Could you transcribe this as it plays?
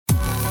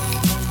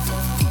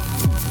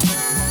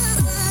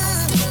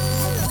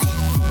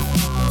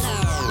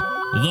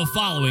The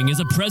following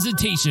is a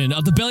presentation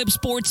of the Belly Up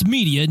Sports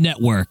Media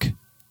Network.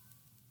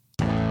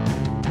 You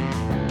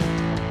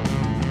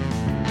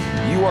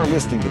are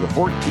listening to the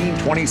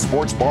 1420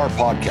 Sports Bar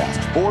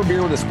Podcast. 4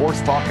 beer with a sports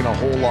talk and a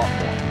whole lot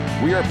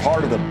more. We are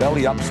part of the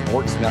Belly Up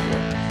Sports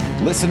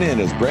Network. Listen in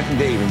as Brent and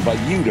Dave invite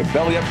you to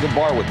belly up to the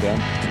bar with them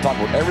to talk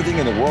about everything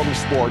in the world of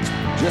sports,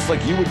 just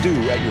like you would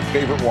do at your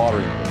favorite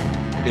watering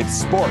hole. It's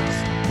sports,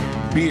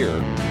 beer,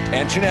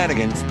 and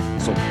shenanigans,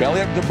 so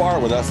belly up to the bar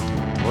with us,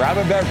 grab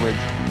a beverage,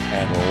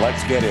 and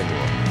let's get into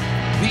it.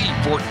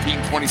 The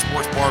 1420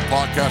 Sports Bar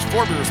Podcast,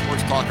 4 beer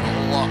sports talk and a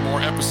whole lot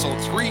more, episode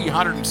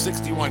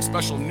 361,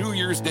 special New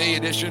Year's Day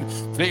edition.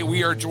 Today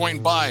we are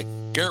joined by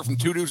Garrett from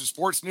 2 News and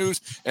Sports News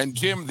and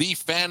Jim, the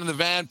fan in the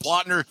van,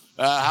 Plotner.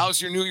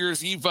 How's your New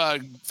Year's Eve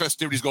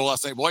festivities go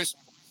last night, boys?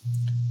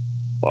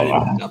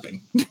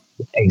 Nothing.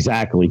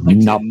 Exactly.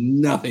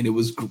 Nothing. It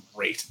was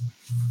great.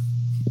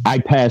 I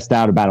passed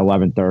out about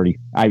 11:30.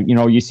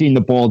 You seen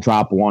the ball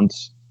drop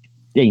once.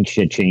 Ain't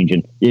shit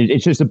changing.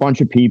 It's just a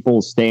bunch of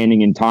people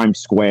standing in Times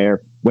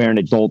Square wearing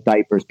adult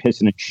diapers,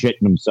 pissing and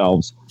shitting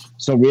themselves.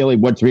 So really,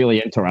 what's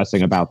really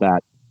interesting about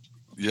that?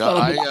 Yeah,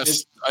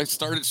 I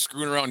started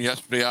screwing around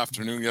yesterday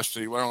afternoon.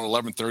 Around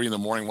 11:30 in the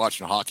morning,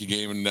 watching a hockey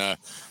game, and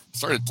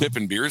started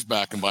tipping beers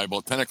back. And by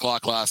about 10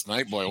 o'clock last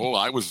night, boy,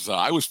 I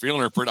was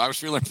feeling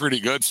pretty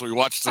good. So we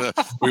watched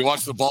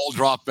the ball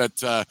drop at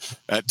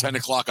 10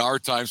 o'clock our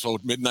time, so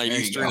midnight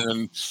Eastern.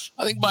 And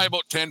I think by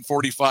about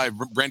 10:45,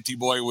 Brenty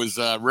boy was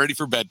ready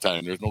for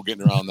bedtime. There's no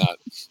getting around that.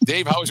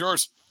 Dave, how was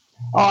yours?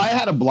 Oh, I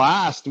had a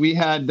blast. We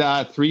had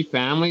 3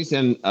 families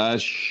and a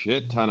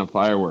shit ton of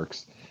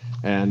fireworks.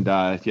 And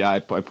I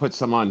put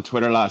some on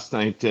Twitter last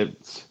night.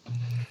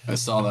 I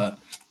saw that.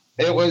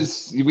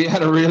 We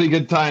had a really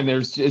good time.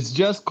 It's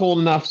just cold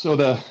enough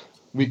so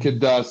we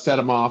could set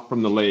them off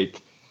from the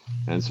lake.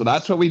 And so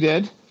that's what we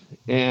did.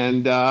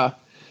 And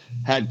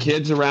had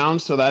kids around,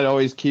 so that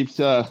always keeps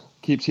you a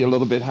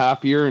little bit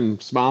happier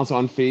and smiles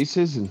on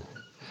faces. And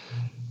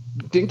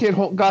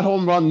got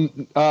home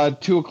around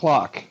 2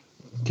 o'clock.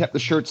 Kept the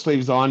shirt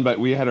sleeves on, but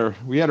we had a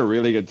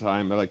really good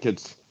time. Like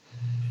it's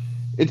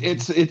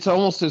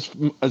almost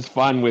as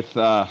fun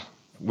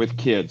with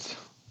kids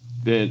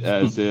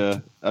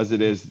as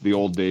it is the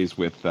old days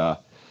with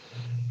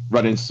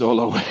running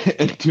solo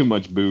and too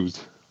much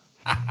booze.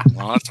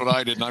 Well, that's what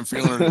I did, and I'm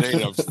feeling it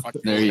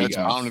today. That's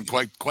pounding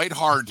quite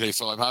hard today.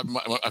 So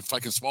if I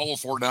can swallow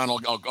 4 down,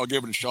 I'll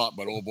give it a shot.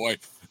 But oh boy,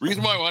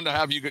 reason why I wanted to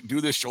have you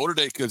do this show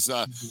today because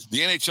the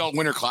NHL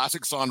Winter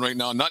Classic's on right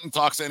now. Nothing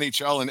talks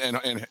NHL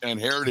and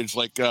heritage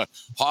like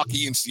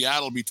hockey in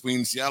Seattle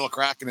between Seattle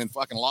Kraken and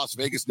fucking Las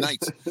Vegas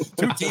Knights.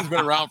 2 teams been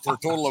around for a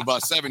total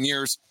of 7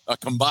 years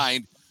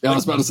combined. Yeah, I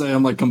was about to say,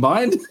 I'm like,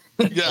 combined?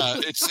 Yeah,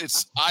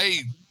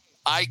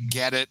 I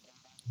get it,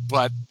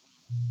 but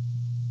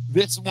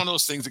this is one of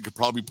those things that could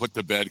probably put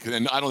to bed,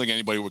 and I don't think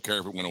anybody would care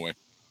if it went away.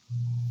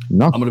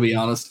 No. I'm going to be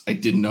honest, I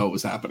didn't know it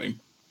was happening.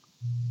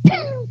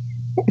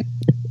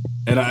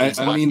 And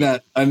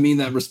I mean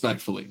that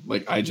respectfully.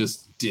 Like, I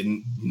just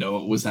didn't know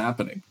it was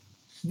happening.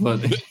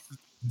 But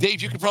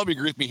Dave, you could probably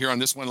agree with me here on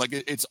this one. Like,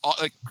 it's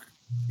like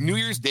New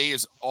Year's Day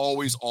is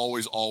always,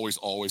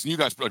 and you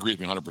guys agree with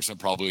me 100%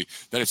 probably,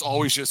 that it's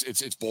always just,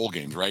 it's bowl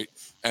games, right?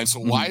 And so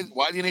why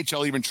the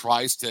NHL even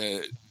tries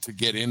to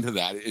get into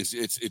that is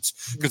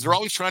it's because they're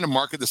always trying to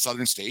market the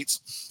southern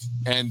states.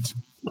 And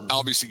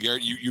obviously,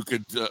 Garrett, you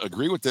could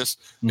agree with this.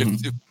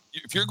 Mm-hmm.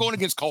 If you're going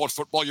against college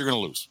football, you're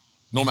going to lose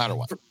no matter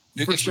what.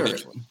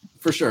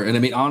 For sure. And I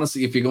mean,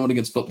 honestly, if you're going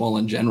against football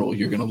in general,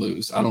 you're going to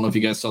lose. I don't know if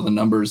you guys saw the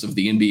numbers of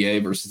the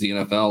NBA versus the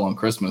NFL on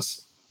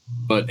Christmas,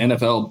 but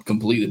NFL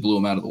completely blew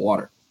them out of the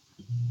water.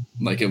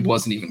 Like, it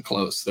wasn't even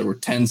close. There were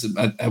tens of,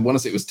 I want to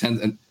say it was tens,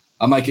 and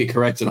I might get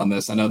corrected on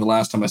this. I know the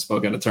last time I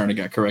spoke out of turn, it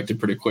got corrected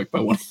pretty quick by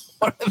one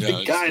of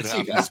the guys.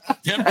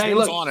 Hey,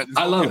 look, on it.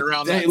 I love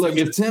it. Hey, look,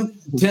 if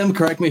Tim,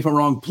 correct me if I'm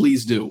wrong,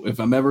 please do. If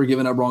I'm ever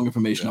giving out wrong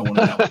information, I want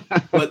to know.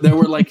 But there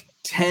were like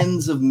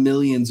tens of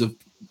millions of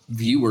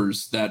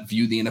viewers that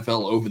view the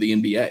NFL over the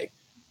NBA.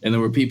 And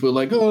there were people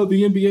like, oh,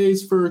 the NBA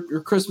is for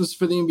Christmas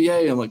for the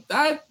NBA. I'm like,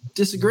 I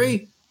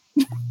disagree.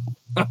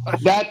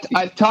 That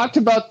I talked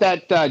about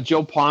that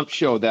Joe Pomp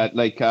show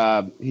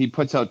that he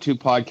puts out 2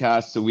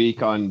 podcasts a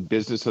week on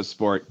business of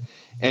sport,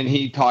 and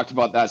he talked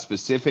about that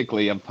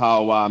specifically of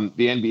how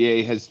the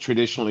NBA has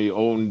traditionally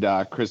owned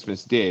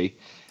Christmas Day,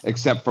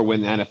 except for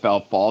when the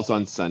NFL falls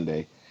on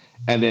Sunday,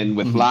 and then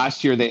with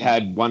last year they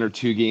had 1 or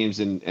 2 games,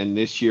 and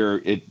this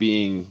year it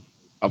being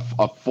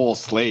a full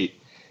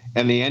slate,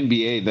 and the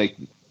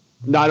NBA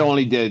not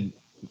only did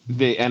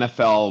the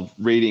NFL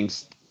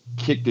ratings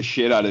kick the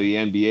shit out of the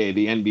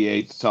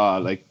NBA saw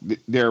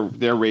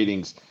their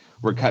ratings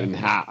were cut in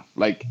half.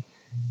 Like,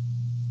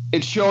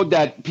 it showed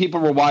that people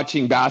were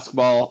watching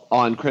basketball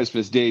on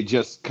Christmas Day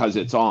just because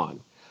it's on.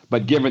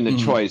 But given the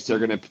choice, they're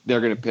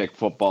gonna pick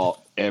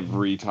football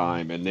every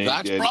time. And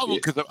that's probably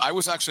because I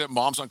was actually at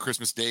Mom's on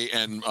Christmas Day,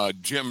 and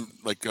Jim,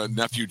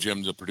 nephew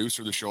Jim, the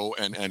producer of the show,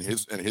 and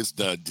his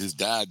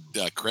dad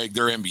Craig,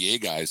 they're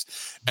NBA guys,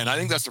 and I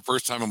think that's the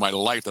first time in my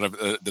life that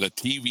that a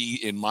TV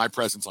in my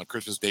presence on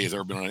Christmas Day has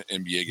ever been on an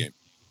NBA game.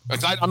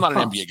 I'm not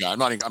an NBA guy. I'm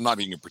not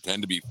even gonna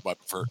pretend to be, but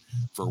for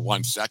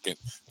 1 second.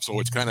 So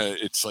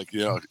it's like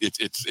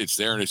it's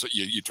there, and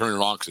you turn it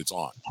on because it's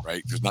on,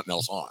 right? There's nothing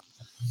else on.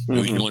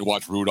 You can only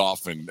watch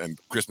Rudolph and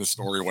Christmas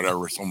Story or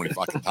whatever so many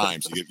fucking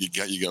times.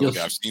 You go. Okay,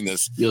 I've seen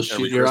this. You'll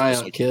shoot your eye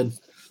out, kid.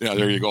 Yeah,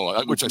 there you go.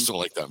 Which I still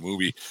like that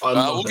movie.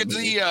 We'll get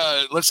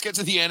to let's get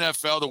to the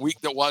NFL. The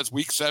week that was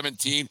Week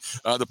 17.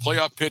 The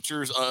playoff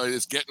pictures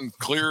is getting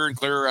clearer and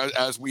clearer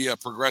as we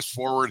progress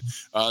forward.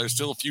 There's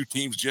still a few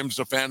teams. Jim's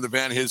a fan of the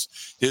van. His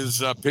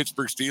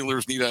Pittsburgh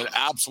Steelers need an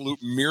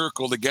absolute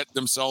miracle to get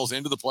themselves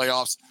into the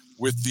playoffs.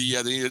 With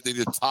they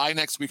need a tie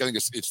next week. I think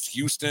it's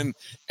Houston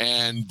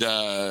and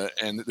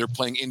they're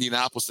playing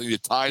Indianapolis. They need a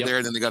tie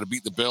there. Then they got to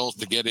beat the Bills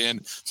to get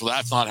in. So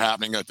that's not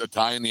happening. A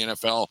tie in the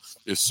NFL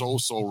is so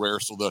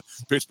rare. So the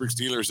Pittsburgh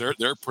Steelers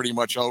they're pretty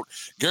much out.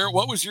 Garrett,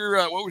 what was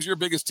your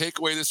biggest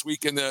takeaway this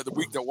week in the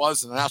week that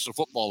was in the National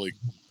Football League?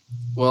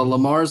 Well,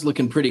 Lamar's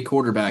looking pretty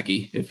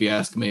quarterbacky, if you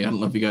ask me. I don't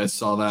know if you guys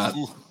saw that.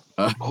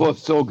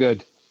 It's so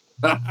good.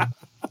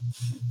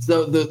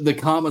 So the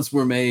comments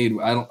were made.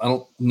 I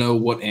don't know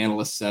what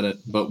analyst said it,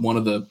 but one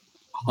of the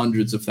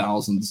hundreds of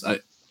thousands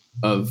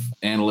of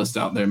analysts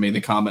out there made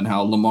the comment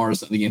how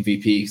Lamar's the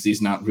MVP because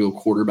he's not real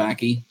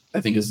quarterbacky.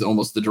 I think is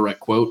almost the direct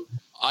quote.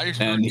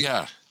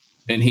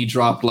 And he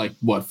dropped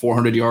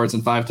 400 yards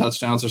and 5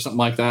 touchdowns or something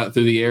like that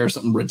through the air,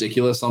 something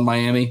ridiculous on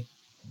Miami.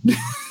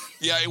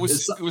 Yeah, it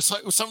was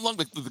something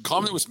like the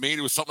comment was made.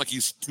 It was something like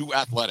he's too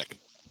athletic.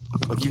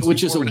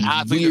 Which is a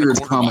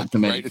weird comment to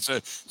make. Right?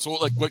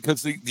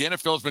 Because the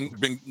NFL has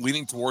been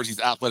leaning towards these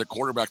athletic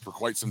quarterbacks for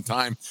quite some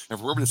time, and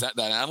for whoever that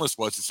analyst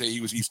was to say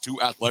he's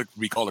too athletic to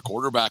be called a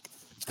quarterback,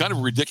 it's kind of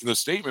a ridiculous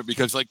statement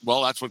because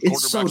that's what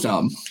quarterbacks. So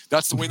dumb.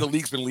 That's the way the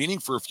league's been leaning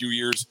for a few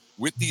years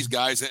with these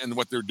guys and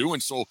what they're doing.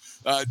 So,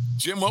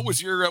 Jim, we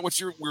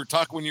were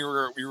talking when you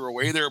were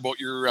away there about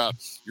your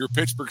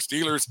Pittsburgh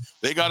Steelers.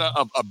 They got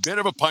a bit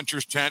of a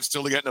puncher's chance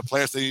still to get in the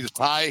playoffs. They need a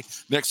tie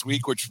next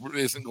week, which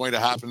isn't going to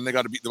happen. They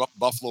got to beat the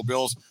Buffalo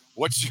Bills.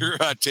 What's your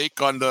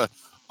take on the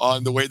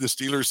way the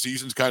Steelers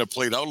season's kind of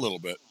played out a little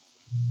bit?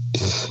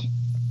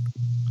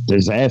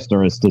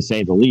 Disastrous to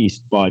say the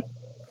least, but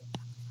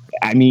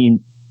I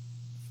mean,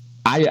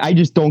 I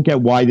just don't get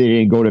why they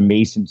didn't go to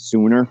Mason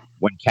sooner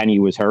when Kenny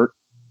was hurt.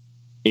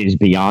 It is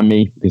beyond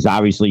me because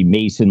obviously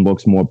Mason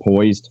looks more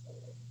poised.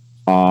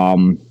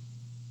 But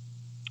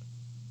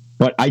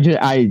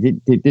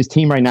this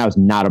team right now is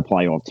not a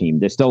playoff team.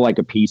 They're still like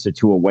a piece or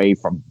two away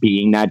from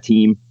being that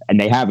team, and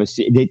they have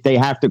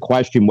to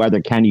question whether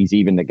Kenny's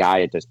even the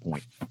guy at this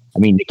point. I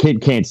mean, the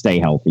kid can't stay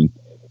healthy.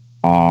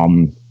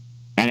 And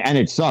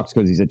it sucks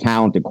because he's a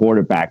talented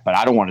quarterback, but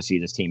I don't want to see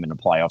this team in the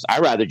playoffs.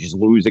 I'd rather just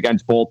lose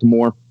against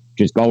Baltimore,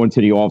 just go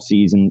into the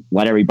offseason,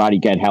 let everybody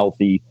get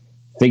healthy,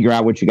 figure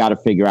out what you got to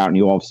figure out in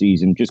the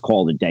offseason, just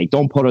call it a day.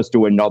 Don't put us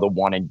through another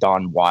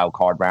one-and-done wild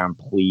card round.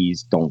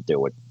 Please don't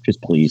do it.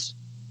 Just please.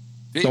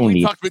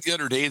 We talked about the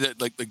other day that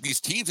like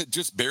these teams that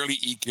just barely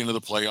eke into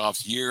the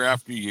playoffs year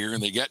after year,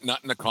 and they get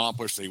nothing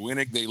accomplished. They win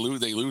it, they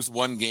lose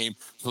one game,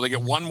 so they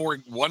get one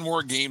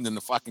more game than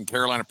the fucking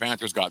Carolina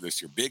Panthers got this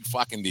year. Big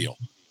fucking deal.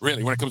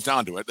 Really, when it comes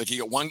down to it, like you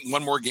get one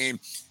more game,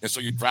 and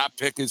so your draft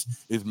pick is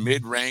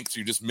mid-rank, so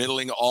you're just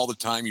middling all the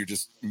time. You're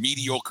just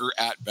mediocre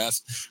at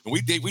best. And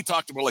we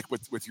talked about like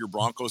with your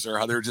Broncos there,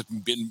 how they're just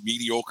been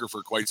mediocre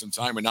for quite some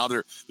time, and now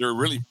they're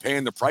really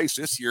paying the price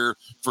this year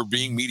for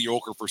being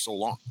mediocre for so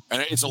long.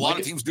 And it's a lot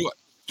of teams do it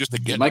just to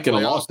get a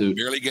lawsuit,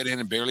 barely get in,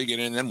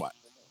 and then what?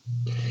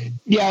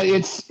 Yeah,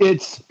 it's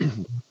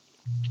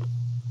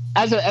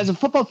as a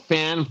football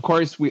fan, of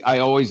course, I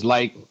always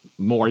like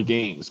more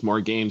games.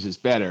 More games is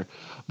better.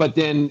 But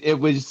then it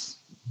was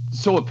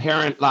so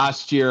apparent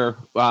last year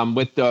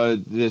with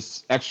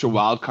this extra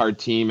wild card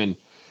team, and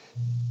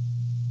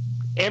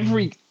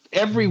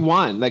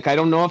everyone, like I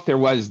don't know if there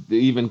was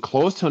even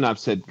close to an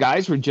upset.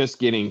 Guys were just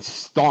getting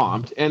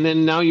stomped, and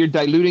then now you're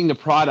diluting the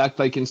product.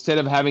 Like instead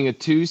of having a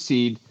 2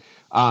 seed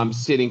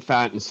sitting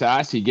fat and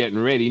sassy,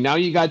 getting ready, now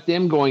you got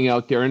them going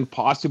out there and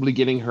possibly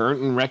getting hurt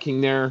and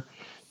wrecking their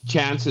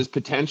chances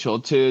potential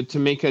to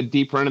make a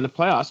deep run in the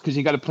playoffs because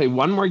you got to play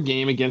one more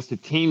game against a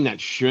team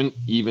that shouldn't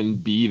even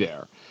be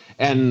there.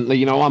 And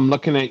I'm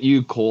looking at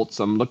you, Colts.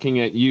 I'm looking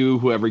at you,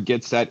 whoever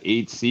gets that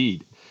 8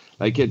 seed.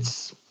 Like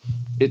it's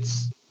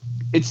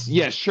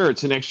yeah, sure,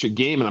 it's an extra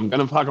game, and I'm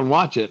gonna fucking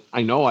watch it.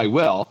 I know I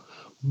will,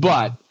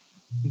 but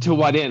to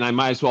what end? I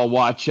might as well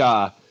watch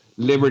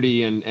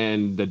Liberty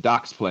and the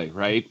Ducks play,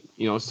 right?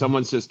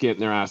 Someone's just getting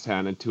their ass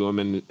handed to them,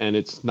 and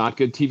it's not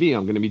good TV.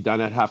 I'm gonna be done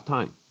at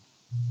halftime.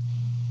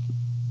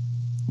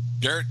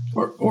 Garrett?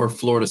 Or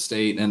Florida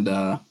State and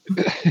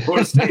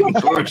Florida State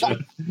and Georgia.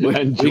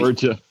 And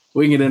Georgia.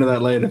 We can get into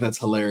that later. That's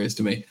hilarious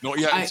to me. No,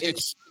 yeah,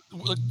 it's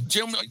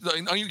Jim,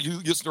 I know you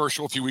listened to our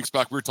show a few weeks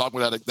back. We were talking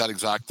about that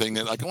exact thing,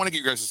 and like I want to get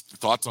you guys'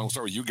 thoughts on. I'll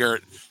start with you,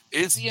 Garrett.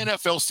 Is the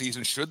NFL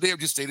season, should they have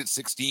just stayed at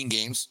 16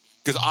 games?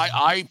 Because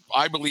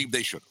I believe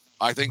they should.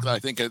 I think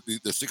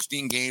the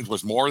 16 games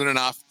was more than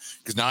enough.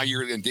 Because now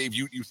and Dave,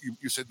 you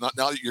said now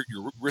that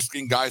you're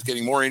risking guys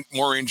getting more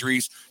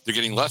injuries. They're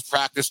getting less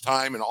practice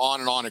time, and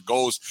on it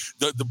goes.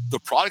 The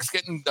product's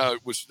getting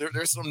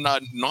there's some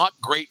not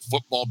great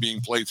football being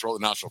played throughout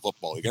the National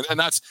Football League, and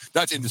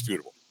that's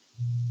indisputable.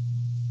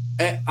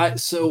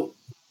 So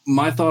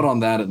my thought on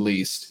that, at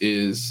least,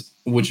 is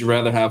would you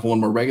rather have one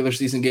more regular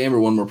season game or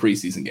one more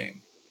preseason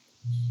game?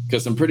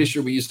 Because I'm pretty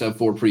sure we used to have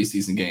 4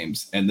 preseason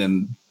games, and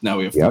then now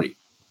we have 3.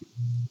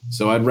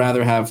 So I'd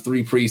rather have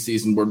 3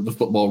 preseason where the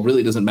football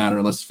really doesn't matter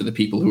unless it's for the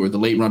people who are the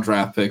late round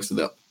draft picks or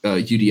the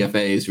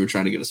UDFAs who are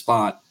trying to get a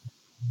spot,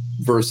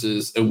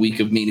 versus a week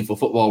of meaningful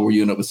football where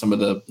you end up with some of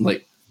the,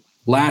 like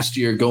last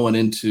year going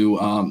into,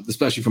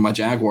 especially for my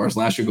Jaguars,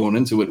 last year going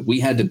into it, we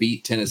had to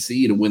beat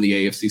Tennessee to win the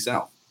AFC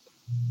South.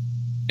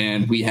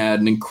 And we had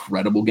an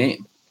incredible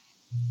game.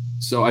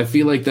 So I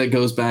feel like that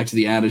goes back to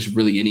the adage of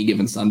really any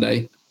given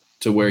Sunday,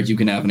 to where you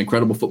can have an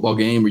incredible football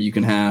game or you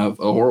can have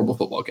a horrible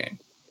football game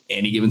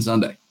any given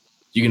Sunday.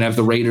 You can have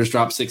the Raiders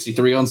drop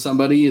 63 on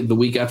somebody the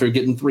week after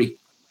getting 3.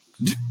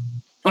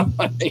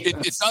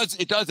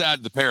 It does add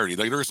to the parity.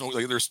 Like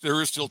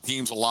there is still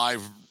teams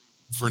alive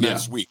for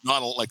next week. Not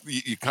like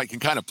you can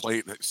kind of play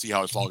it, see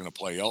how it's all going to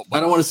play out. But I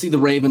don't want to see the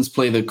Ravens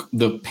play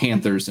the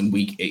Panthers in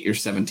week 8 or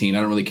 17. I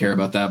don't really care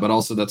about that. But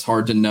also that's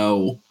hard to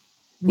know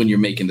when you're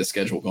making the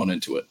schedule going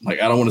into it. Like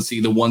I don't want to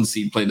see the 1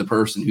 seed play the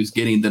person who's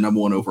getting the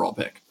number 1 overall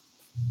pick,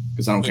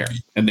 because I don't care,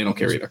 and they don't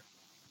care either.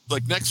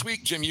 Like next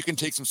week, Jim, you can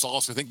take some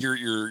solace. I think your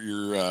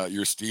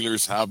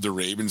Steelers have the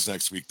Ravens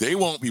next week. They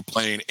won't be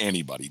playing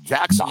anybody.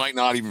 Jackson might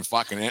not even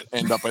fucking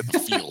end up at the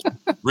field,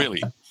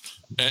 really.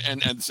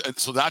 And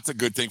so that's a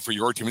good thing for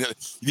your team.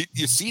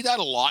 You see that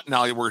a lot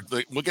now. We'll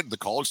get to the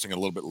college thing a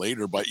little bit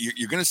later, but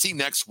you're going to see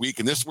next week,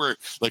 and this is where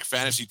like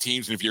fantasy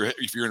teams, and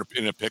if you're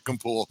in a pick 'em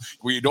pool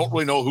where you don't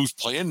really know who's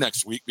playing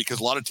next week,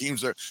 because a lot of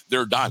teams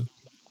they're done.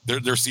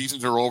 Their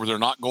seasons are over. They're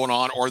not going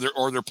on, or their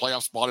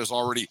playoff spot is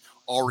already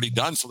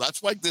done. So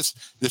that's like this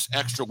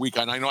extra week.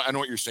 And I know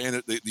what you're saying,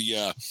 that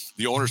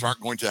the owners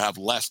aren't going to have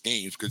less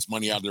games because it's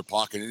money out of their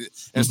pocket. And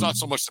it's not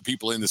so much the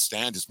people in the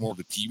stands; it's more of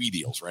the TV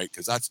deals, right?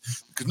 Because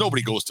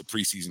nobody goes to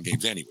preseason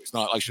games anyway.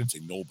 I shouldn't say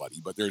nobody,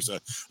 but there's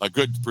a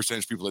good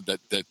percentage of people that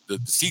the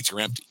seats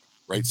are empty,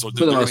 right? So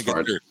they're going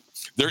to get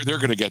they're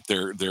going to get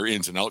their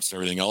ins and outs and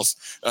everything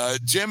else.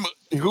 Jim,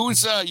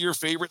 who's your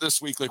favorite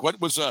this week? Like, what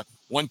was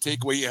one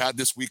takeaway you had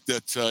this week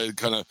that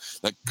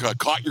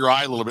caught your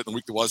eye a little bit in the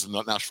week that was in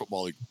the National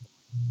Football League?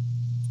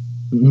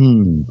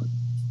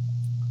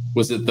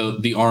 Was it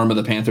the arm of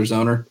the Panthers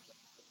owner?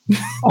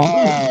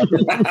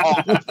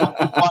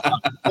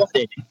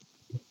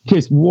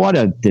 Just what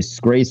a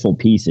disgraceful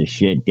piece of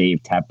shit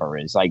Dave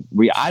Tepper is. Like,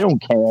 I don't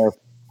care.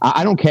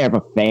 I don't care if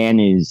a fan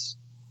is,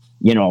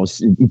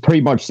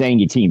 pretty much saying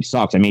your team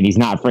sucks. I mean, he's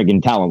not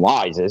freaking telling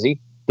lies, is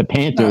he? The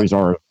Panthers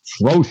are an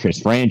atrocious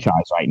franchise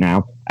right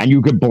now, and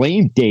you could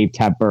blame Dave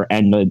Tepper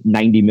and the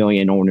 90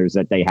 million owners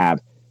that they have.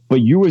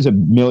 But you, as a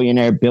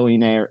millionaire,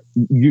 billionaire,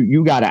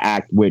 you got to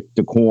act with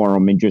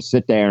decorum and just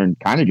sit there and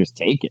kind of just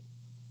take it.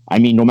 I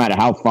mean, no matter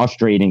how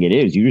frustrating it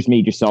is, you just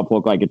made yourself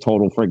look like a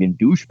total friggin'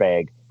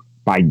 douchebag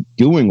by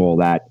doing all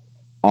that.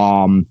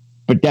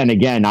 But then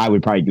again, I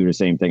would probably do the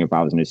same thing if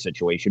I was in this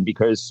situation,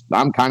 because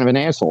I'm kind of an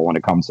asshole when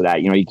it comes to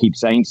that. You keep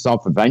saying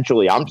stuff.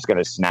 Eventually, I'm just going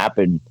to snap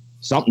and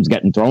something's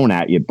getting thrown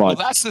at you. But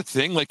that's the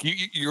thing. Like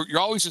you're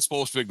always just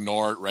supposed to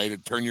ignore it, right?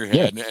 And turn your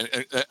head. Yeah.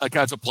 And like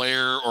as a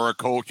player or a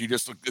coach,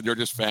 they're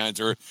just fans,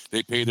 or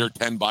they pay their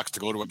 $10 to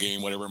go to a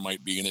game, whatever it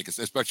might be. And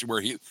especially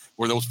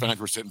where those fans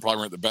were sitting,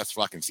 probably weren't the best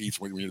fucking seats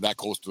when you're that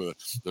close to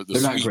the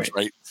suites,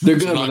 right? They're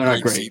good, but they're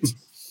not great. Seats.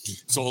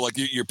 So like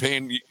you're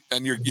paying,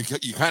 and you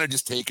kind of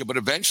just take it, but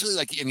eventually,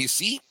 like, and you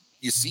see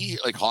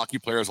like hockey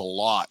players a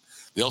lot.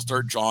 They'll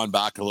start drawing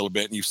back a little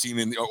bit, and you've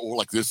seen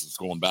like this is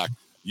going back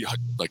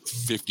like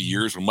 50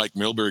 years when Mike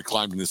Milbury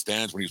climbed in the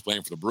stands when he was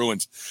playing for the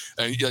Bruins,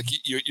 and you're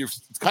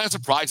kind of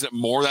surprised that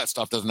more of that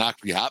stuff doesn't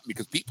actually happen,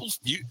 because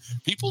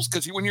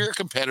because when you're a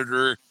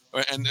competitor.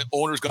 And the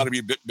owner's got to be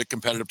a bit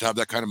competitive to have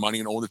that kind of money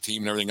and own the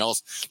team and everything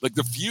else. Like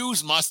the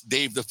fuse must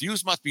be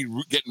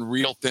getting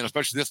real thin,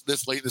 especially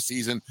this late in the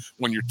season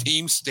when your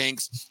team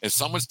stinks and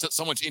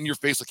someone's in your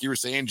face, like you were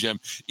saying, Jim.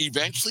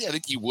 Eventually, I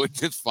think you would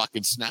just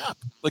fucking snap.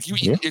 Like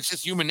it's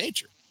just human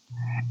nature.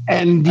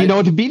 And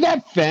to be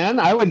that fan,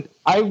 I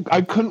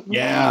couldn't.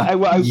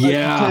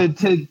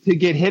 To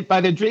get hit by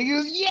the drink. He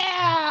goes,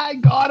 I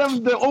got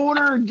him. The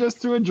owner just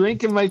threw a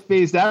drink in my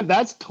face.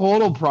 That's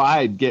total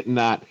pride, getting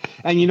that.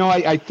 And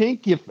I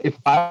think if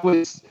I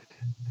was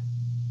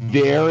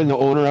there and the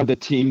owner of the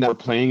team that we're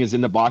playing is in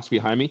the box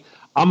behind me,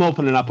 I'm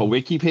opening up a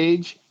wiki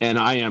page and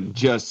I am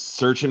just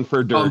searching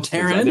for dirt.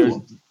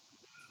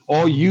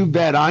 Oh, you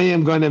bet. I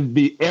am going to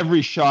be.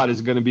 Every shot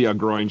is going to be a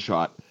groin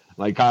shot.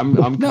 Like I'm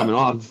coming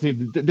on.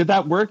 Did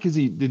that work?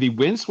 Did he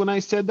wince when I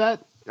said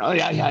that? Oh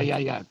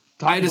yeah.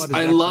 I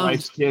love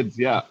life's kids.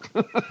 Yeah.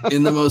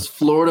 in the most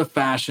Florida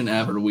fashion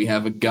ever. We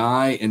have a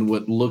guy in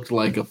what looked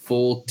like a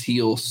full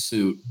teal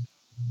suit.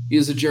 He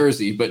has a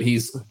jersey, but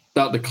he's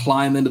about to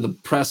climb into the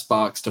press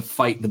box to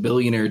fight the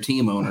billionaire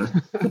team owner,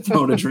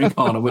 throwing a drink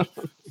on him. Which,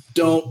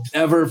 don't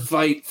ever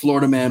fight,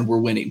 Florida man. We're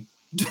winning.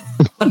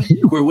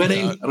 We're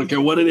winning. I don't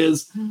care what it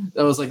is.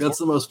 I was like, that's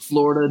the most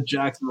Florida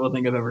Jacksonville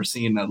thing I've ever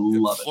seen. I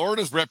love it.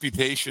 Florida's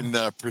reputation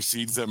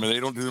precedes them, and they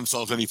don't do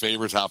themselves any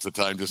favors half the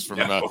time. Just from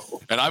and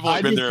I've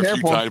only been there a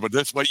few times, but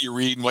that's what you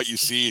read and what you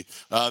see.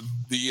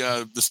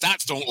 The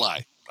stats don't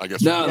lie. I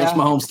guess. No, that's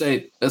my home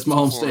state. That's my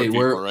home state.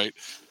 Right.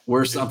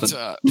 We're something.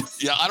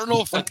 Yeah, I don't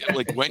know if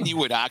like when you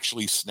would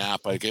actually snap,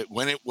 what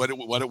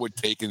it would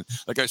take, and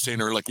like I was saying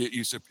earlier,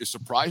 it's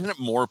surprising that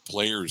more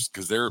players,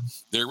 because they're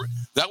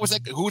that was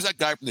who was that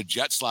guy from the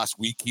Jets last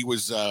week? He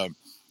was it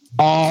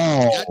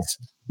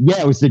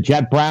was the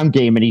Jet Brown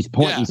game, and he's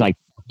pointing. Yeah. He's like,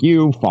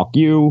 fuck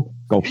you,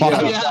 go fuck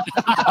you.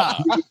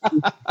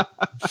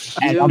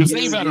 And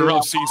they've had a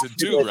rough season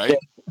too, right?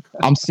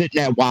 I'm sitting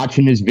there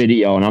watching this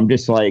video, and I'm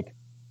just like,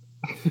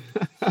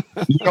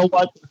 you know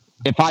what?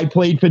 If I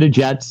played for the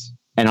Jets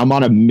and I'm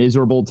on a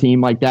miserable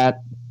team like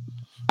that,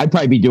 I'd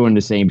probably be doing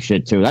the same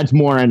shit too. That's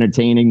more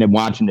entertaining than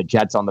watching the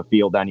Jets on the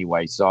field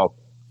anyway. So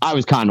I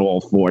was kind of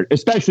all for it,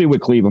 especially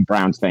with Cleveland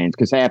Browns fans,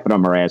 because half of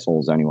them are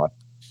assholes anyway.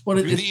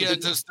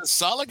 Does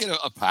Salah get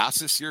a pass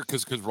this year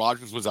because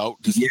Rodgers was out?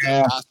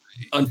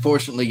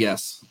 Unfortunately,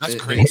 yes. That's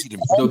crazy to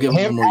me. They'll give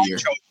him one more year.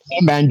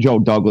 Him and Joe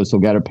Douglas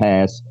will get a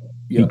pass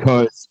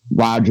because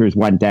Rodgers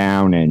went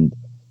down and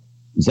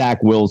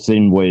Zach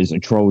Wilson was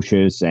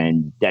atrocious,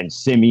 and then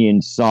Simeon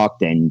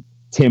sucked, and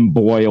Tim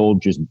Boyle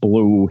just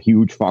blew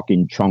huge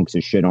fucking chunks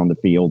of shit on the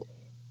field.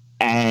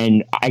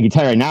 And I can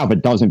tell you right now, if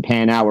it doesn't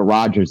pan out with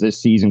Rodgers this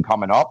season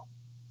coming up,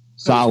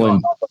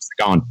 Salah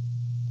gone.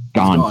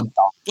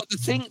 But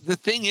the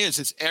thing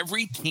is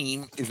every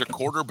team is a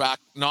quarterback.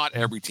 Not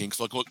every team.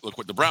 Because look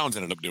what the Browns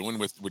ended up doing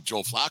with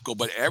Joe Flacco.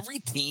 But every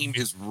team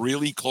is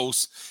really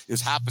close.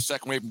 Is half a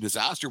second away from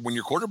disaster. When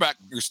your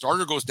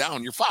starter goes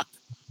down, you're fucked.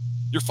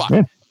 You're fucked.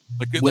 Yeah.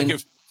 Like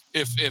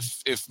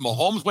if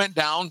Mahomes went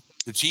down,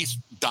 the Chiefs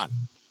done.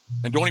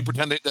 And don't even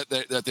pretend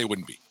that they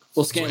wouldn't be.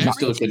 Well, Scantling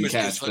still couldn't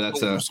catch, but that's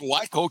so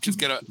why coaches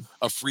get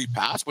a free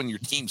pass when your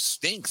team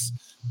stinks?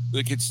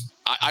 Like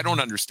I don't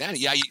understand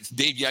it. Yeah,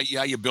 Dave.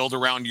 Yeah, you build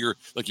around your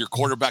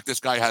quarterback. This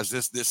guy has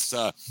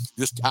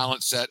this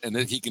talent set, and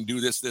then he can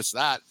do this,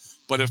 that.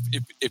 But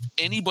if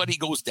anybody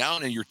goes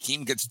down and your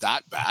team gets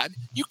that bad,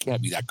 you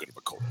can't be that good of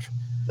a coach.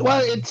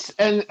 Well, it's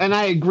and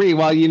I agree.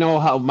 Well, you know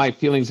how my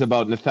feelings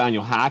about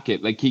Nathaniel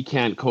Hackett. Like he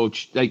can't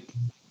coach.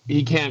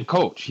 He can't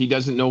coach. He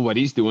doesn't know what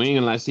he's doing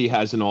unless he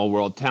has an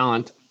all-world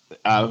talent.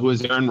 Who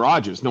is Aaron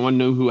Rodgers? No one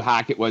knew who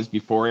Hackett was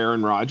before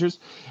Aaron Rodgers,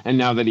 and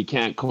now that he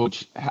can't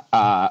coach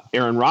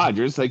Aaron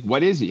Rodgers, like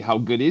what is he? How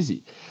good is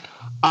he?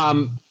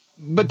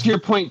 But to your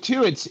point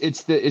too,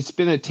 it's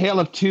been a tale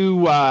of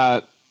two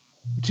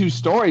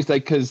stories.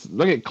 Like because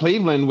look at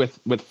Cleveland with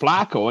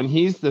Flacco, and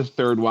he's the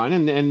third one,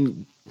 and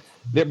then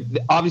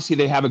obviously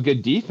they have a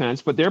good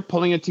defense, but they're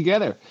pulling it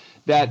together.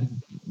 That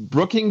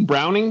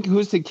Browning,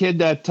 who's the kid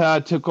that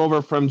took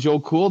over from Joe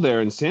Cool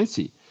there in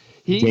Cincy?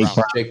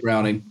 Jake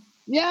Browning.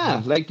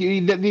 Yeah, like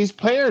these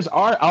players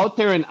are out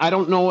there, and I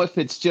don't know if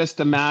it's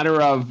just a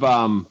matter of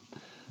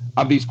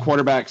these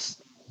quarterbacks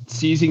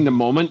seizing the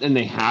moment, and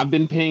they have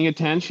been paying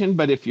attention.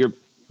 But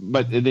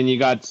then you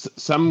got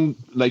some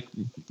like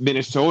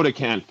Minnesota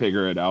can't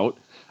figure it out.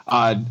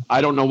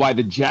 I don't know why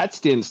the Jets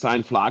didn't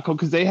sign Flacco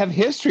because they have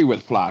history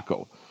with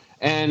Flacco,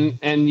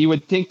 and you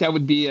would think that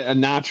would be a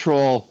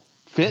natural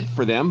fit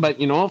for them, but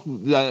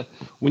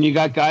when you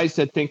got guys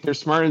that think they're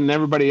smarter than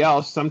everybody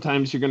else,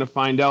 sometimes you're going to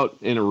find out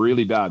in a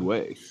really bad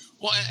way.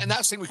 Well, and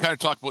that's the thing we kind of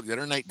talked about the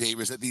other night, Dave,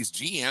 is that these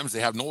GMs, they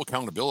have no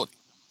accountability.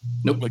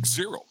 Nope. Like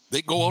zero.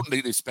 They go out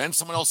and they spend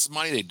someone else's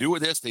money, they do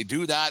this, they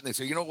do that, and they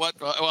say, you know what,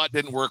 it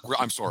didn't work,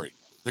 I'm sorry.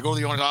 They go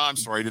to the owner, I'm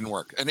sorry, it didn't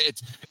work. And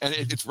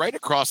it's right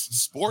across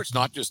sports,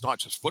 not just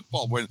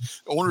football, when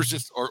owners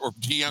just or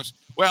GMs,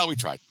 well, we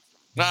tried.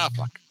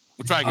 Fuck.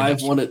 We'll try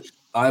again.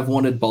 I've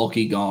wanted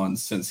Balky gone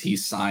since he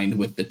signed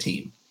with the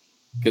team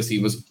because he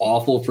was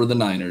awful for the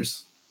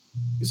Niners.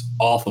 He's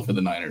awful for the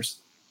Niners.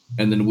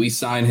 And then we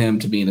signed him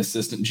to be an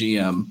assistant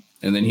GM,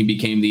 and then he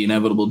became the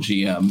inevitable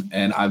GM.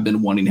 And I've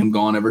been wanting him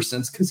gone ever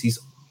since because he's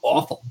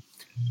awful.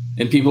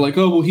 And people are like,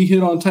 oh, well, he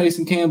hit on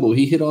Tyson Campbell.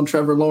 He hit on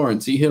Trevor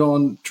Lawrence. He hit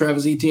on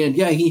Travis Etienne.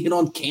 Yeah, he hit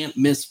on can't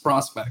miss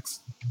prospects.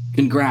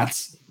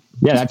 Congrats.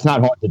 Yeah, that's not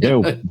hard to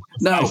do.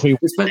 No, especially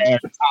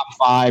top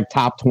 5,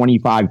 top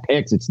 25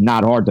 picks. It's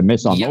not hard to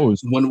miss on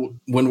those. When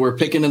we're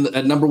picking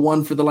at number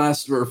 1 for the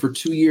last or for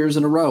 2 years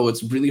in a row,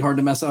 it's really hard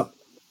to mess up.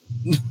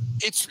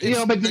 It's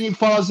but then he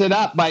follows it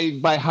up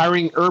by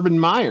hiring Urban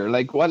Meyer.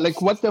 Like what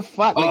the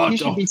fuck? Like he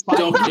should be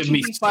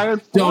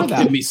fired. Don't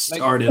get me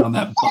started on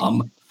that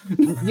bum.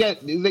 Yeah,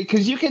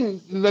 because you can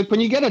when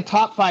you get a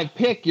top 5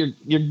 pick,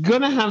 you're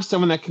gonna have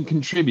someone that can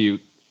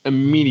contribute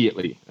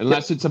immediately,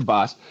 unless it's a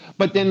bust.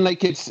 But then,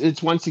 like,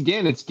 it's once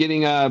again, it's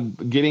getting a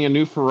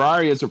new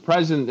Ferrari as a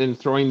present and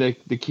throwing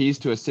the keys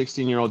to a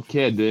 16-year-old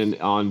kid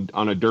on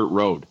a dirt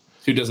road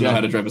who doesn't know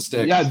how to drive a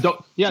stick.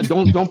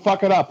 Don't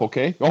fuck it up,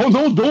 okay? Oh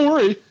no, don't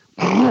worry.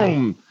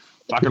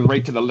 Fucking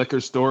right to the liquor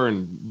store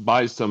and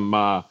buy some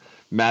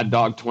Mad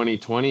Dog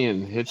 2020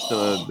 and hits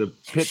the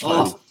pit.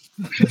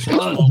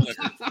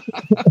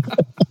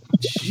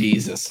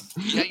 Jesus.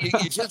 Yeah,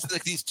 you just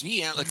like these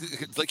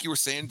GM, like you were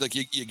saying, like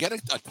you get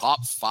a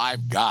top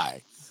 5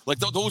 guy. Like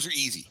those are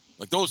easy.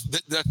 Like those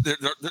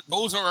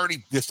are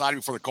already decided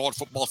before the college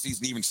football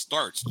season even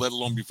starts, let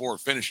alone before it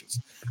finishes.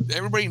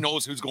 Everybody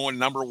knows who's going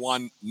number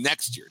 1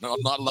 next year. Not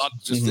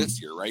just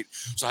this year, right?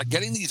 So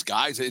getting these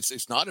guys,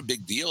 it's not a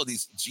big deal.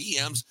 These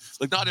GMs,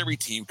 like not every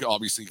team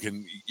obviously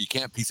you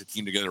can't piece a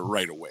team together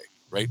right away.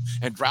 Right.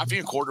 And drafting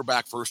a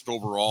quarterback first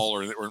overall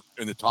or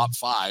in the top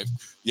 5,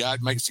 yeah,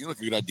 it might seem like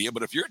a good idea.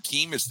 But if your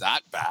team is that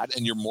bad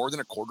and you're more than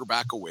a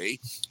quarterback away,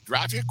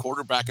 drafting a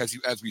quarterback, as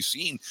we've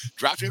seen,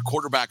 drafting a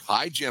quarterback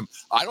high, Jim,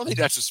 I don't think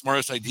that's the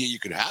smartest idea you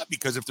could have,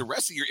 because if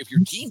if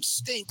your team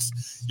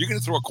stinks, you're going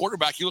to throw a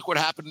quarterback. You look what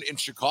happened in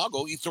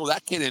Chicago. You throw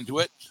that kid into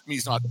it. I mean,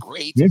 he's not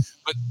great,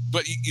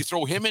 but you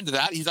throw him into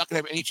that, he's not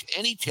going to have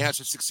any chance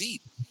to succeed.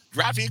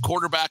 Drafting a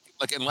quarterback,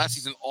 like, unless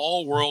he's an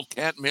all-world,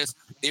 can't miss.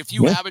 If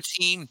you have a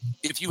team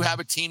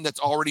that's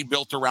already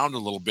built around a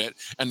little bit,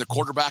 and the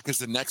quarterback is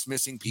the next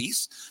missing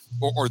piece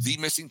or the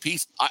missing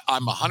piece,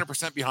 I'm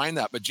 100% behind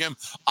that. But Jim,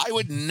 I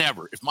would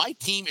never, if my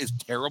team is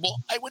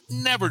terrible, I would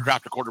never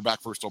draft a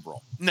quarterback first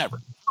overall.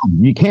 Never.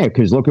 You can't,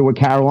 because look at what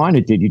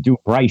Carolina did. You do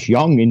Bryce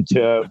Young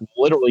into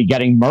literally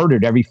getting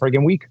murdered every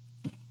friggin' week.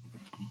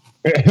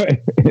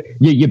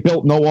 you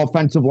built no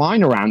offensive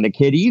line around the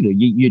kid either.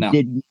 You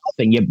did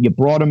nothing. You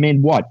brought him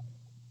in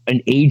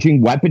an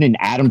aging weapon in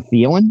Adam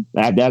Thielen.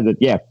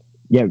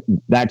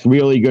 That's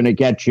really going to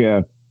get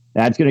you.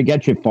 That's going to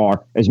get you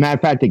far. As a matter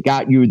of fact, it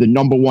got you the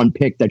number 1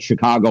 pick that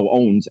Chicago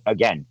owns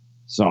again.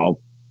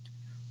 So,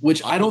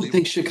 which I don't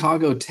think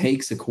Chicago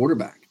takes a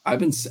quarterback. I have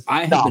been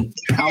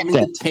pounding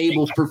the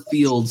table for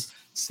Fields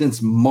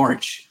since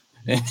March.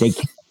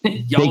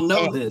 Y'all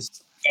know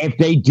this. If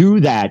they do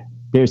that,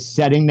 they're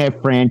setting their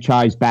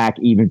franchise back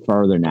even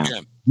further now. Yeah.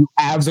 You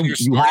have the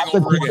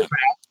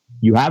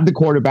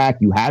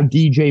quarterback. You have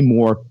DJ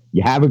Moore.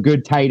 You have a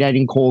good tight end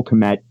in Cole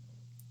Kmet.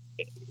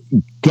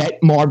 Get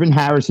Marvin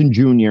Harrison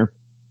Jr.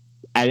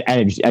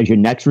 as your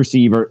next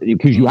receiver,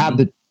 because you have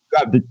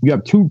you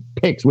have 2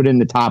 picks within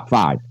the top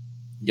 5.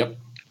 Yep.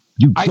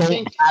 You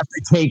don't have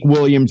to take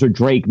Williams or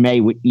Drake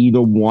May with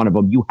either one of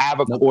them. You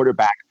have a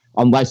quarterback,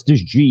 unless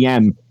this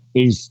GM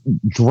is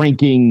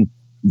drinking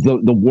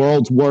the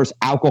world's worst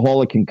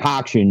alcoholic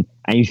concoction,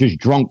 and he's just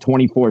drunk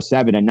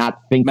 24/7 and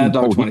not thinking. Mad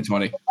Dog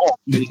 2020.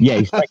 Yeah,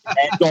 he's like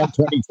Mad Dog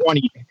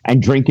 2020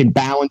 and drinking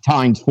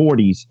Ballantine's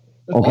 40s.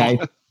 Okay,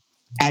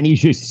 and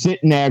he's just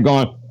sitting there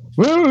going,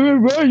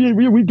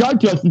 "We got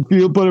Justin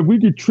Fields, but if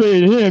we could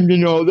trade him,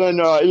 then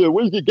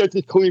we could get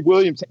this Cleve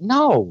Williams."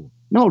 No,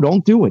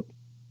 don't do it.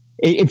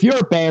 If you're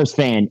a Bears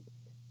fan,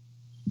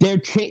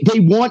 they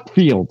want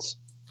Fields.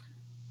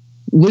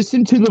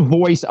 Listen to the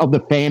voice of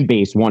the fan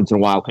base once in a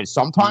while, because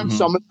sometimes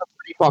some of them are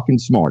pretty fucking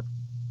smart.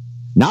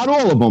 Not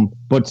all of them,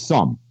 but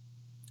some.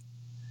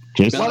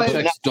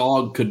 Belichick's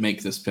dog could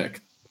make this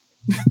pick.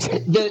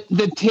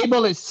 The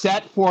table is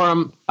set for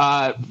him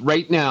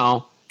right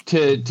now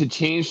to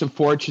change the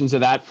fortunes of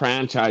that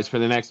franchise for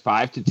the next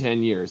 5 to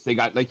 10 years. They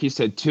got, like you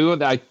said, 2 in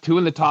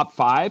the top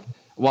 5,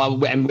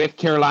 and with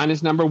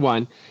Carolina's number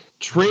 1.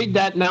 Trade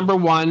that number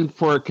 1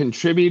 for a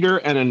contributor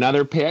and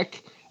another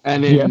pick.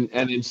 And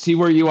then see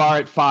where you are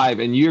at 5,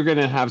 and you're going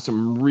to have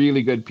some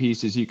really good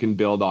pieces you can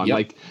build on. Yep.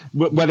 Like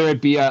whether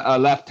it be a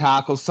left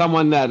tackle,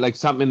 someone that, like,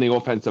 something in the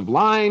offensive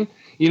line.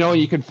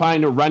 You can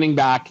find a running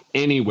back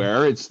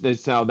anywhere. It's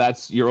now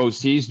that's your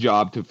OC's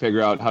job to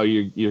figure out how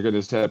you're going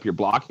to set up your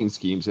blocking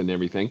schemes and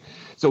everything.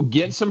 So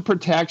get some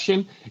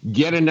protection,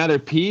 get another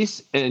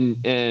piece,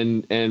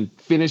 and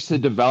finish the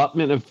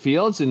development of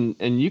Fields,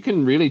 and you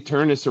can really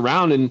turn this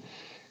around. And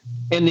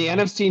in the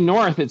NFC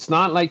North, it's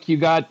not like you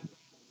got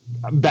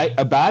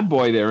a bad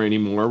boy there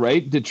anymore,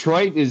 right?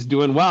 Detroit is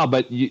doing well,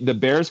 but the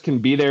Bears can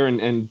be there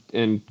and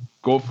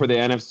go for the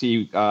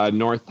NFC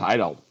North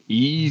title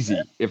easy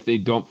if they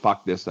don't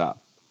fuck this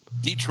up.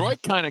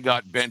 Detroit kind of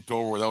got bent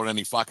over without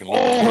any fucking.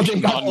 They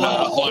got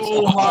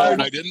so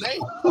hard, didn't they?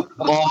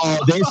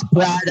 This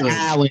Brad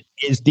Allen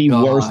is the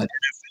worst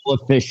NFL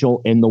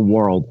official in the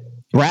world.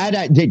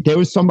 There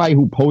was somebody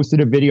who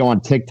posted a video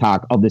on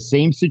TikTok of the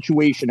same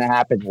situation that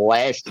happened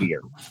last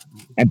year,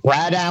 and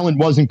Brad Allen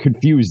wasn't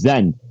confused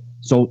then.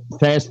 So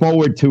fast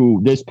forward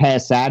to this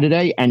past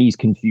Saturday, and he's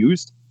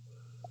confused.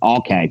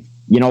 Okay,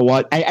 you know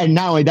what? And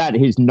not only that,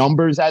 his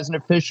numbers as an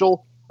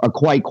official are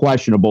quite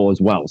questionable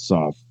as well.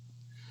 So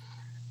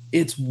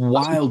it's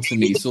wild to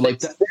me. So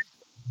like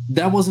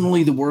that wasn't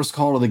only the worst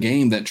call of the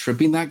game. That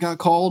tripping that got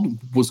called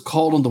was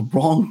called on the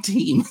wrong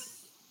team.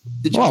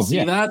 Did you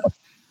see that?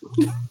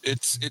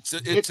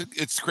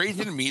 It's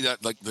crazy to me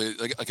that like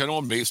I know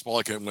in baseball,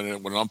 like when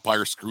an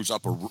umpire screws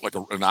up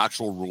an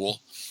actual rule,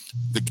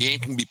 the game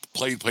can be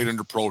played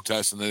under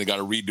protest, and then they got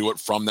to redo it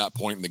from that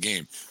point in the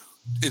game.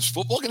 Is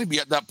football going to be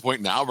at that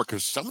point now?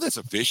 Because some of this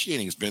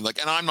officiating has been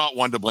like, and I'm not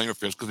one to blame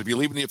officials, because if you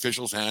leave in the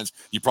officials' hands,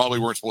 you probably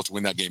weren't supposed to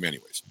win that game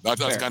anyways.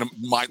 That's kind of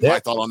my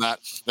thought on that.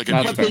 Like,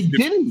 but they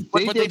didn't.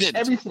 They did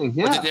everything.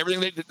 Yeah, they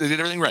did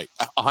everything right,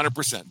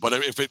 100%. But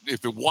if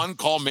it one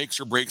call makes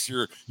or breaks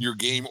your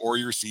game or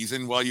your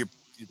season, well, you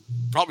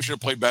probably should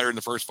have played better in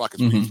the first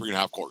fucking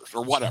 3.5 quarters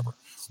or whatever.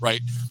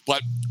 Right.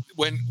 But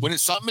when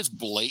it's something as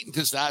blatant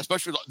as that,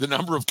 especially the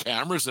number of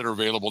cameras that are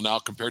available now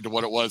compared to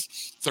what it was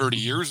 30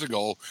 years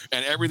ago,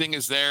 and everything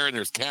is there and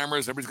there's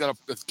cameras, everybody's got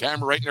a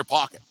camera right in their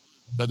pocket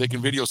that they can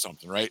video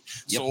something. Right.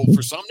 Yep. So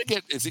for some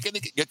is it going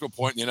to get to a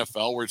point in the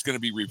NFL where it's going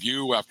to be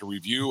review after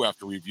review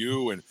after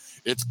review? And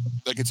it's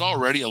like, it's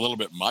already a little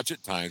bit much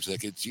at times.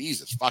 Like,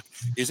 Jesus, fuck.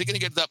 Is it going to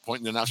get to that point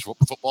in the National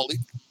Football League?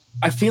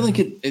 I feel like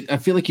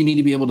you need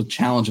to be able to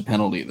challenge a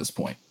penalty at this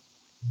point.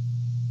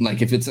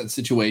 Like, if it's that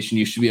situation,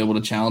 you should be able to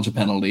challenge a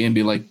penalty and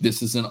be like,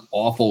 this is an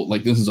awful,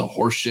 like, this is a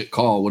horseshit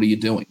call. What are you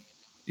doing?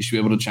 You should be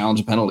able to challenge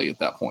a penalty at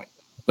that point.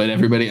 But I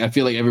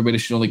feel like everybody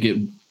should only get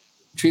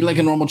treated like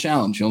a normal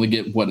challenge. You only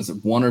get, what is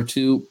it, one or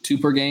two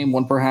per game,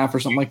 one per half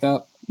or something like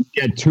that? You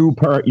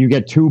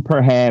get two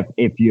per half.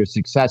 If you're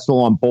successful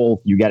on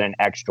both, you get an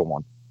extra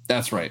one.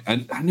 That's right.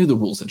 I knew the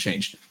rules had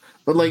changed.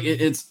 But like,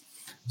 it's,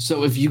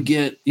 so if you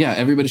get,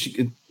 everybody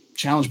should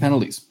challenge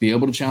penalties, be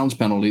able to challenge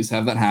penalties,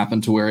 have that happen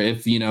to where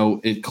if,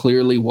 it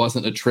clearly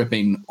wasn't a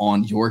tripping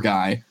on your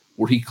guy,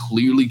 or he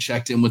clearly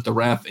checked in with the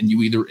ref and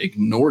you either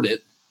ignored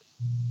it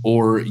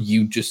or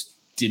you just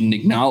didn't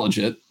acknowledge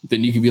it,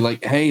 then you could be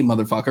like, hey,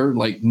 motherfucker,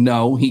 like,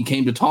 no, he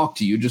came to talk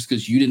to you just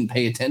because you didn't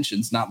pay attention.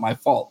 It's not my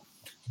fault.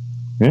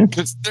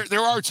 Because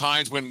there are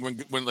times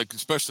when like,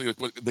 especially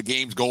with the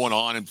game's going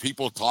on and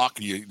people talk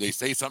to you, they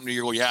say something to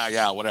you, go,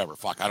 yeah, whatever,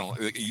 fuck, I don't,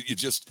 you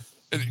just,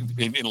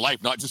 in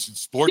life, not just in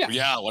sport,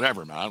 but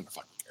whatever, man, I don't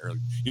fucking care.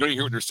 You don't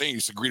hear what they're saying, you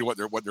just agree to what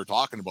they're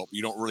talking about, but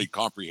you don't really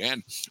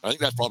comprehend. I think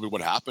that's probably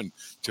what happened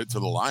to the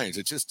Lions.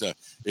 It's just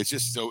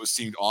so it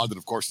seemed odd that,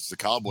 of course, it's the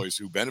Cowboys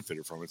who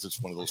benefited from it. It's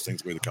just one of those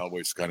things where the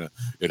Cowboys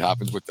it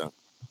happens with them.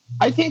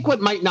 I think what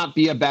might not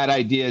be a bad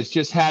idea is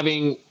just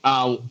having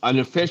an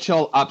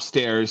official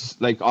upstairs,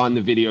 like on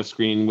the video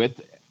screen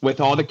with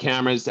all the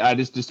cameras at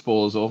his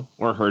disposal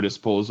or her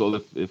disposal,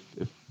 if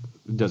it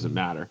doesn't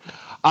matter.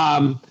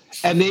 And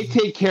they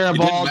take care of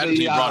all the.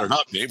 You brought it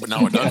up, Dave, but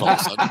now it does all of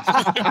a sudden.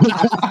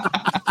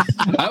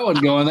 I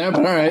wasn't going there,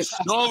 but all right.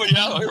 No, but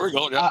here we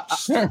go. Yeah.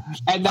 Sure.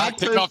 And that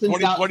pick off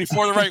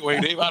 2024 the right way,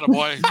 Dave.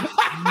 Attaboy.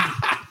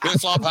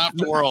 Piss off half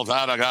the world.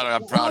 I'm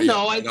proud of you.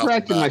 No, I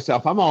corrected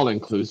myself. I'm all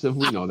inclusive.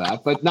 We know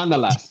that, but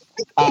nonetheless,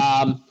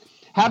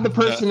 have the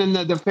person in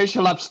the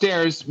official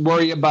upstairs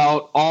worry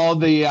about all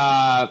the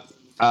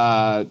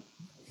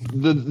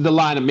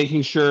line of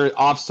making sure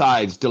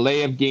offsides,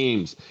 delay of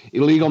games,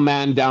 illegal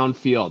man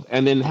downfield,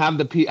 and then have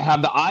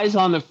the eyes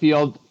on the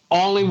field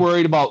only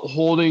worried about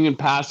holding and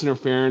pass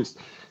interference,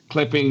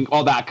 clipping,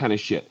 all that kind of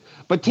shit.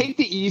 But take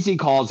the easy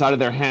calls out of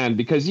their hand,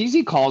 because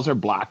easy calls are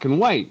black and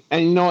white,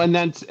 and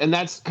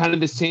that's kind of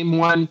the same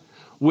one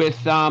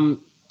with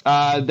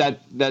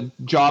that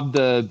job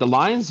the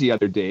Lions the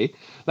other day,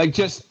 like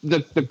just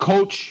the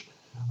coach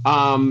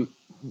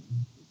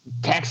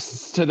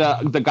texts to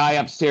the guy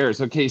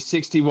upstairs, okay,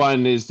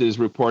 61 is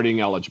reporting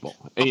eligible.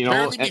 And,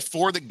 apparently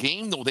before the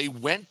game, though, they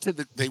went to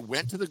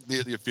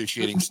the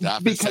officiating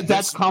staff because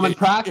that's common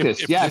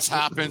practice. If this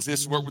happens,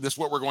 this is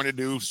what we're going to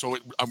do. So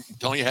I'm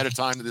telling you ahead of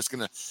time that this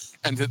going to,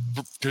 and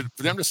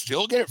for them to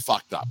still get it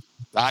fucked up.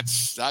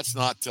 That's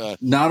not.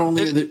 Not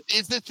only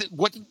is this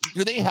what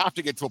do they have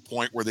to get to a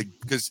point where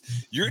because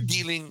you're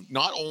dealing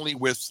not only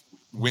with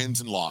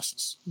wins and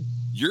losses,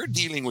 you're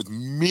dealing with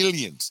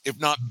millions, if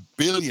not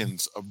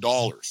billions of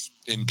dollars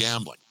in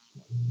gambling.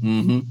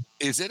 Mm-hmm.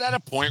 Is it at a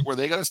point where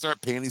they got to start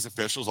paying these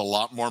officials a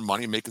lot more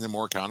money, making them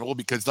more accountable?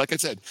 Because, like I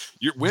said,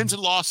 your wins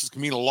and losses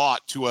can mean a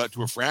lot to a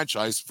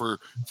franchise for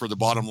the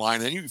bottom line.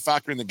 And then you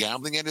factor in the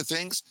gambling end of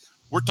things.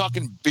 We're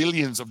talking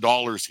billions of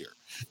dollars here.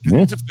 Do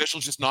these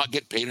officials just not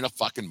get paid enough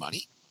fucking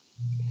money?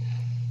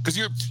 Because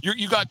you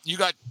got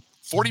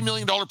 $40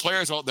 million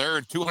players out there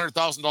and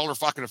 $200,000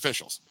 fucking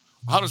officials.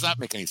 How does that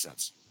make any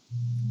sense?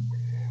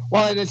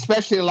 Well, and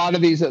especially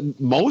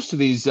most of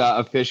these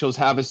officials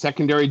have a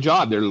secondary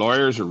job. They're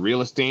lawyers or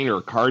real estate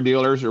or car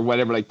dealers or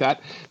whatever like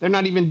that. They're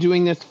not even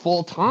doing this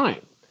full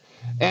time.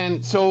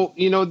 And so,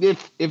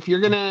 if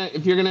you're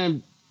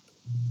gonna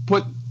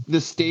put the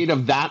state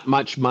of that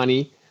much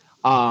money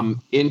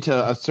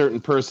into a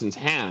certain person's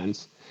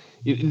hands,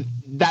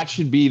 that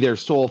should be their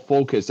sole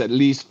focus, at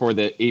least for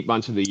the 8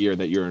 months of the year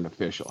that you're an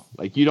official.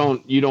 Like, you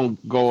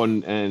don't go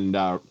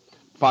and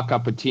fuck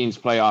up a team's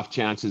playoff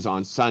chances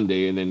on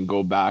Sunday and then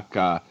go back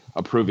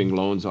approving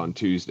loans on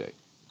Tuesday.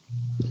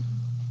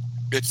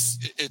 It's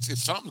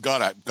something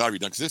gotta be done,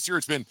 because this year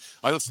it's been.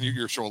 I listen to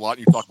your show a lot,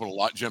 and you talk about a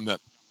lot, Jim, that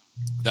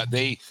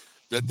they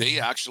that they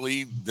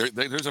actually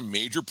there's a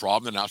major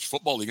problem in the National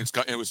Football League.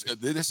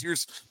 This year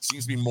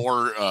seems to be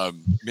more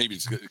maybe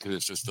it's because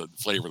it's just the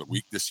flavor of the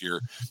week this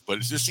year, but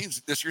this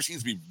year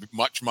seems to be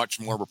much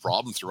more of a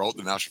problem throughout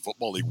the National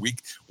Football League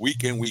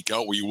week in, week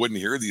out, where you wouldn't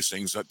hear these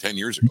things 10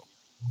 years ago.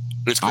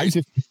 It's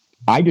crazy.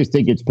 I just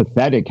think it's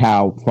pathetic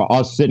how for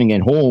us sitting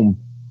at home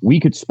we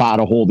could spot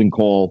a holding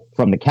call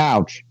from the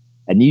couch,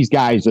 and these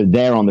guys are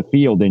there on the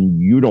field and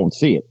you don't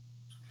see it,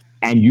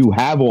 and you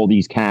have all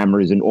these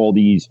cameras and all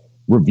these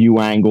review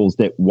angles.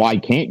 That why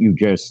can't you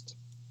just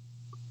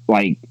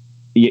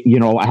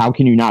how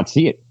can you not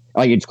see it?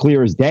 Like, it's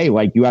clear as day.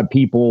 Like, you have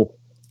people,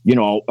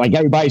 like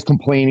everybody's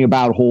complaining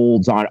about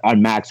holds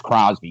on Max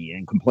Crosby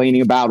and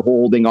complaining about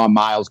holding on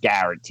Myles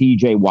Garrett,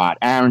 TJ Watt,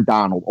 Aaron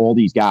Donald, all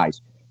these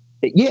guys.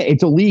 Yeah,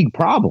 it's a league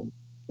problem,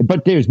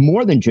 but there's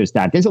more than just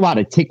that. There's a lot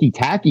of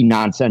ticky-tacky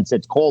nonsense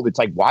that's called. It's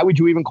like, why would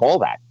you even call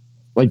that?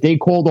 Like, they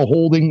called a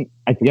holding,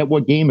 I forget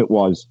what game it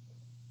was.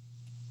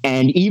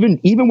 And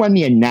even when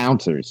the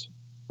announcers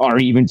are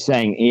even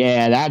saying,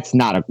 yeah, that's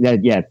not I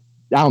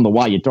don't know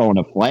why you're throwing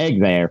a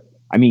flag there.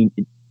 I mean,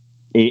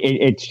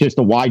 it's just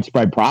a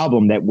widespread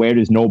problem that where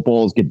does no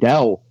balls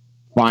Goodell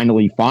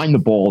finally find the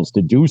balls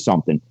to do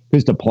something?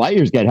 Because the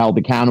players get held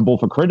accountable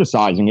for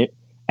criticizing it,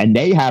 and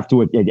they have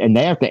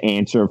to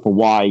answer for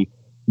why,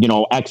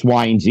 X,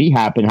 Y, and Z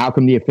happen. How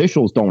come the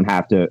officials don't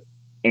have to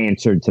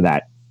answer to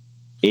that?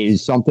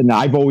 Is something that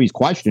I've always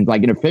questioned.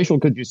 Like, an official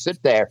could just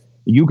sit there.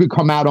 You could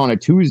come out on a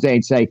Tuesday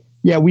and say,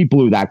 yeah, we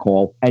blew that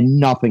call, and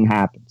nothing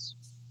happens.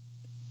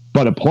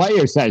 But a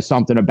player says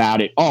something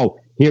about it. Oh,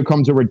 here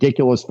comes a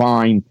ridiculous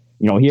fine.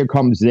 Here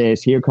comes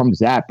this, here comes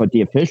that. But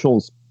the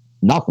officials,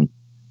 nothing.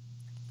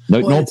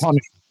 No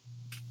punishment.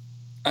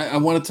 I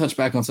want to touch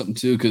back on something,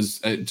 too,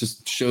 because I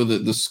just show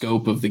the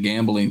scope of the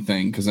gambling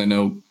thing, because I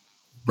know,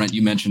 Brent,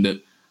 you mentioned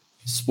it.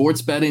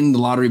 Sports betting, the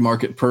lottery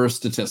market per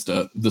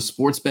Statista, the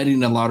sports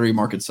betting and lottery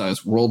market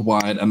size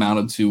worldwide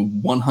amounted to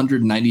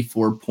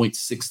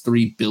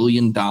 $194.63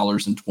 billion in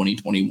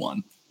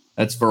 2021.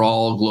 That's for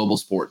all global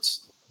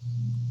sports.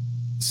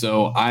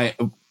 So I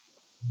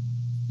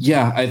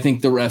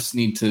think the refs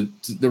need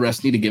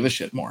to give a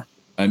shit more.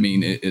 I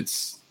mean,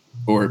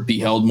 or be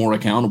held more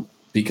accountable,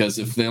 because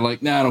if they're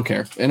like, nah, I don't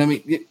care. And I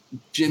mean,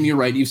 Jim, you're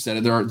right. You said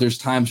it. There's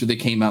times where they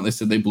came out and they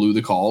said they blew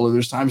the call, or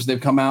there's times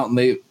they've come out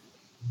and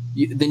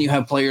then you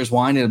have players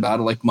whining about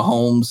it, like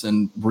Mahomes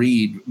and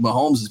Reed.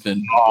 Mahomes has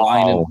been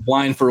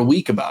whining for a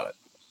week about it.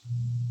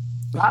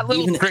 That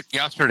little prick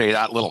yesterday,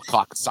 that little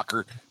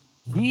cocksucker.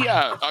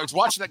 I was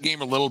watching that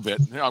game a little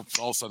bit. All of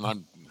a sudden, I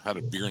had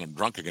a beer and I'm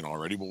drunk again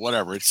already. But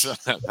whatever, it's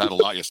had a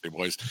lot yesterday,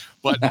 boys.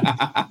 But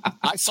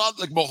I saw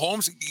like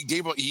Mahomes.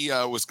 He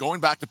was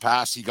going back to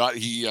pass. He got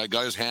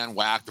his hand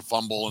whacked, the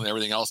fumble, and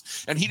everything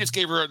else, and he just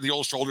gave her the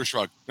old shoulder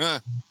shrug.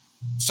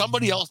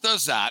 Somebody else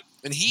does that,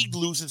 and he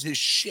loses his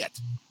shit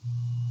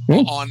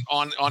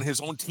on his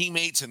own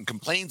teammates and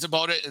complains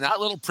about it. And that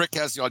little prick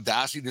has the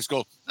audacity to just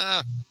go,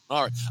 all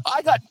right.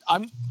 I got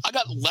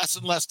less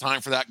and less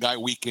time for that guy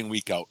week in,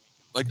 week out.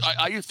 Like,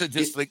 I used to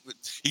just think that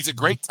he's a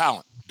great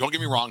talent. Don't get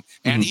me wrong,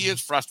 and he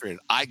is frustrated.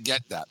 I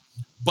get that,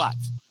 but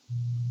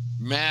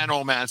man,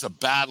 oh man, it's a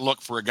bad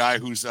look for a guy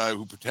who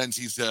pretends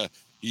he's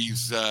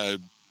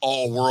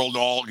all world,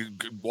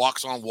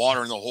 walks on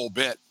water and the whole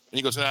bit. And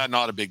he goes,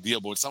 not a big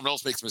deal. But when someone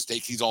else makes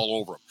mistakes, he's all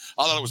over him.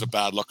 I thought it was a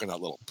bad look on that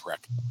little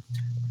prick.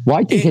 Well,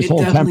 I think his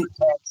whole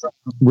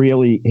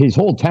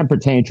temper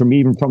tantrum,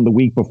 even from the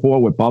week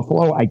before with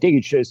Buffalo, I think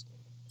it's just,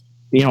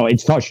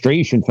 it's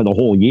frustration for the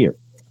whole year.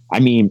 I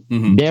mean,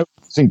 they're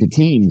losing to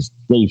teams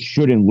they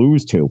shouldn't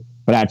lose to.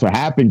 But that's what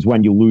happens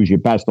when you lose your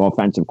best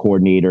offensive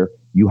coordinator.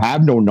 You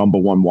have no number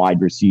one wide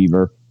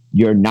receiver.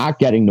 You're not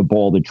getting the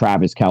ball to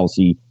Travis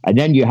Kelce. And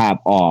then you have,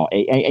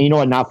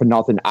 not for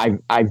nothing,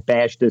 I've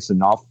bashed this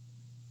enough.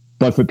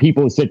 But for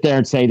people to sit there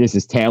and say this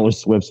is Taylor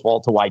Swift's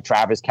fault to why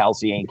Travis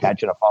Kelce ain't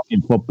catching a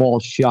fucking football,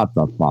 shut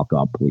the fuck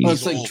up, please. Well,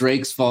 it's like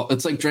Drake's fault.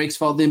 It's like Drake's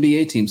fault the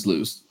NBA teams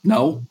lose.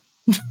 No.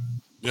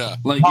 Yeah.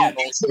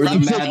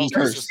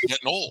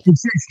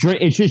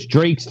 It's just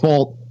Drake's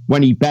fault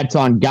when he bets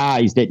on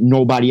guys that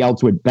nobody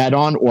else would bet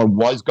on or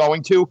was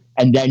going to,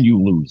 and then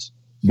you lose.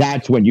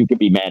 That's when you can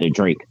be mad at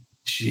Drake.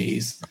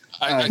 Jeez.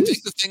 I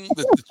think the thing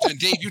that, and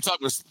Dave, you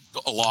talk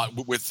a lot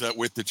with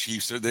the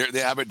Chiefs. They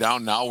have it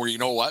down now where, you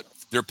know what?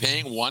 They're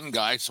paying one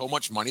guy so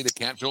much money they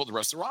can't fill the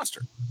rest of the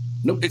roster.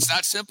 Nope. It's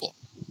that simple.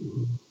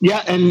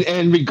 Yeah,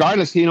 and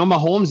regardless,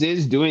 Mahomes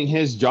is doing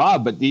his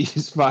job, but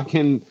these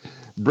fucking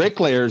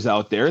bricklayers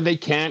out there, they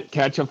can't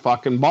catch a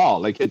fucking ball.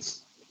 Like,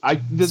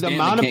 the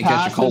amount of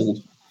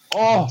passes.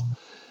 Oh,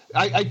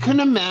 I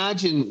couldn't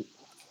imagine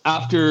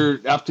after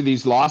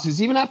these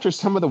losses, even after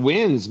some of the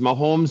wins,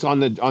 Mahomes on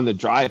the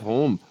drive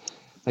home.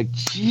 Like,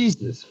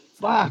 Jesus,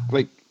 fuck.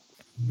 Like,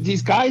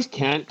 these guys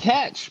can't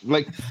catch.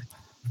 Like,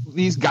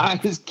 these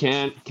guys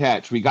can't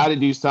catch. We got to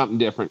do something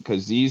different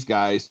because these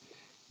guys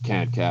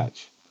can't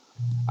catch.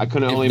 I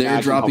couldn't only imagine.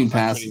 They're dropping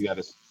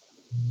passes.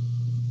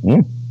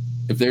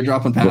 If they're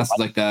dropping passes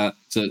like that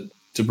to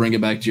bring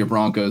it back to your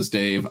Broncos,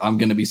 Dave, I'm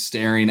going to be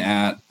staring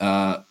at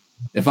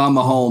if I'm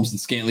Mahomes and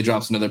Scantling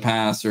drops another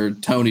pass or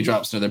Tony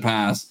drops another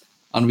pass,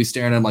 I'm going to be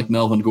staring at him like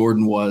Melvin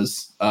Gordon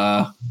was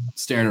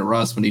staring at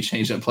Russ when he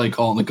changed that play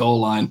call on the goal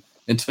line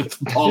and took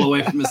the ball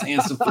away from his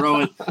hands to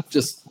throw it.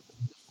 Just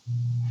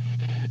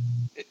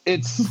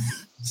it's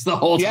the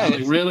whole time.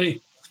 Like,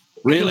 really?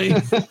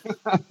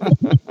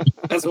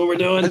 That's what we're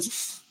doing.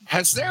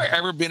 Has there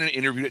ever been an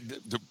interview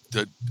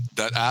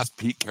that asked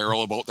Pete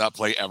Carroll about that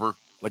play ever?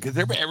 Like, has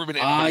there ever been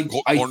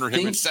anybody corner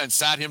him and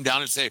sat him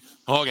down and say,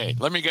 okay,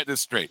 let me get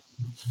this straight.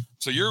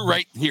 So you're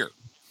right here,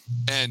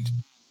 and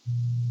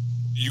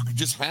you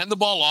just hand the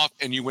ball off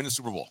and you win the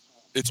Super Bowl.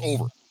 It's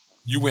over.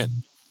 You win.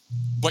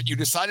 But you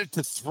decided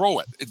to throw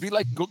it. It'd be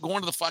like going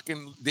to the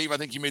fucking, Dave, I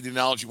think you made the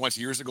analogy once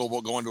years ago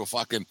about going to a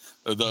fucking,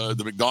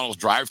 the McDonald's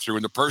drive-thru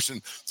and the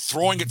person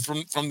throwing it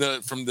from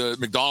the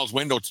McDonald's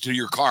window to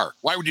your car.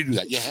 Why would you do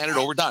that? You hand it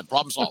over, done.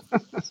 Problem solved.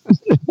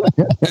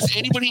 Has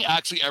anybody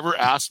actually ever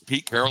asked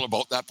Pete Carroll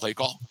about that play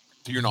call,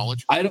 to your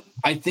knowledge?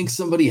 I think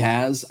somebody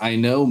has. I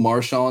know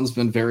Marshawn's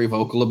been very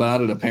vocal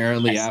about it.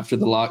 Apparently after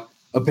the lock,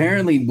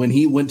 when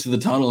he went to the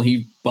tunnel,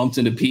 he bumped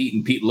into Pete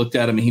and Pete looked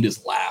at him and he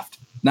just laughed.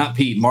 Not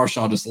Pete.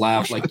 Marshawn just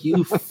laughed like,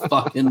 you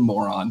fucking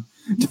moron.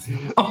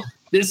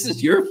 This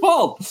is your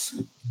fault.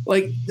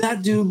 Like,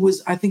 that dude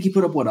was, I think he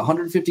put up,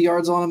 150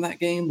 yards on him that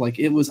game? Like,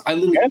 it was,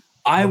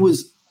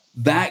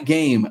 that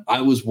game,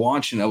 I was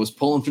watching. I was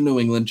pulling for New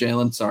England,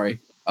 Jalen. Sorry.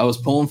 I was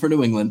pulling for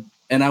New England.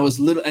 And I was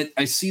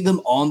I see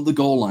them on the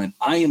goal line.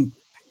 I am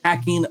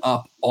packing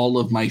up all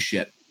of my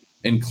shit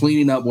and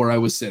cleaning up where I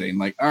was sitting.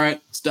 Like, all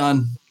right, it's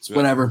done. It's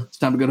whatever. It's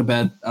time to go to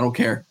bed. I don't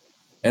care.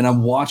 And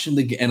I'm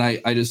watching and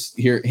I just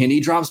hear, and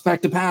he drops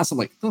back to pass. I'm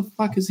like, the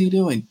fuck is he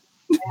doing?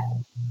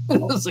 I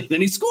was like,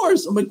 then he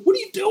scores. I'm like, what are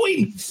you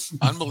doing?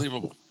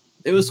 Unbelievable.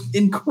 It was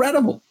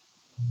incredible.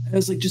 I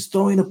was like, just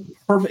throwing a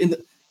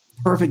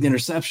perfect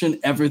interception,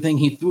 everything.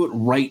 He threw it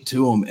right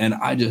to him. And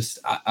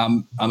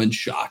I'm in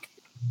shock.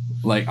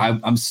 Like,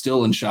 I'm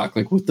still in shock.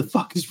 Like, what the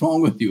fuck is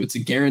wrong with you? It's a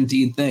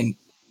guaranteed thing.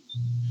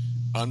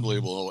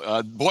 Unbelievable.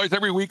 Boys,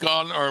 every week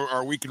on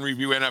our Week in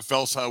Review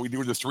NFL, so we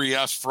do the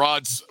 3S,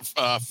 frauds,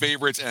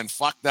 favorites, and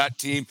fuck that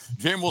team.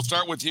 Jim, we'll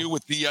start with you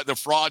with the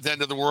frauds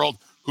end of the world.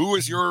 Who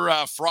is your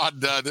fraud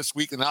this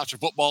week in the National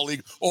Football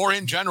League, or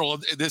in general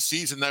this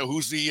season? Now,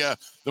 who's the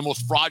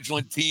most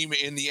fraudulent team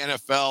in the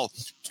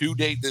NFL to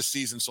date this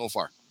season so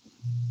far?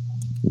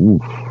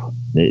 Oof.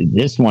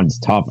 This one's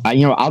tough.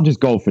 I'll just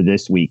go for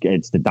this week.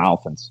 It's the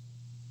Dolphins.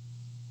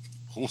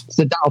 It's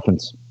the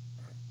Dolphins.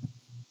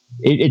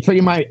 It's pretty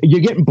much, you're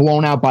getting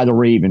blown out by the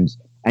Ravens,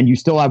 and you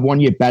still have one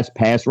of your best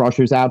pass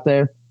rushers out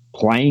there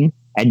playing,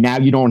 and now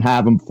you don't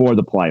have them for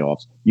the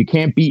playoffs. You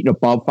can't beat an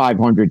above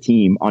 500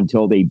 team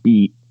until they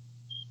beat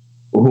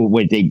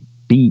when they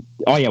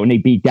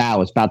beat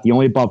Dallas, about the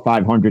only above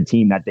 500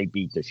 team that they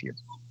beat this year,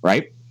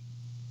 right?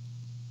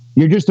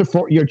 You're just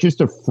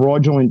a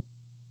fraudulent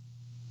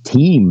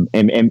team,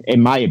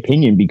 in my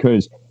opinion,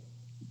 because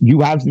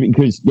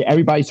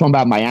everybody's talking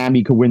about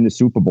Miami could win the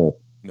Super Bowl.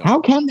 No.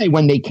 How can they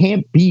when they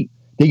can't beat?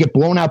 They get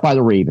blown out by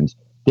the Ravens.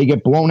 They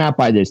get blown out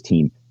by this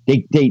team.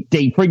 They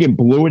friggin'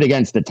 blew it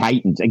against the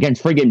Titans,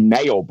 against friggin'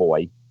 Mayo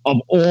boy of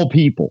all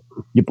people.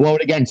 You blow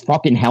it against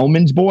fucking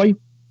Hellman's boy.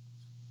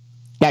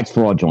 That's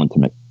fraudulent to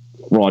me.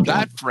 Fraudulent.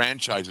 That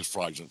franchise is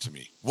fraudulent to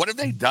me. What have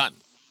they done?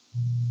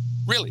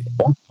 Really?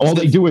 All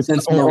they do is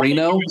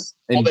Marino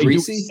and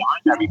Greasy.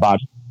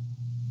 Everybody.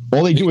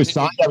 All they do is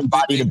sign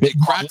everybody to big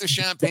crack the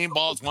champagne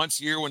balls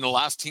once a year when the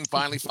last team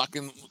finally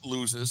fucking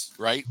loses,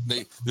 right?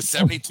 The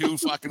 72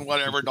 fucking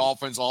whatever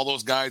Dolphins, all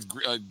those guys,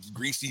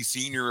 Greasy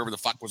Senior, whoever the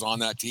fuck was on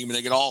that team,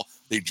 and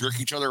they jerk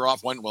each other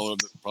off. Well,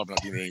 they're probably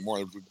not doing it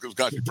anymore. Those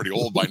guys are pretty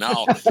old by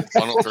now. I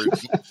don't know if they're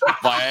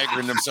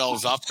Viagraing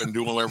themselves up and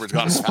doing whatever's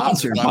got to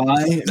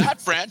happen.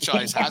 That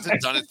franchise hasn't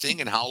done a thing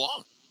in how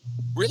long?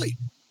 Really?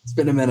 It's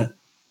been a minute.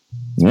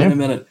 It's been a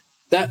minute.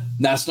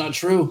 That's not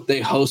true.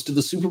 They hosted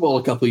the Super Bowl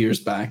a couple years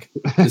back.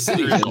 The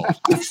city did.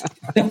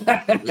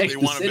 They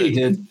won a bid.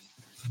 Did.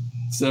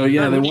 So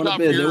yeah, they won a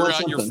bid. Your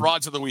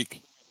frauds of the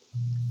week.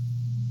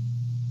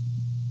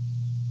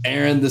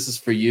 Aaron, this is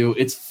for you.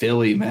 It's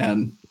Philly,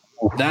 man.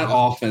 That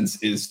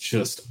offense is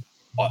just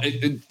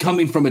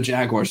coming from a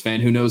Jaguars fan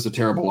who knows a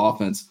terrible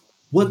offense.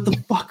 What the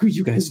fuck are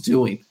you guys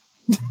doing?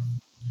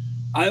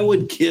 I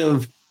would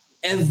give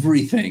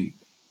everything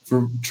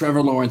for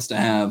Trevor Lawrence to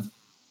have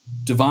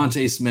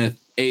Devontae Smith,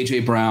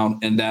 AJ Brown,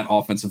 and that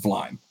offensive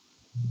line.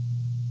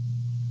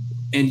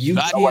 And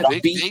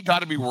they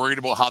got to be worried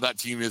about how that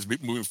team is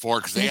moving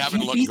forward because they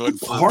haven't looked good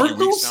for a few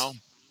weeks now.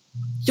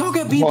 Y'all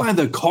got beat by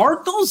the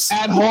Cardinals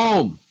at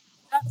home.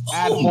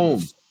 At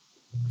home.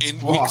 In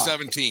week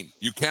 17.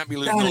 You can't be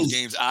losing those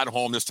games at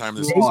home this time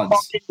of the season.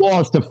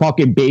 Lost to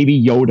fucking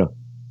baby Yoda.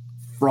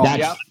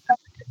 That's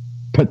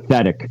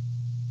pathetic.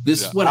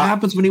 This is what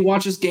happens when he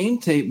watches game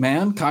tape,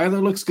 man.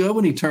 Kyler looks good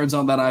when he turns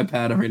on that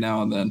iPad every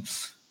now and then.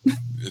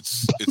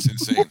 It's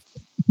insane.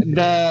 You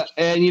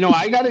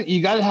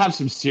gotta have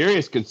some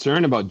serious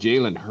concern about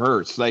Jalen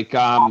Hurts. Like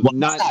that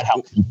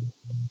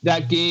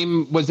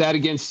game was that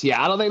against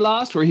Seattle they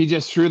lost, where he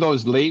just threw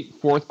those late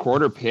fourth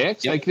quarter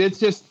picks. Yep. Like it's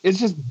just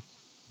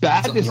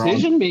bad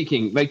decision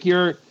making. Like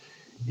you're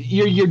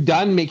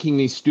done making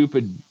these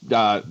stupid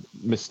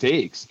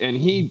mistakes, and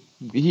he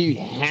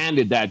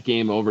handed that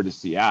game over to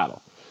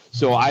Seattle.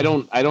 So I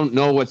don't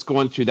know what's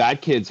going through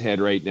that kid's head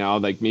right now.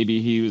 Like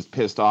maybe he was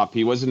pissed off.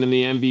 He wasn't in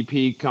the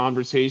MVP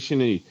conversation.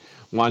 And he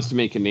wants to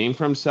make a name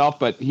for himself,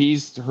 but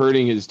he's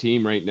hurting his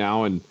team right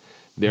now, and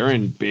they're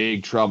in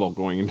big trouble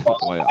going into the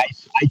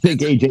playoffs. I think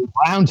AJ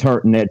Brown's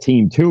hurting that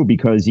team too,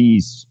 because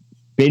he's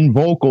been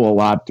vocal a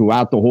lot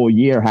throughout the whole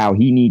year how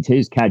he needs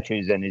his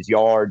catches and his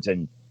yards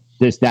and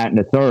this, that, and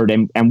the third.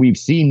 And we've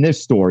seen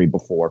this story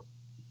before.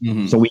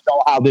 Mm-hmm. So we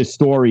know how this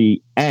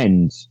story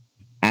ends.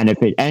 And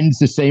if it ends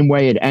the same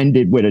way it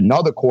ended with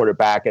another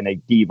quarterback and a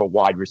diva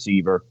wide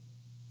receiver,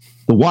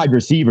 the wide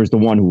receiver is the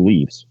one who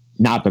leaves,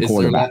 not the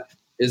quarterback.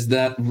 Is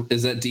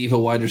that diva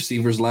wide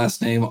receiver's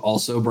last name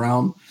also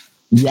Brown?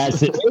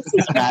 Yes, it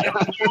is.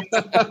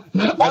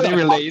 Are they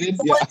related?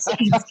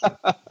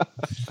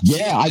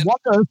 Yeah, I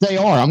wonder if they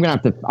are. I'm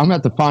gonna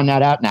have to find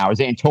that out now.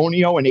 Is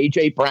Antonio and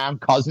AJ Brown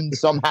cousins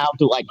somehow?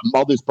 To like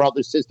mother's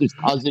brother, sister's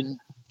cousin?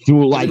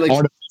 Do like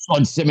artificial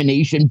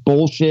insemination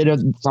bullshit or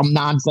some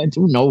nonsense?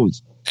 Who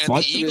knows? And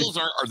the Eagles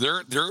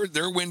are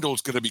their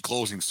window's going to be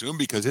closing soon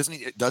because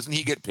doesn't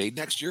he get paid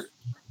next year?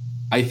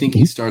 I think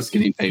he starts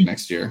getting paid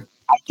next year.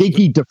 I think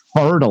he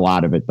deferred a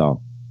lot of it though.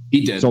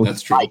 He did. So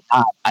that's true.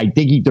 I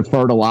think he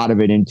deferred a lot of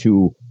it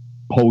into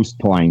post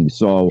playing.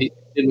 So he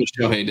did what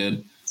Shohei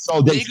did.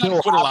 So they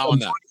still quit allowing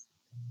that.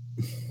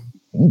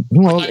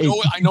 Well,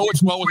 I know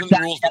it's well within the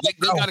rules, but they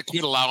got to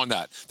quit allowing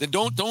that. Then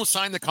don't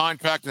sign the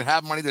contract and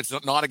have money that's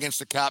not against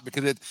the cap,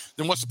 because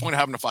then what's the point of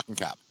having a fucking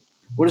cap?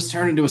 What does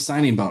turn into a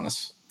signing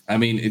bonus? I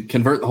mean,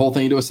 convert the whole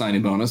thing into a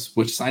signing bonus,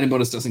 which signing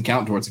bonus doesn't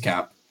count towards a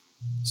cap.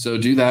 So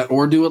do that,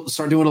 or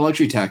start doing a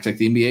luxury tax like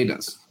the NBA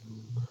does.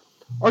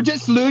 Or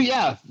just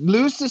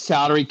lose the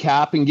salary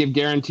cap and give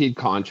guaranteed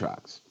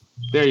contracts.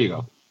 There you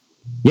go.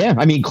 Yeah,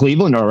 I mean,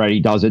 Cleveland already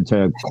does it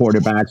to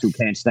quarterbacks who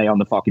can't stay on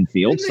the fucking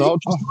field. So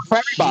just for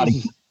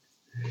everybody.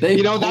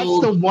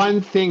 That's the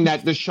one thing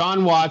that the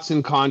Deshaun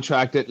Watson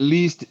contract, at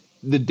least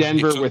the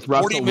Denver with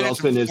Russell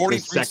Wilson, is the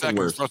second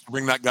worst. For us to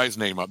bring that guy's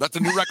name up. That's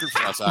a new record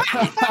for us,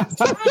 actually.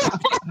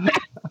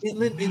 It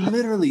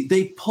literally,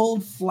 they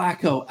pulled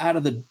Flacco out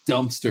of the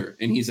dumpster,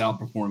 and he's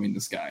outperforming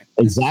this guy.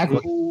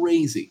 Exactly. It's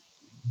crazy.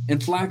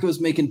 And Flacco's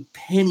making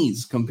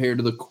pennies compared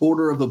to the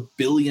 $250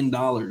 million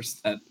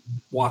that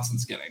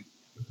Watson's getting.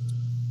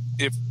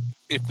 If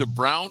the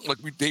Browns, like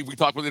we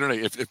talked about the other day,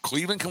 if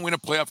Cleveland can win a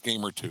playoff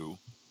game or two,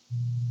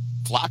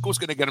 Flacco's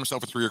going to get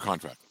himself a 3-year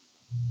contract.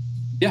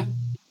 Yeah,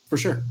 for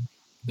sure.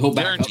 He'll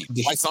guaranteed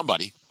by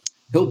somebody.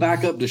 He'll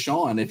back up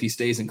Deshaun if he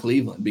stays in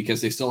Cleveland,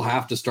 because they still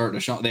have to start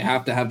Deshaun. They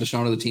have to have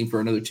Deshaun on the team for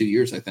another 2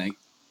 years, I think,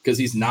 because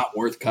he's not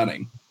worth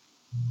cutting,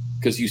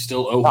 because you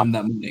still owe him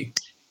that money.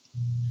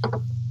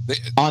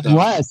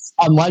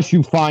 Unless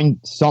you find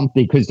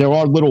something, because there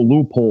are little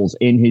loopholes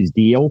in his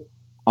deal,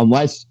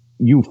 unless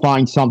you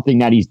find something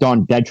that he's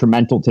done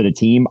detrimental to the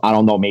team. I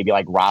don't know, maybe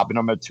like robbing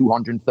him of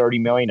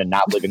 $230 million and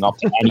not living up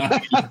to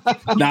anything.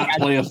 Not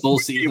play a full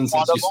season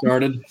since you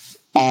started.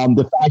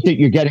 The fact that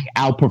you're getting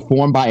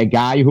outperformed by a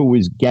guy who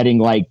was getting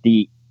like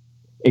the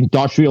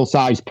industrial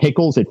sized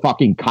pickles at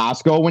fucking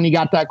Costco when he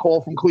got that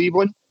call from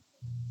Cleveland,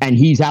 and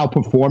he's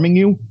outperforming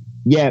you.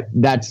 Yeah,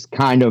 that's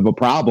kind of a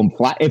problem.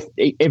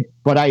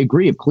 But I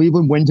agree, if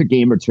Cleveland wins a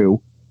game or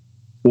two,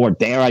 or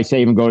dare I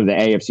say even go to the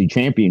AFC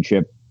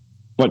Championship,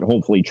 but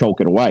hopefully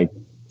choke it away,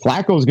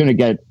 Flacco's going to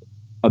get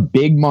a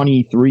big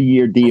money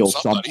 3-year deal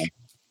somewhere.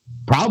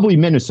 Probably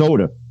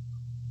Minnesota.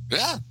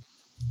 Yeah.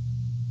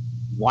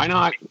 Why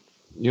not?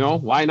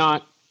 Why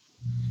not?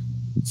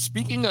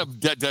 Speaking of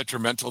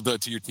detrimental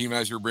to your team,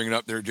 as you're bringing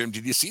up there, Jim,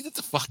 did you see that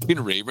the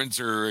fucking Ravens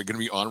are going to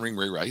be honoring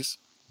Ray Rice?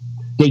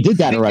 They did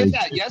that already. They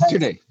did that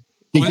yesterday.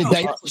 They did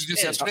that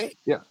yesterday?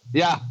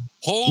 Yeah.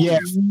 Holy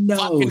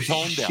fucking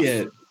tone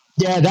shit. down.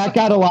 Yeah, that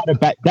got a lot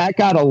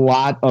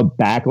of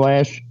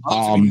backlash.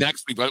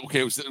 Next week, but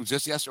okay, it was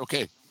just yesterday.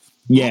 Okay.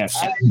 Yeah.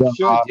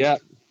 Yeah.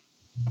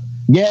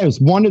 Yeah, it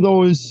was one of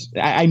those.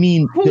 I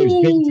mean, there's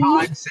been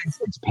time since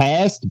it's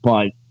passed,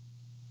 but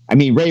I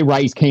mean, Ray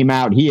Rice came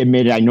out. He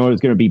admitted, I know there's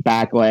going to be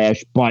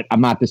backlash, but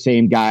I'm not the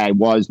same guy I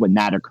was when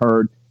that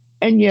occurred.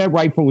 And yeah,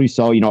 rightfully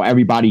so.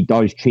 Everybody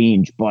does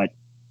change, but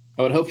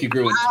I would hope you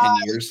grew in 10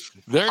 years.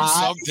 There's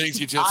some things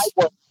you just...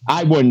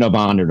 I wouldn't have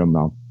honored him,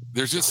 though.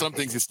 There's just some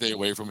things you stay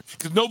away from.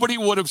 Because nobody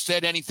would have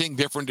said anything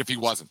different if he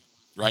wasn't,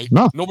 right?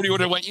 No. Nobody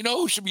would have went,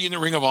 who should be in the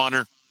Ring of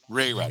Honor?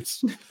 Ray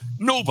Rice.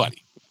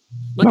 Nobody.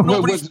 Like,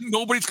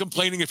 nobody's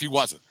complaining if he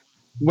wasn't.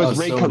 Was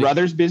Ray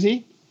Carruthers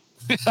busy?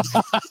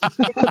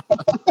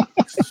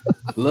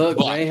 Look,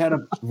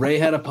 Ray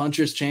had a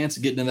puncher's chance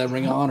of getting in that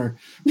Ring of Honor.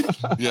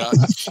 Yeah,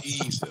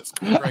 Jesus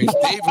Christ.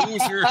 Dave, who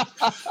was your...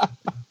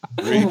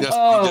 Ray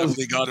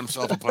definitely got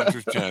himself a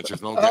puncher's chance.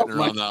 There's no getting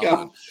around that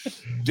one.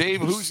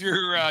 Dave, who's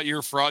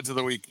your frauds of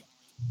the week?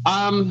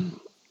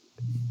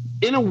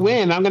 In a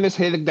win, I'm going to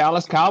say the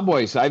Dallas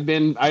Cowboys. I've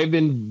been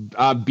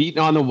beaten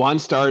on the one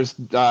stars,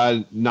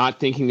 not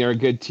thinking they're a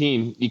good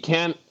team. You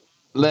can't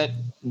let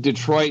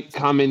Detroit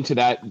come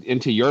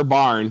into your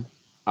barn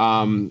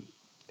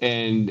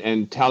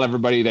and tell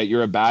everybody that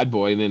you're a bad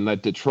boy, and then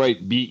let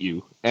Detroit beat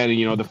you. And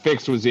the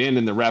fix was in,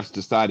 and the refs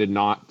decided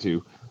not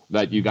to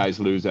let you guys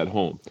lose at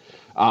home.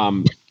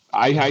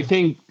 I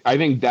think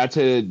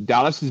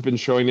Dallas has been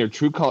showing their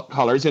true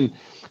colors. And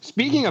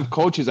speaking of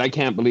coaches, I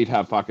can't believe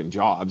have fucking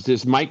jobs.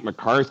 This Mike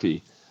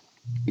McCarthy,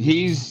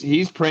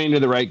 he's praying to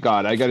the right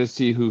God. I got to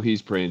see who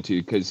he's praying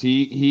to, because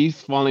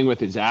he's falling with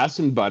his ass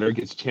in butter,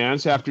 gets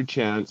chance after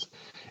chance,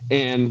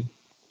 and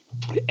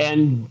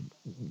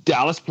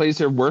Dallas plays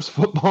their worst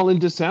football in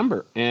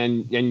December.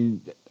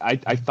 And I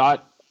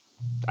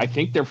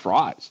think they're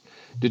frauds.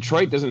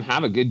 Detroit doesn't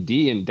have a good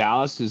D, and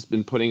Dallas has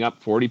been putting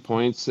up 40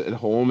 points at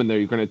home, and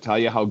they're going to tell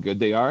you how good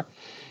they are.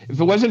 If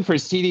it wasn't for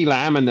CeeDee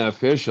Lamb and the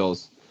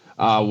officials,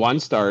 One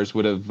Stars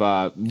would have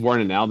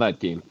worn an L that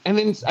game. And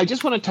then I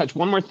just want to touch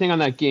one more thing on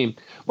that game.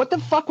 What the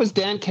fuck was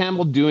Dan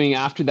Campbell doing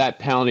after that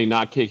penalty,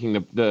 not kicking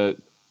the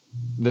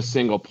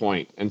single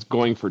point and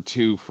going for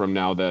 2 from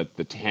now the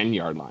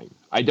 10-yard line?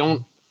 I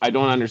don't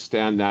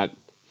understand that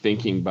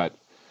thinking, but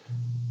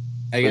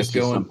I guess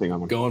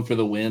going for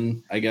the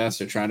win, I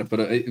guess, or trying to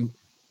put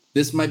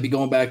this might be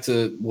going back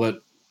to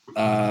what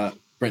Brent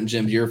and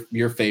Jim,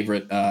 your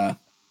favorite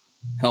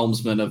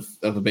helmsman of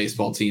a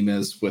baseball team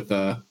is, with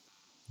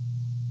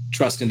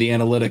trusting the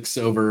analytics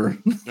over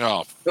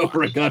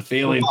a gut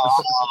feeling.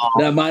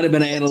 That might have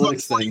been an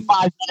analytics thing.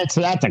 5 minutes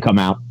for that to come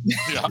out.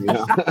 Yeah.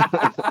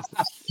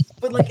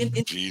 But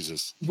like,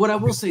 Jesus. What I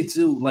will say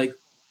too, like,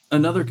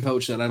 another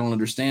coach that I don't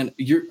understand.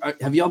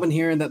 Have y'all been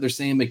hearing that they're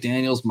saying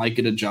McDaniels might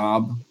get a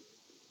job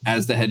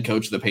as the head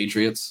coach of the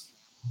Patriots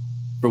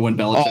for when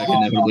Belichick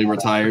inevitably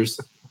retires?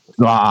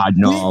 God,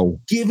 no.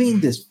 Giving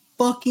this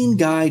fucking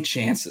guy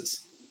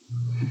chances.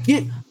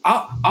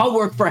 I'll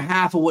work for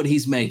half of what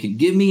he's making.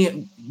 Give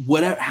me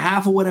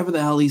half of whatever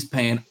the hell he's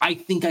paying. I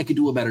think I could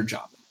do a better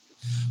job.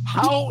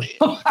 How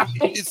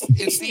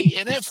it's the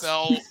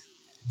NFL?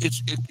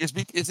 It's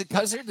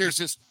because there's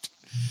this.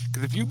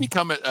 Because if you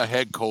become a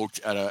head coach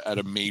at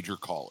a major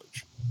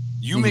college,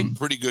 you make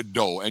pretty good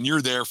dough, and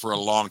you're there for a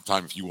long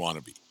time if you want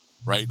to be,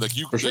 right? Like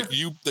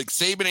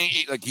Saban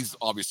ain't, like, he's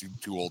obviously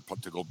too old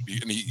to go be,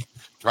 and he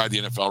tried the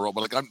NFL role,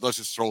 but like, let's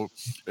just throw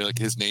like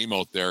his name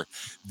out there.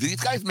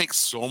 These guys make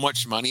so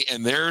much money,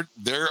 and they are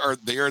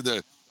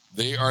the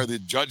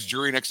judge,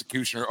 jury, and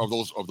executioner of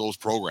those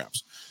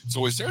programs.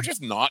 So is there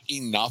just not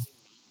enough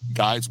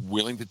guys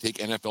willing to take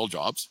NFL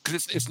jobs?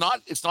 Because it's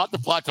not the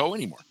plateau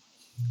anymore.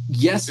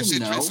 Yes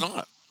and no. It's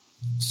not.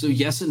 So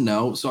yes and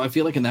no. So I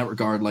feel like in that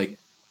regard, like,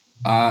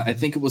 I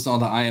think it was on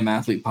the I Am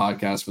Athlete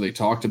podcast where they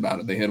talked about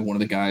it. They had one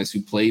of the guys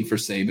who played for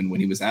Saban when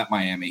he was at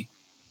Miami.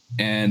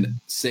 And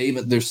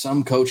Saban, there's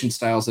some coaching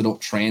styles that don't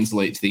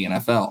translate to the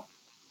NFL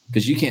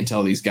because you can't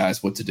tell these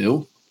guys what to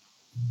do.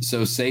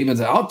 So Saban's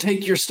like, I'll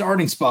take your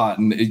starting spot.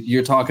 And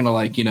you're talking to,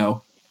 like,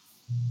 not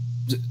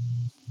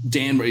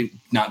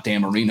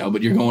Dan Marino,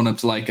 but you're going up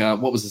to, like,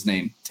 what was his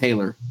name?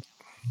 Taylor.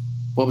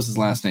 What was his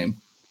last name?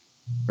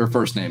 Or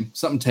first name?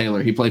 Something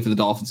Taylor. He played for the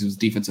Dolphins. He was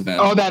defensive end.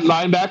 Oh, that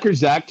linebacker,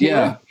 Zach Taylor?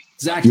 Yeah.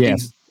 Zach,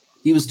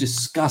 he was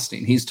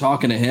disgusting. He's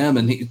talking to him,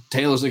 and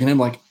Taylor's looking at him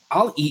like,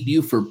 I'll eat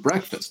you for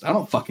breakfast. I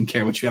don't fucking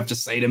care what you have to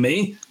say to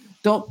me.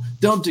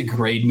 Don't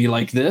degrade me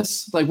like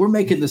this. Like, we're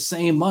making the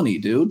same money,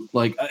 dude.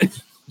 Like,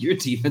 your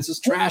defense is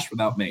trash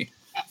without me.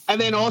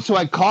 And then also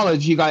at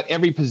college, you got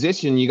every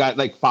position. You got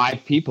like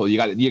 5 people. You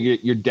got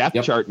your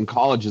depth chart in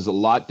college is a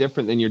lot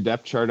different than your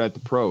depth chart at the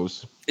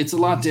pros. It's a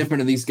lot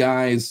different, and these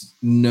guys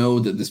know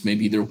that this may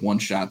be their one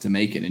shot to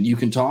make it. And you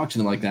can talk to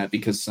them like that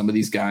because some of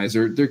these guys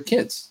they're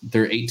kids.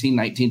 They're 18,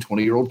 19,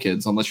 20-year-old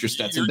kids, unless you're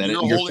Stetson Bennett.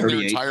 You're holding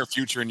their entire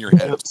future in your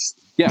head.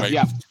 Yeah, right?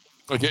 yeah.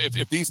 Like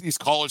if these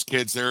college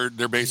kids, they're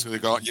basically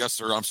going, yes,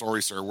 sir, I'm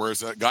sorry, sir. Whereas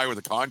that guy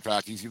with the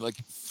contract, he's like,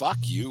 fuck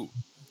you.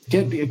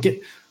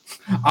 Get.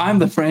 I'm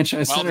the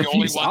franchise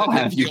centerpiece. I'll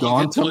have you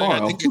gone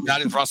tomorrow. I think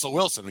that is Russell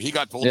Wilson. He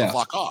got told to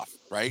fuck off,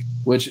 right?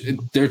 Which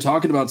they're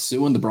talking about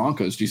suing the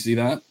Broncos. Do you see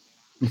that?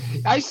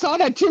 I saw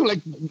that too. Like,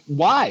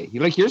 why?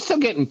 Like, you're still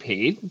getting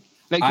paid.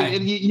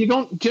 Like, you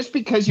don't, just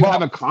because you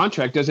have a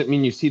contract doesn't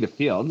mean you see the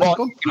field. Like,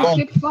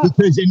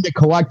 because in the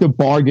collective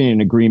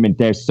bargaining agreement,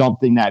 there's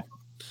something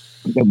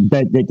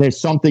there's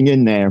something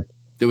in there.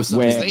 There was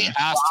something they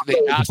asked him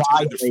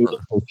to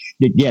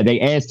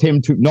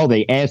defer.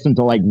 They asked him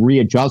to like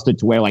readjust it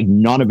to where like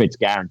none of it's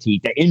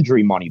guaranteed. The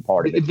injury money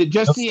part of it.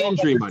 Just the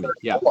injury money.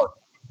 Yeah.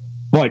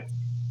 But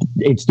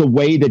it's the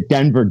way that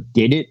Denver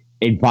did it.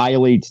 It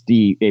violates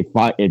the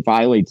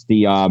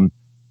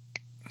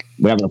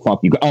whatever the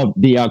fuck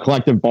the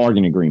collective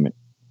bargain agreement.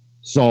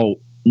 So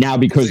now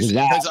because of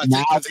that,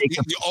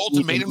 the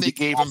ultimatum they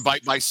gave him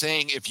by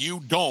saying, if you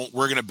don't,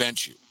 we're going to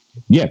bench you.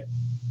 Yeah.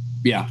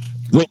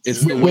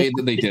 It's the way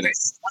that they did it.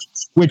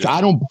 Which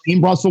I don't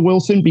blame Russell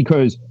Wilson,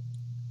 because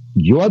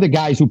you're the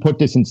guys who put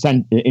this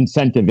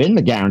incentive in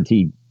the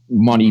guaranteed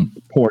money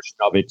portion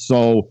of it.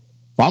 So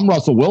if I'm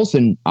Russell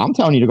Wilson, I'm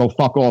telling you to go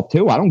fuck off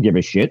too. I don't give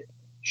a shit.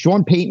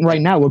 Sean Payton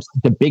right now looks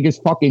like the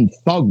biggest fucking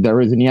thug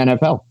there is in the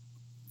NFL.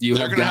 They're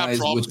going to have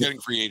problems getting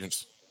free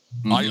agents.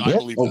 I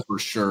believe that. For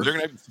sure. They're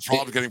going to have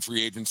problems getting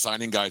free agents,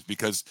 signing guys,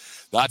 because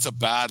that's a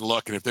bad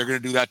look. And if they're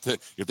going to do that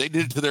if they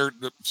did it to their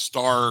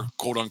star,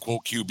 quote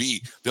unquote,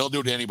 QB, they'll do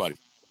it to anybody.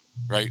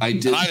 Right. I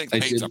think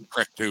Peyton's a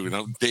prick too.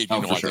 Dave, I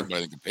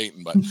think of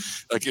Peyton, but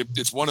like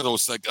it's one of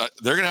those, like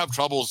they're going to have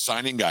trouble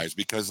signing guys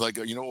because, like,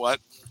 you know what?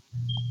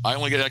 I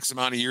only get X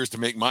amount of years to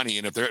make money.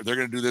 And if they're going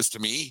to do this to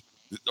me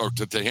or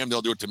to him,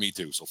 they'll do it to me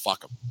too. So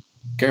fuck them.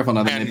 Careful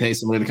now, they pay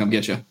somebody to come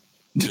get you.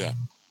 Yeah.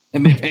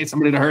 And they pay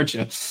somebody to hurt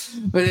you.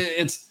 But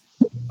it's,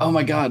 oh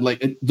my God.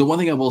 Like the one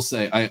thing I will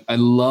say, I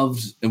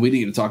loved, and we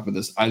didn't even talk about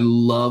this, I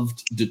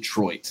loved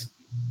Detroit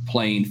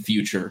playing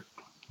future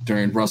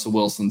during Russell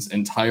Wilson's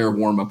entire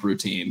warm-up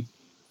routine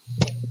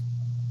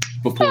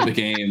before the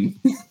game.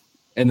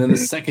 And then the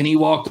second he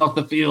walked off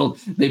the field,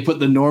 they put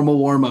the normal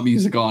warm-up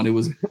music on. It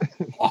was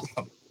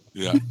awesome.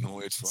 Yeah, no,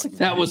 it's fucking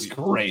that was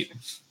great.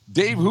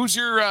 Dave, who's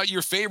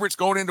your favorites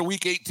going into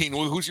Week 18?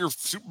 Who's your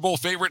Super Bowl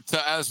favorite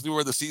as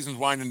where the season's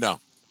winding down?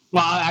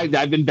 Well,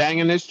 I've been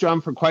banging this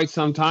drum for quite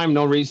some time.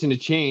 No reason to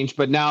change.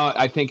 But now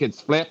I think it's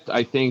flipped.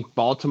 I think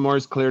Baltimore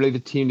is clearly the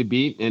team to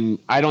beat. And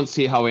I don't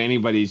see how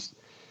anybody's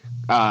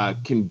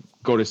can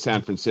go to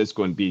San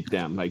Francisco and beat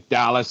them. Like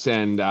Dallas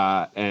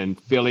and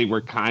Philly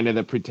were kind of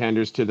the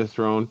pretenders to the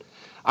throne.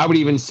 I would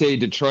even say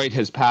Detroit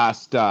has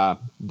passed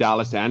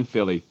Dallas and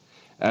Philly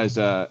as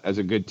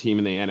a good team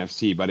in the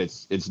NFC, but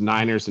it's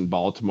Niners and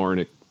Baltimore,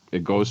 and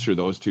it goes through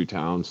those two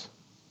towns.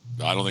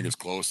 I don't think it's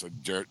close.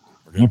 Jarrett,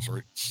 okay,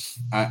 sorry.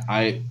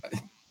 I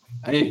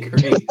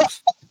agree.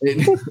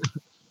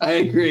 I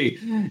agree.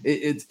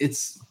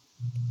 It's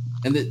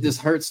and this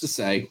hurts to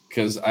say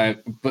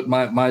but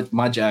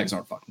my Jags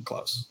aren't fucking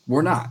close.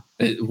 We're not.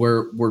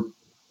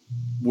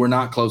 We're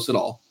not close at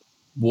all.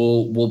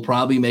 We'll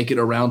probably make it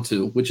a round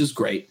 2, which is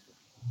great,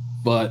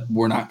 but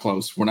we're not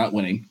close. We're not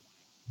winning.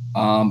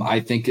 I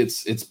think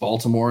it's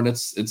Baltimore and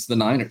it's the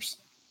Niners.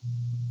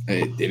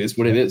 It is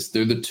what it is.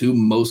 They're the two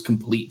most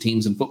complete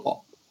teams in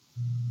football.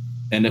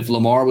 And if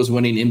Lamar was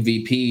winning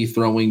MVP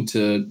throwing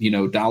to,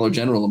 Dollar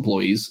General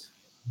employees,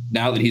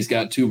 now that he's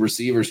got 2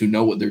 receivers who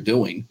know what they're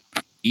doing,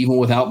 even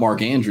without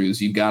Mark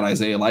Andrews, you've got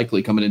Isaiah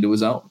Likely coming into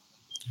his own.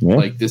 Yeah.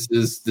 Like this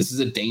is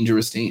a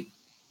dangerous team.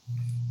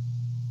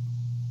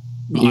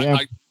 Yeah.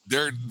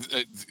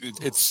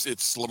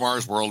 It's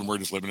Lamar's world, and we're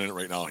just living in it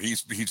right now.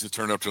 He's just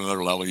turned up to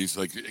another level. He's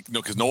like,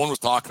 because no one was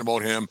talking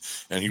about him,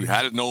 and he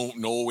had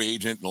no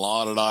agent,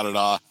 and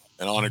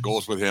and on it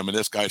goes with him. And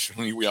this guy's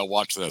showing you,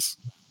 watch this,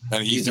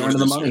 and he's doing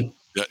the money.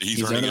 Yeah,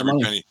 he's earning every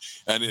penny,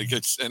 and it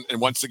gets. And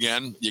once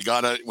again, you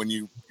gotta when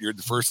you're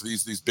the first of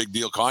these big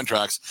deal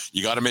contracts,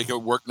 you got to make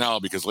it work now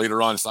because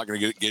later on it's not going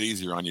to get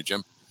easier on you,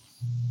 Jim.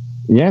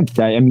 Yeah,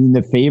 I mean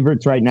the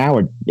favorites right now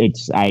are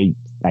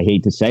I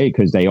hate to say it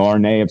because they are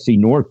in the AFC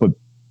North, but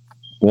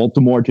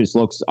Baltimore just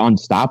looks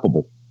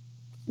unstoppable.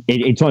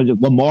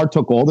 Lamar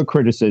took all the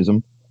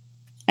criticism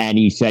and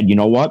he said, you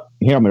know what?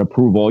 Here, I'm going to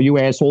prove all you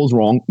assholes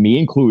wrong, me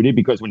included,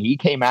 because when he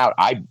came out,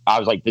 I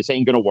was like, this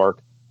ain't going to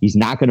work. He's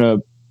never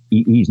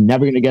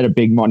going to get a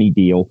big money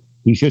deal.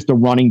 He's just a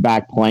running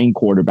back playing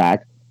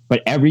quarterback,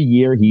 but every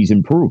year he's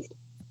improved.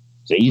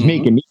 So he's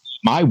making me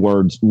my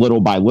words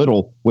little by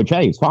little, which,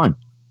 hey, it's fine.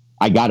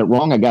 I got it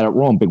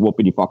wrong. Big whoop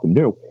you fucking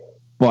do.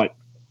 But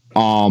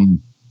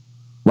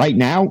right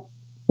now,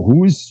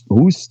 who's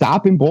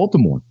stopping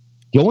Baltimore?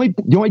 The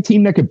only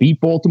team that could beat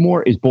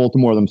Baltimore is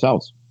Baltimore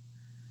themselves.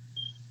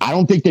 I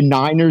don't think the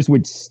Niners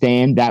would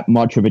stand that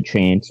much of a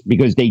chance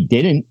because they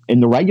didn't in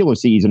the regular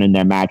season in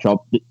their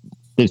matchup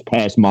this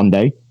past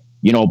Monday.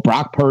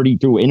 Brock Purdy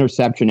threw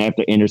interception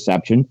after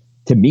interception.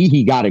 To me,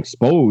 he got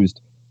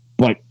exposed,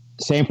 but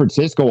San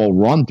Francisco will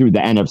run through the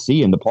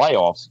NFC in the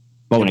playoffs.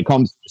 But when it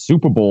comes to the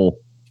Super Bowl,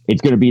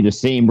 it's going to be the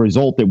same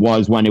result it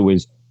was when it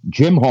was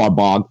Jim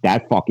Harbaugh,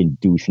 that fucking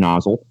douche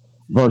nozzle,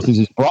 versus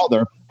his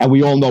brother, and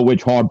we all know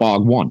which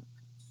Harbaugh won.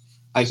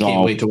 I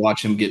can't wait to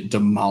watch him get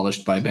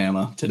demolished by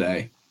Bama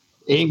today.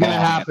 Ain't gonna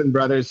happen,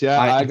 brothers. Yeah,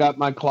 I got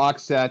my clock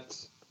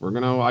set. We're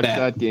gonna watch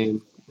that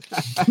game.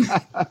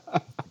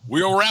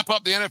 We'll wrap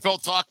up the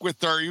NFL talk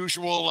with our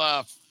usual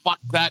fuck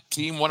that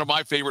team. One of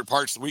my favorite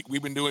parts of the week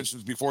we've been doing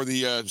since before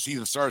the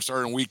season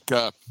started in week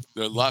the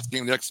last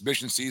game of the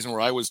exhibition season,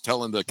 where I was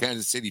telling the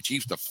Kansas City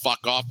Chiefs to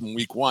fuck off in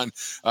week 1.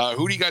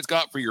 Who do you guys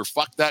got for your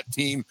fuck that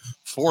team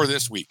for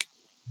this week?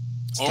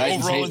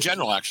 Overall in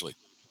general, actually.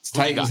 It's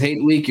Titans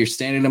hate week. You're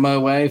standing in my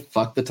way.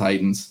 Fuck the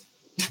Titans.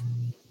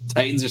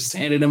 Titans are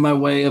standing in my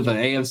way of an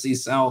AFC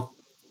South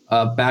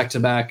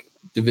back-to-back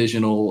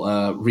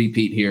divisional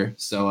repeat here.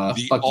 So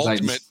the fuck ultimate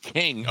the Titans.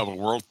 King of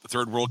a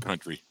third world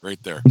country,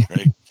 right there.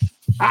 Right.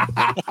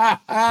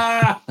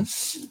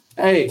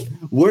 Hey,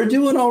 we're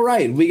doing all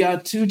right. We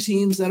got 2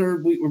 teams that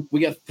are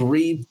we got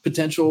 3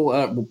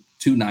 potential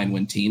 2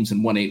 9-win teams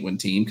and 1 8-win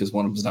team because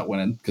one of them's not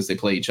winning because they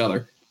play each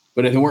other.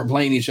 But if they weren't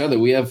playing each other,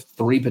 we have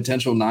 3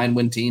 potential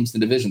 9-win teams in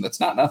the division. That's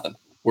not nothing.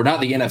 We're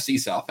not the NFC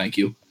South, thank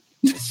you.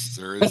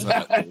 There is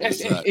that.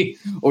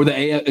 Or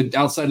the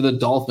outside of the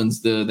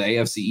Dolphins, the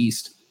AFC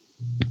East.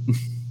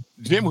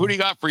 Jim, who do you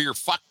got for your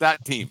fuck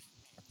that team?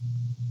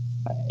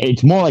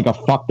 It's more like a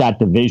fuck that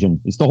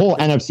division. It's the whole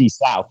NFC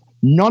South.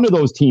 None of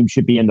those teams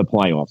should be in the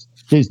playoffs.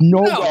 There's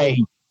no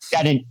way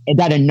that a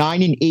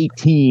 9-8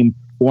 team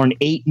or an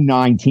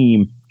 8-9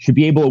 team should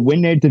be able to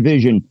win their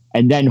division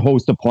and then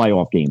host a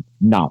playoff game.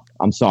 No,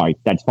 I'm sorry.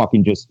 That's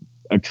fucking just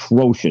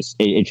atrocious.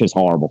 It's just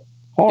horrible.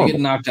 You get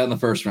knocked out in the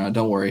first round.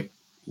 Don't worry.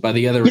 By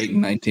the other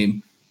 8-9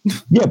 team.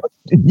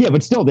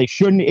 But still, they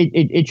shouldn't.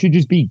 It should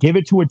just be give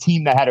it to a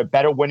team that had a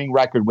better winning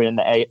record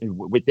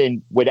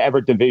within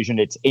whatever division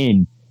it's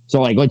in.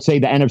 So, like, let's say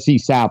the NFC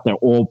South, they're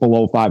all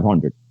below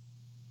 500.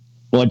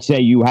 Let's say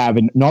you have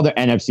another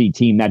NFC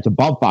team that's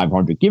above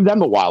 500. Give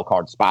them a wild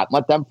card spot.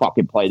 Let them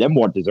fucking play. They're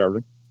more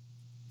deserving.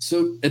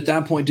 So at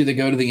that point, do they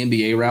go to the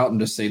NBA route and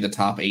just say the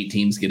top 8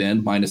 teams get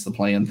in minus the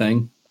play-in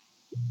thing?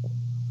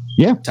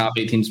 Yeah. Top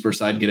 8 teams per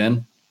side get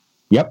in?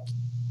 Yep.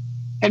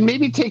 And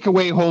maybe take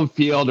away home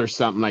field or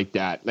something like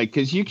that. Like,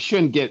 because you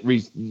shouldn't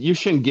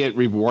get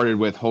rewarded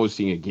with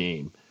hosting a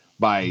game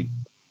by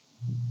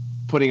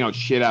putting out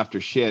shit after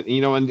shit,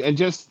 and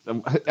just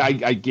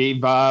I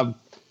gave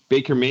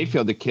Baker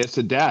Mayfield the kiss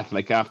of death.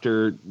 Like,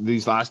 after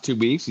these last 2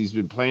 weeks, he's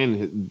been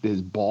playing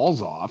his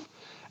balls off,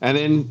 and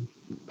then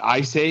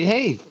I say,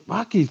 hey,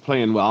 fuck, he's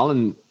playing well,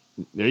 and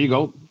there you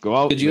go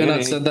out. Did you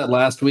not said that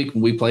last week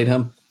when we played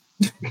him?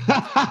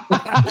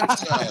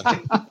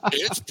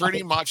 It's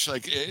pretty much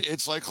like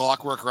it's like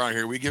clockwork around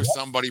here. We give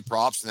somebody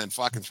props, and then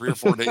fucking 3 or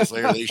 4 days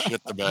later, they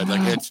shit the bed.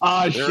 Like, it's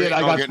shit!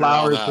 I got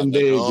flowers from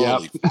Dave.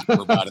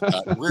 We're bad at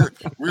that.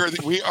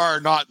 We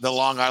are not the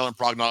Long Island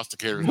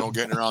prognosticators. No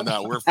getting around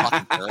that. We're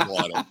fucking terrible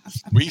at it.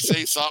 We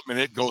say something, and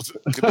it goes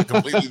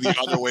completely the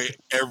other way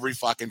every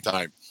fucking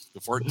time. The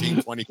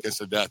 14-20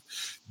 kiss of death.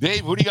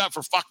 Dave, who do you got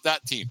for fuck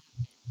that team?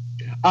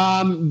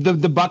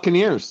 The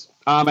Buccaneers.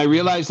 I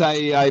realized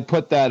I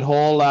put that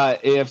whole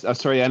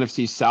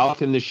NFC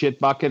South in the shit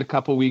bucket a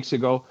couple weeks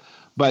ago,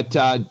 but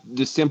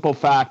the simple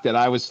fact that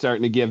I was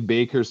starting to give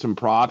Baker some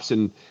props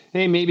and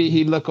hey, maybe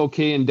he'd look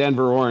okay in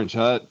Denver Orange.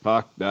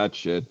 Fuck that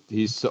shit.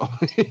 He's so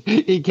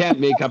he can't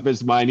make up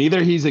his mind.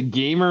 Either he's a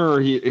gamer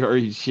or he's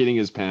shitting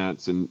his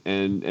pants.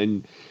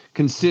 And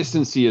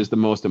consistency is the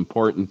most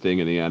important thing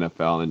in the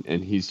NFL,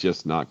 and he's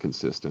just not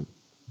consistent.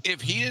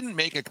 If he didn't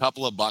make a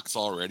couple of bucks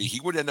already, he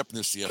would end up in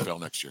the CFL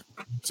next year.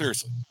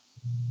 Seriously.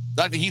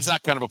 He's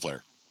that kind of a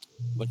player.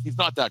 Like, he's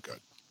not that good.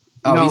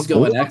 Oh, he's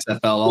going XFL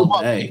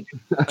all day.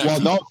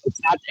 Well, no,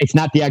 it's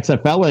not the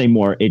XFL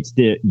anymore. It's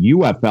the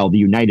UFL, the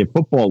United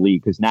Football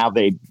League, because now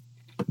the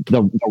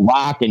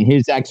Rock and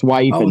his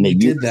ex-wife and they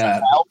did UFL,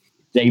 that.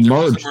 They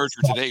merged.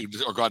 Merger today,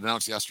 or got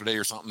announced yesterday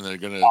or something. They're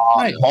going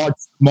to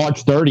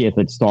March 30th.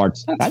 It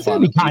starts. That's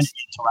going to be kind of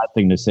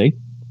interesting to see.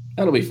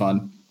 That'll be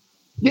fun.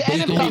 The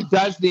NFL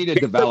does need a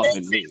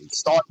development league.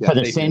 Start for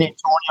the San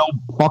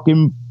Antonio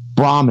fucking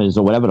Brahmas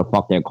or whatever the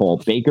fuck they're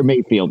called. Baker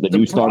Mayfield, the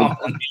new starter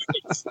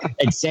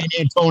at San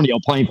Antonio,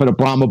 playing for the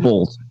Brahma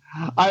Bulls.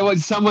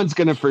 Someone's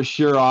going to for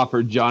sure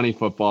offer Johnny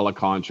Football a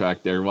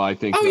contract there. Well, I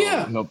think. He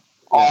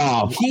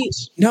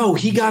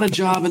got a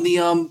job in the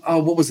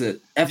what was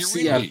it?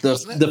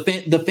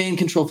 FCF, the fan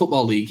control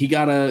football league. He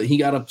got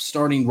a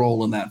starting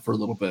role in that for a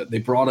little bit. They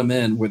brought him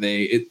in where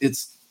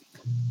it's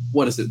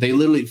what is it? They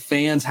literally,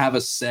 fans have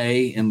a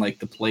say in like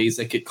the plays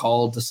that get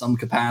called to some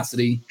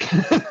capacity.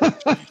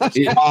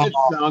 It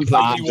sounds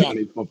like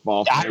Johnny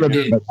Football. I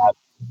remember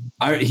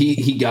that.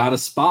 He got a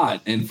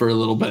spot and for a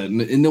little bit,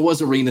 and there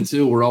was arena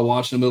too. We're all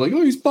watching him. They're like,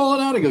 "Oh, he's balling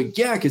out." I go,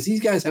 "Yeah, because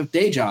these guys have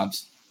day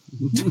jobs."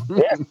 It's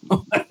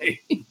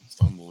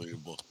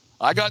unbelievable.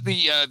 I got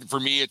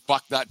for me,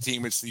 fuck that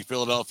team. It's the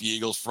Philadelphia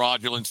Eagles.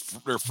 Fraudulent.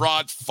 They're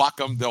frauds. Fuck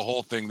them. The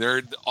whole thing.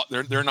 They're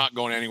not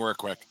going anywhere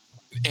quick.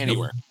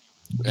 Anywhere.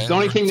 The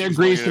only thing they're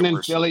greasing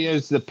in Philly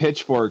is the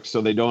pitchforks, so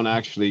they don't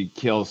actually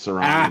kill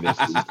surrounding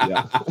distance.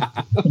 Yeah.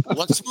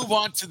 Let's move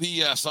on to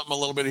the something a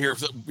little bit here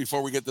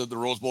before we get the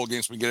Rose Bowl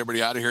games. So we can get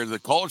everybody out of here. The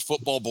college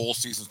football bowl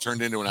season's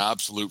turned into an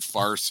absolute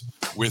farce.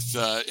 With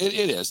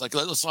it is like,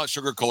 let's not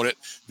sugarcoat it.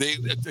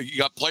 You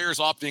got players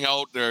opting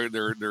out. They're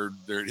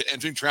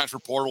entering transfer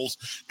portals.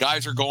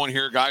 Guys are going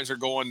here. Guys are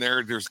going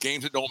there. There's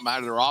games that don't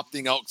matter. They're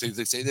opting out because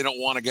they say they don't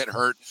want to get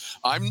hurt.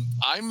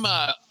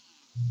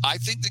 I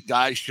think the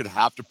guys should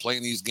have to play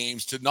in these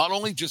games to not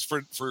only just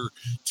to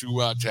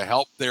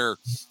help their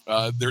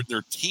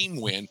team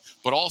win,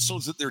 but also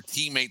that their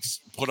teammates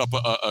put up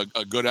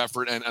a good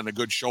effort and a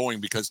good showing,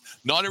 because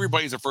not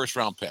everybody's a first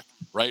round pick,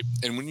 right?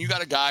 And when you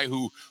got a guy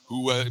who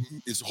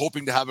is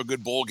hoping to have a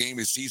good bowl game,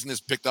 his season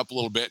has picked up a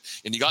little bit,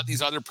 and you got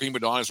these other prima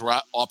donnas who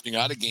are opting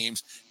out of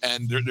games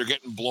and they're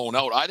getting blown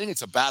out. I think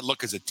it's a bad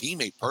look as a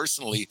teammate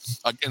personally.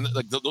 And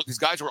like these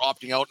guys who are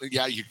opting out,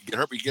 yeah, you can get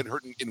hurt, but you get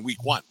hurt in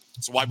week one.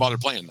 So why bother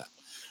playing that?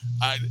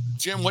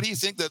 Jim, what do you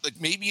think that, like,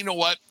 maybe, you know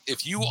what,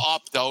 if you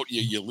opt out,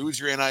 you lose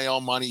your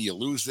NIL money, you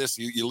lose this,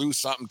 you lose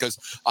something, because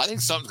I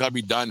think something's got to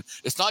be done.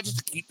 It's not just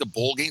to keep the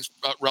bowl games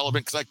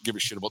relevant, because I can give a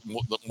shit about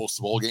most of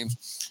the bowl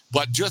games,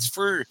 but just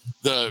for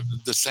the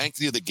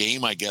sanctity of the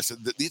game, I guess,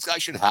 these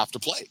guys should have to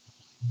play.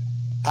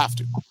 Have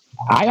to.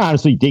 I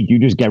honestly think you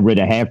just get rid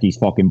of half these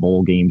fucking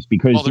bowl games,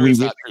 because do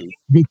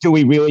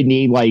we really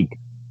need, like,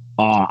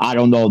 I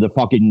don't know, the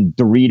fucking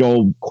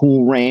Dorito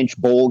Cool Ranch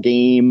bowl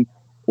game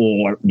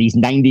or these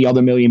 90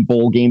 other million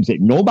bowl games that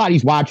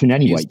nobody's watching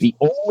anyway. The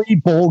only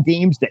bowl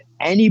games that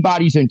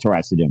anybody's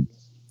interested in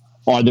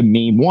are the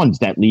main ones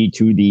that lead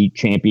to the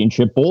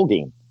championship bowl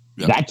game.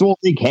 Yep. That's all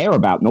they care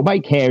about. Nobody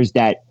cares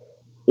that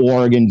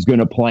Oregon's going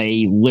to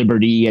play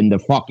Liberty and the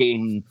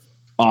fucking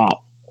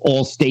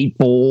All-State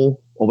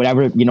Bowl or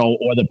whatever, or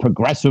the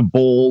Progressive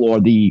Bowl or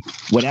the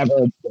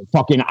whatever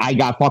fucking I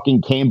got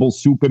fucking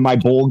Campbell's soup in my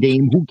bowl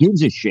game. Who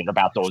gives a shit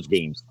about those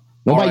games?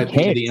 Nobody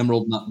cares. The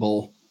Emerald Nut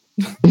Bowl.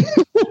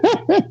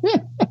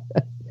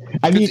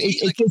 I mean, it's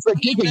just like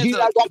I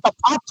got the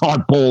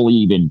Pop-Tart Bowl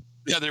even.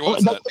 Yeah, there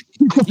was that.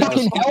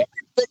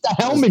 The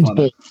Hellman's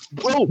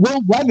Bowl.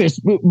 Will Levis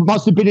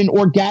must have been in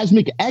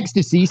orgasmic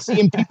ecstasy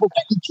seeing people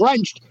getting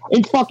drenched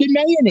in fucking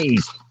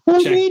mayonnaise.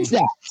 Who needs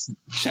that?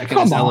 Checking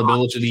his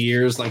eligibility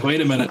years. Like, wait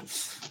a minute.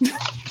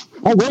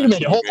 Oh, wait a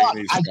minute. Hold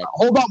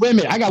on. Wait a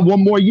minute. I got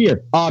one more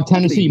year.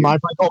 Tennessee, mind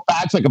if I go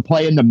back so I can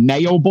play in the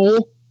Mayo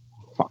Bowl?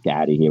 Fuck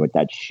out of here with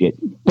that shit.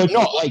 But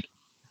no,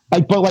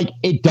 but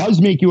it does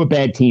make you a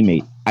bad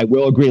teammate. I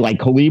will agree. Like,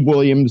 Khalid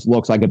Williams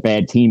looks like a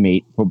bad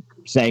teammate for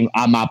saying,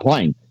 I'm not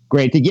playing.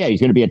 Granted, yeah, he's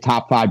going to be a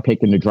top 5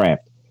 pick in the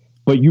draft.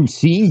 But you've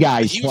seen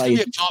guys play. He was going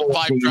to be a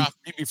top 5 draft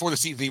before the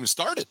season even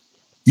started.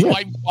 So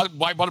yeah.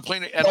 Why bother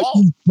playing it at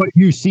all? But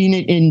you've seen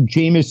it in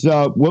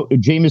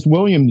Jameis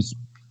Williams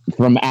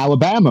from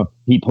Alabama.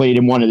 He played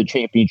in one of the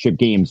championship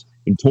games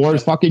and tore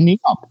his fucking knee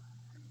up.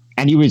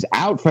 And he was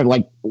out for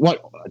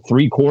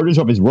 3/4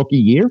 of his rookie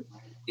year.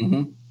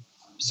 Mm-hmm.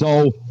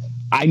 So,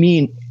 I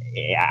mean,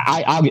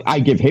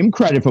 I give him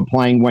credit for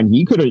playing when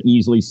he could have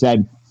easily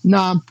said,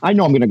 nah, I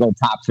know I'm going to go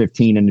top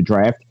 15 in the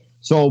draft.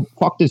 So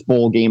fuck this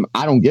bowl game.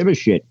 I don't give a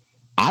shit.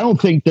 I don't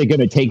think they're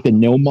going to take the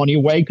nil money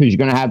away because you're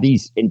going to have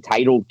these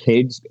entitled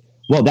kids.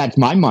 Well, that's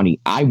my money.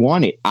 I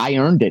want it. I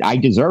earned it. I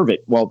deserve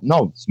it. Well,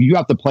 no, you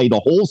have to play the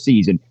whole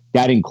season.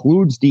 That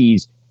includes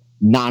these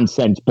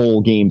nonsense bowl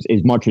games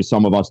as much as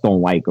some of us don't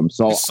like them.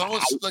 So some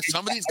of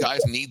these guys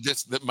need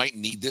this, that might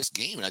need this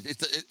game.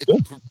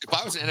 If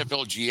I was an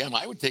NFL GM,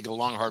 I would take a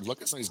long, hard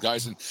look at some of these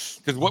guys, and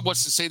because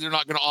what's to say they're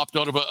not going to opt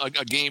out of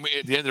a game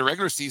at the end of the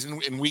regular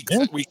season in week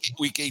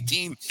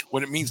 18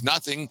 when it means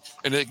nothing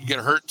and they can get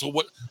hurt. So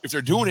what if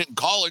they're doing it in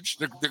college?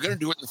 They're going to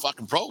do it in the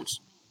fucking pros.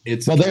 They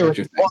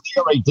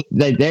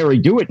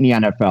already do it in the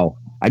NFL.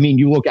 I mean,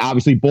 you look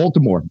obviously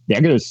Baltimore. They're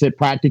going to sit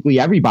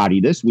practically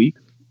everybody this week.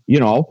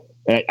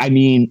 I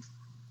mean,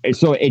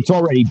 so it's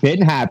already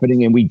been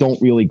happening, and we don't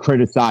really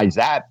criticize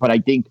that. But I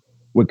think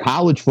with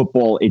college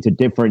football, it's a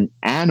different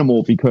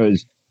animal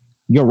because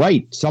you're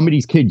right. Some of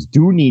these kids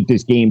do need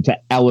this game to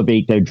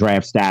elevate their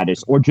draft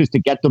status or just to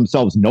get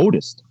themselves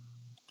noticed.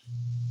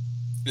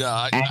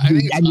 Yeah, you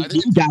need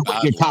that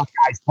with your top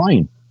guys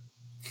playing.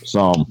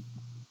 So,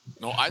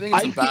 no, I think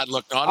it's a bad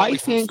look. I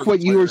think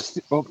what you were.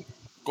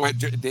 Go ahead,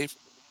 Dave.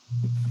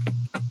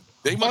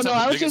 They must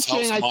have the biggest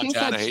house in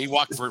Montana. He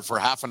walked for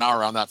half an hour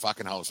around that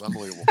fucking house.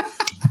 Unbelievable.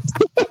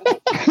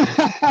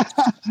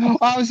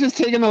 I was just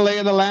taking the lay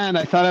of the land.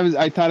 I thought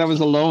I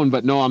was alone,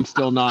 but no, I'm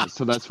still not.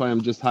 So that's why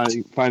I'm just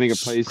finding a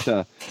place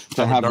to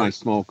have my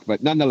smoke.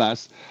 But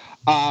nonetheless,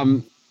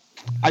 I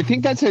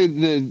think that's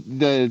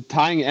the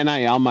tying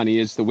NIL money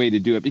is the way to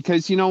do it,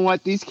 because you know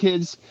what, these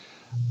kids,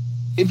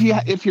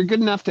 if you're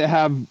good enough to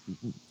have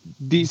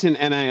decent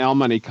NIL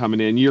money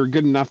coming in, you're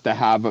good enough to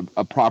have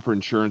a proper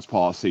insurance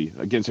policy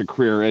against a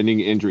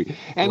career-ending injury.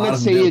 And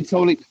let's say it's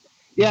only a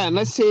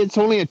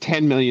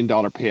 $10 million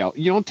payout.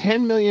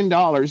 $10 million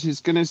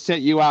is going to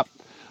set you up.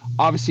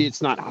 Obviously,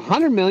 it's not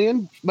 $100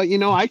 million, but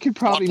I could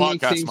probably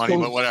make things money,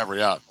 but whatever.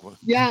 Yeah.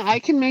 Yeah, I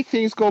can make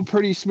things go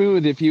pretty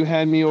smooth if you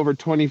hand me over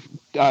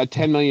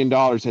 $10 million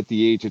at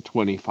the age of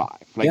 25.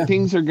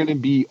 Things are going to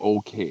be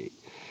okay.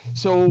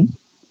 So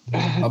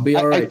I'll be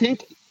all right. I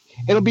think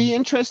it'll be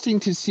interesting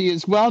to see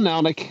as well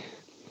now,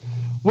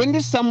 when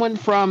does someone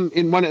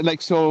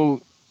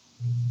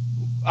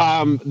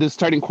the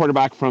starting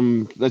quarterback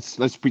from,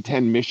 let's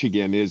pretend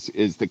Michigan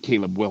is the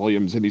Caleb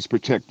Williams, and he's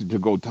projected to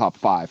go top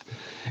 5,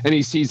 and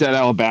he sees that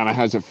Alabama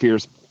has a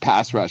fierce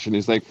pass rush, and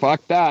he's like,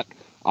 fuck that,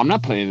 I'm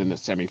not playing in the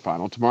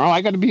semifinal tomorrow.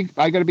 I got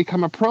to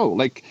become a pro.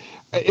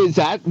 Is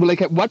that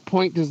at what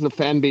point does the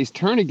fan base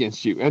turn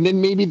against you? And then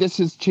maybe this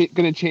is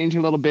going to change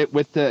a little bit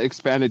with the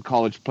expanded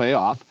college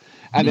playoff.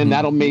 And then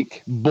that'll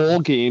make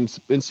bowl games,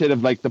 instead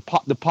of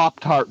the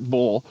Pop-Tart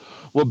Bowl,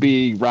 will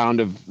be round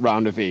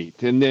of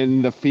 8, and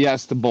then the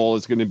Fiesta Bowl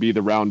is going to be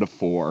the round of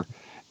 4,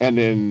 and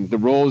then the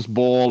Rose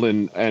Bowl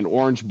and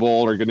Orange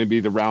Bowl are going to be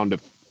the round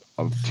of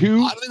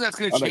 2. I don't think that's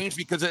going to change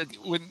because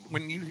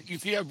when you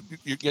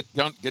get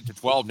to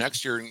 12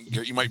 next year,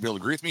 and you might be able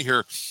to agree with me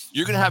here,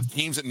 you're going to have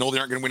teams that know they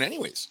aren't going to win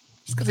anyways.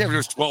 Just because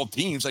there's 12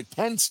 teams,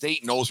 Penn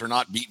State knows they're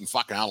not beating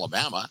fucking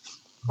Alabama.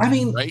 I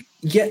mean, right?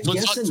 Yes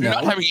and no. You're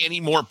not having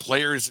any more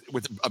players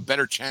with a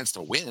better chance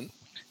to win.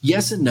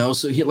 Yes and no.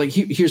 So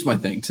here's my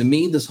thing. To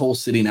me, this whole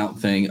sitting out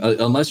thing,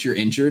 unless you're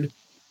injured,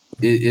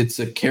 it's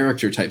a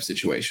character type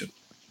situation,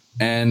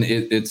 and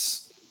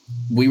it's.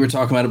 We were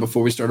talking about it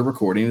before we started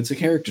recording. It's a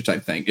character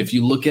type thing. If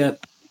you look at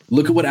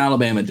Look at what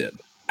Alabama did.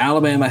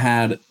 Alabama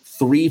had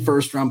 3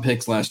 first-round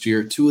picks last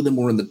year. 2 of them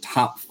were in the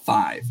top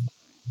 5.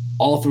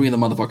 All 3 of the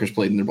motherfuckers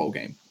played in their bowl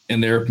game, in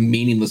their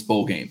meaningless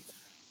bowl game.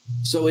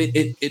 So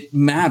it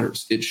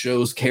matters. It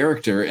shows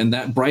character, and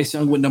that Bryce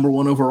Young went number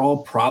 1 overall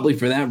probably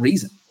for that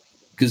reason.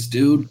 Because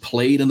dude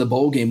played in the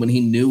bowl game when he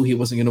knew he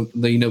wasn't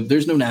going to,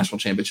 there's no national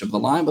championship on the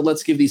line, but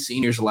let's give these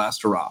seniors a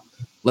last hurrah.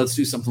 Let's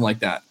do something like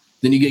that.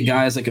 Then you get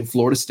guys like at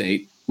Florida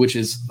State, which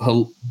is,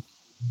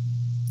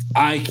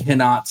 I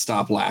cannot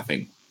stop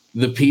laughing.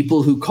 The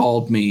people who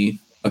called me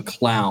a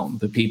clown,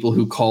 the people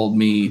who called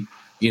me,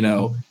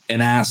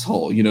 an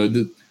asshole,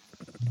 the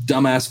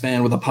dumbass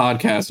fan with a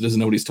podcast who doesn't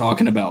know what he's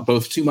talking about,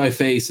 both to my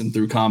face and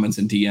through comments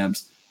and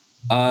DMs.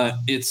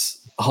 It's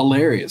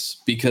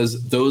hilarious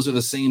because those are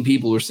the same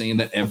people who are saying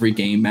that every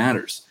game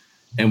matters.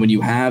 And when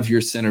you have your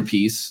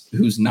centerpiece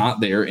who's not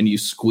there and you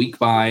squeak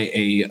by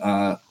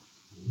a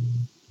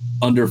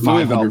under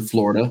 500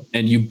 Florida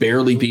and you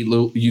barely beat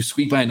you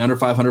squeak by an under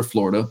 500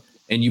 Florida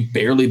and you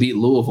barely beat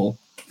Louisville,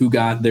 who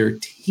got their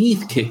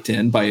teeth kicked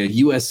in by a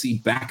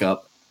USC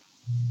backup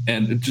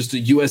and just a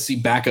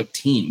USC backup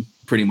team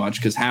pretty much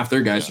because half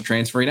their guys are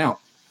transferring out.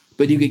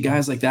 But you get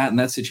guys like that in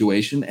that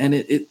situation and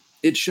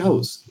it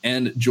shows.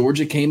 And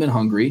Georgia came in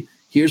hungry.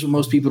 Here's what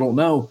most people don't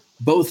know.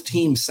 Both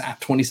teams sat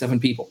 27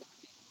 people.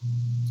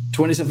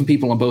 27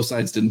 people on both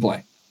sides didn't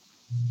play.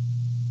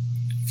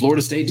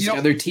 Florida State just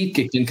got their teeth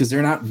kicked in because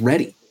they're not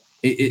ready.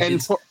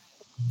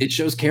 It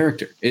shows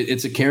character.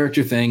 It's a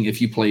character thing if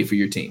you play for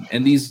your team.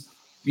 And these,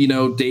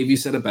 Dave, you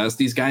said it best.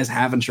 These guys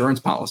have insurance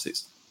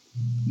policies.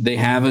 They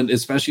haven't,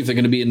 especially if they're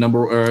going to be a number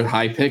or a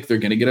high pick, they're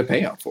going to get a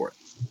payout for it.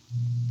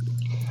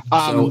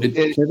 So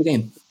it's the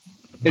game.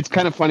 It's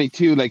kind of funny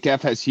too. Like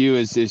FSU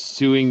is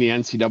suing the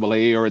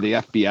NCAA or the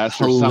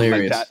FBS or something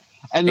like that.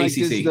 And like,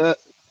 ACC.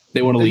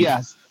 They want to leave.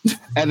 Yes.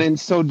 And then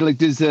so like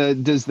does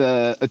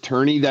the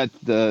attorney that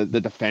the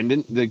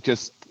defendant that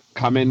just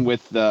come in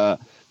with the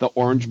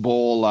Orange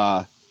Bowl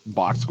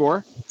box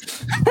score?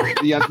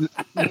 Yeah,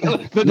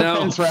 the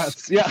defense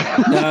refs.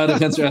 Yeah, no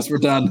defense refs. We're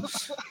done.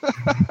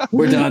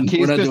 We're done. Case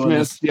we're not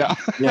dismissed. Doing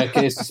this. Yeah,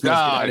 case dismissed. Get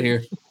out of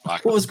here. Well,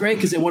 it was great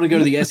because they want to go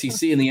to the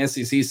SEC, and the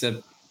SEC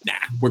said, "Nah,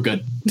 we're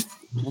good.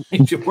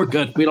 We're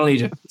good. We don't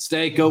need you.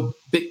 Stay. Go.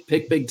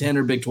 Pick Big 10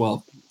 or Big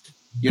 12."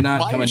 You're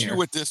not coming here. My issue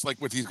with this, like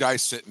with these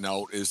guys sitting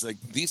out, is like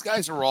these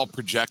guys are all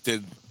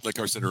projected. Like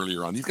I said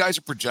earlier on, these guys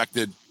are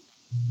projected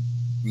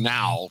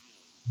now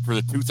for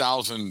the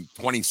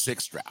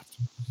 2026 draft.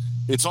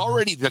 It's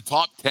already the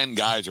top 10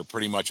 guys are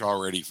pretty much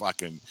already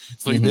fucking.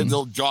 So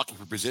they'll jockey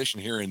for position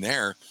here and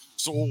there.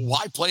 So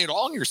why play it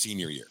all in your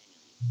senior year?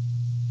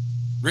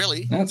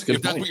 Really? That's good.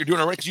 If that's what you're doing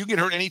already, because you get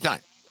hurt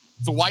anytime.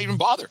 So why even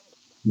bother?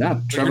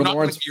 Yeah, Trevor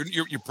Lawrence.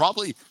 You're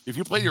probably, if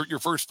you play your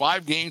first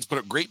 5 games, put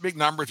up great big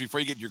numbers before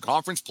you get your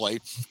conference play,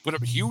 put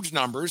up huge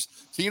numbers.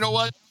 So you know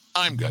what?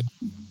 I'm good.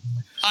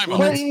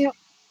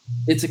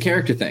 It's a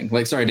character thing.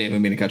 Like, sorry, Dave, I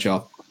didn't mean to cut you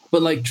off.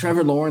 But like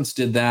Trevor Lawrence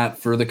did that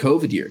for the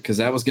COVID year because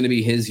that was going to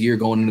be his year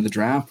going into the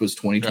draft was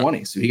 2020.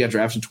 Yeah. So he got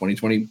drafted in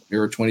 2020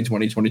 or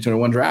 2020,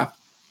 2021 draft.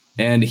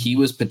 And he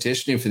was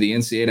petitioning for the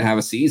NCAA to have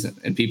a season.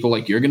 And people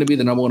like, you're going to be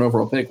the number 1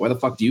 overall pick. Why the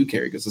fuck do you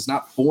care? Because it's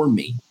not for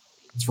me.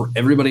 It's for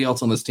everybody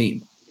else on this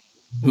team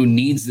who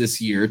needs this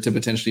year to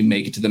potentially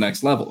make it to the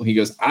next level. He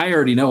goes, I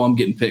already know I'm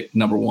getting picked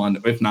number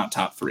 1, if not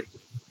top 3.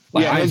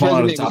 Like I'm falling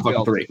out of the top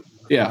fucking 3.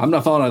 Yeah, I'm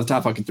not falling out of the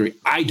top fucking 3.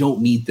 I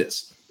don't need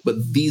this, but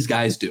these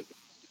guys do.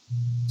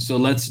 So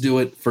let's do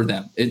it for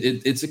them.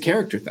 It's a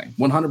character thing,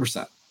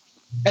 100%.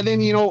 And then,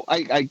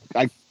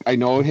 I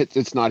know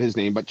it's not his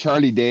name, but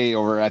Charlie Day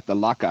over at the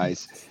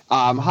Luckeyes.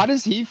 How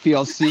does he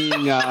feel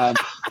seeing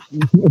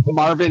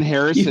Marvin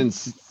Harrison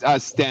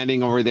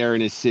standing over there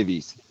in his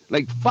civvies?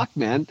 Like, fuck,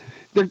 man.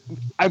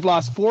 I've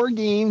lost 4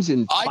 games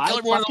in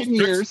 5 fucking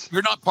years.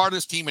 You're not part of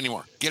this team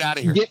anymore. Get out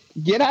of here.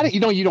 Get out of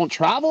here. You don't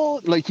travel.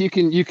 Like you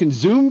can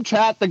Zoom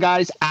chat the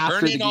guys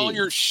after the game. all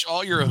your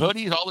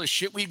hoodies, all the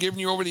shit we've given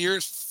you over the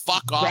years.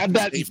 Fuck off.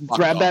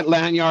 Grab that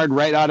lanyard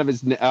right out of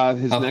his neck.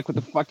 What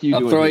the fuck are you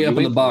doing? I'll throw you up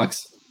in the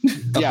box.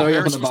 Throw you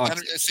up in the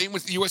box. Same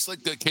with the U.S. Like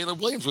Caleb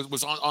Williams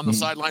was on the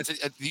sidelines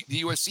at the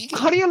USC game.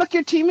 How do you look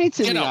your teammates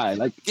in the eye?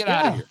 Like, get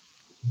out of here.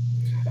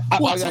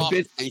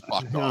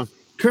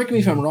 Correct me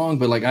if I'm wrong,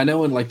 but like I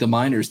know in like the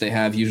minors they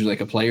have usually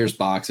like a player's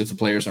box if the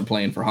players aren't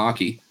playing for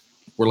hockey.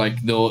 Where like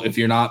if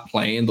you're not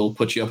playing, they'll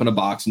put you up in a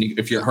box, and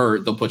if you're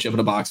hurt, they'll put you up in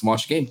a box and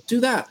watch the game.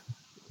 Do that.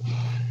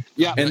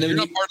 Yeah, and then you're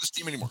not part of this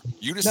team anymore.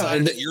 You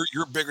decided that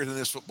you're bigger than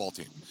this football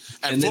team,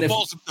 and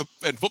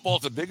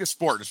football's the biggest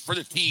sport. It's for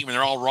the team, and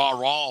they're all raw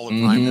all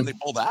the time. And they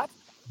pull that.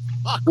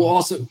 Well,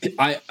 also,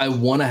 I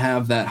want to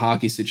have that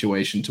hockey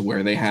situation to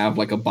where they have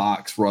like a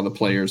box where all the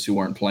players who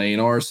aren't playing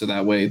are, so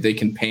that way they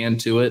can pan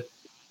to it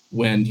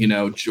when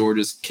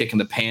Georgia's kicking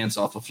the pants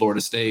off of Florida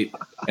State,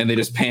 and they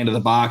just pan to the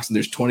box, and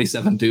there's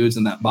 27 dudes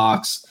in that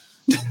box.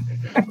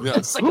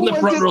 It's like the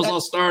front row's all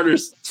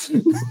starters.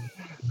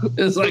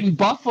 It's like in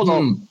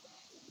Buffalo.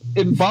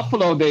 In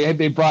Buffalo,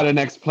 they brought an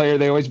ex-player.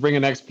 They always bring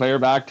an ex-player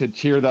back to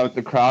cheer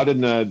the crowd,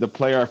 and the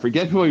player, I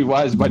forget who he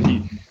was, but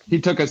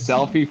he took a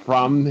selfie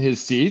from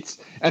his seats,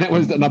 and it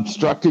was an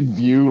obstructed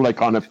view,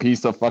 like on a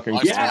piece of fucking.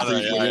 I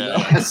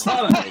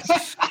saw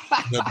that.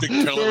 The big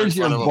pillar There's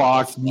in your front of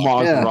box,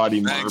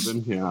 Maserati Thanks.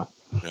 Marvin. Yeah.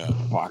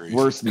 Yeah.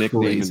 Worst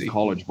nickname Crazy. in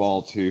college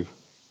ball too.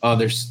 Oh,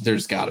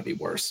 there's got to be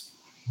worse.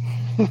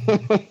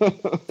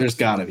 There's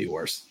got to be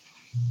worse.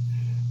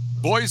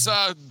 Boys,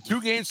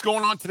 2 games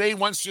going on today.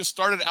 One's just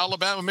started,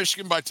 Alabama,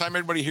 Michigan. By the time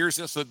everybody hears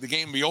this, the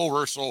game will be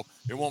over, so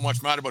it won't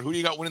much matter. But who do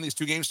you got winning these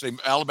 2 games today?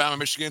 Alabama,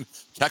 Michigan,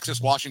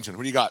 Texas, Washington.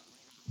 Who do you got?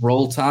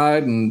 Roll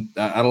Tide, and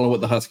I don't know what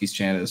the Huskies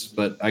chant is,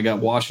 but I got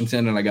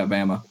Washington and I got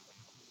Bama.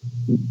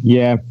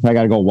 Yeah, I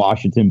got to go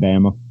Washington,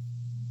 Bama.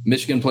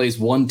 Michigan plays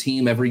one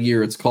team every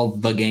year. It's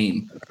called The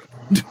Game.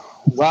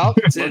 Well,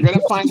 we're going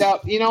to find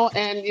out,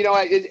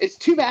 it's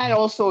too bad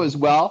also as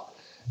well,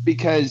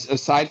 because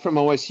aside from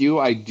OSU,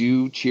 I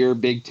do cheer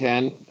Big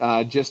Ten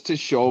just to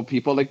show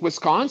people, like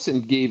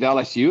Wisconsin gave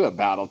LSU a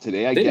battle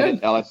today. I get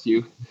it,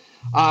 LSU.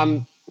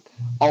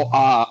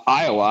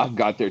 Iowa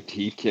got their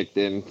teeth kicked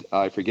in.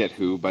 I forget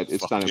who, but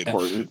it's not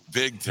important.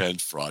 Big Ten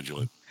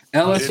fraudulent.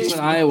 LSU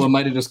and Iowa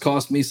might have just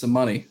cost me some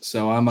money,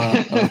 so I'm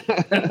I'm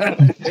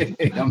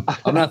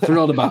not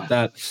thrilled about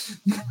that.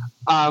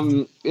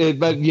 I'm a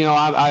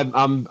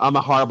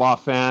Harbaugh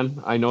fan.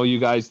 I know you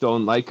guys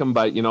don't like him,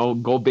 but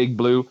go Big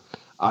Blue.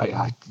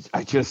 I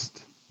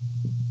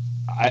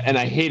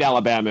hate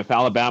Alabama. If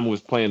Alabama was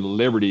playing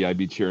Liberty, I'd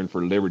be cheering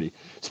for Liberty.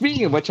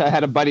 Speaking of which, I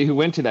had a buddy who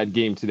went to that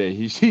game today.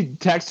 He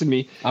texted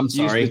me. I'm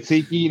sorry. Used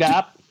the SeatGeek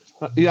app.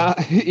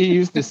 Yeah, he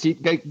used the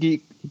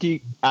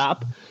SeatGeek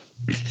app.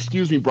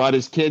 Excuse me. Brought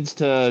his kids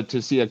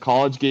to see a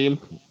college game.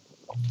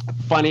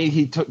 Funny,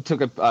 he took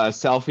a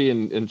selfie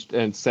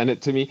and sent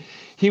it to me.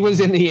 He was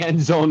in the end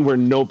zone where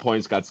no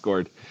points got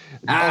scored.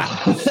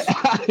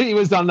 He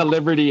was on the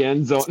Liberty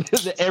end zone.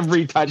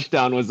 Every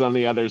touchdown was on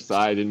the other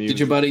side. And did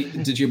your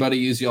buddy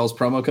use y'all's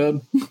promo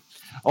code?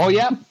 Oh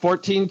yeah,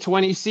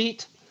 1420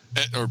 seat.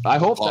 I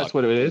hope that's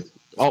what it is.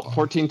 Oh,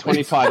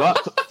 1425.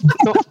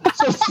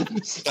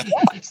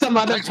 Some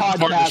other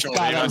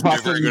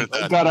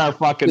podcast got our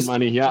fucking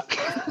money. Yeah.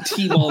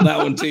 T-ball that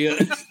one to you.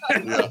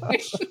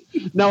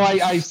 No,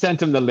 I sent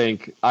him the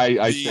link.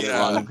 I sent it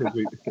on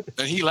him.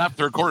 And he left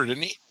third quarter,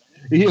 didn't he?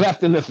 He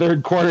left in the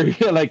third quarter.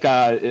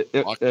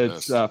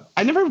 It's.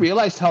 I never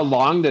realized how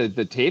long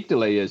the tape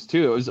delay is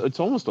too.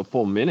 It's almost a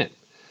full minute.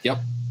 Yep.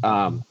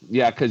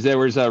 Because there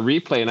was a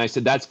replay, and I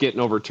said that's getting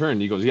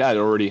overturned. He goes, yeah, it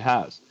already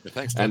has. Yeah,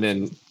 thanks. And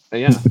then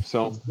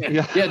so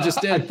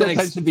just did.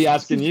 Thanks. I should be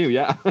asking you.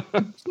 Yeah.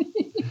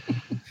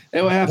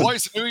 Hey, what happened?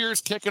 Boys, New Year's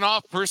kicking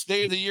off, first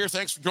day of the year.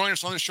 Thanks for joining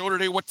us on the show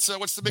today. What's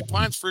the big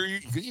plans for you?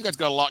 Because you guys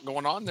got a lot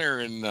going on there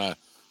in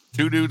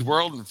Two Dudes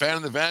world and Fan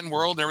of the Van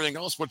world and everything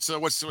else. What's the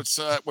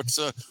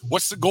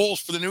goals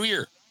for the new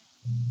year?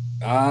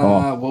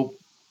 Well,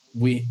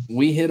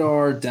 we hit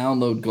our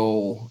download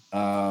goal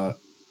a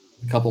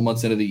couple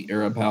months into the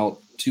year, about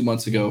 2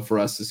 months ago for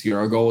us this year.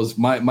 Our goal was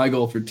my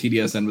goal for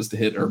TDSN was to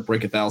hit or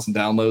break 1,000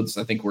 downloads.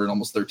 I think we're at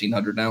almost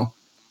 1,300 now.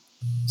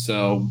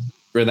 So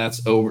where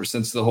that's over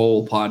since the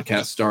whole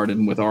podcast started,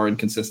 and with our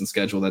inconsistent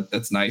schedule,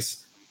 that's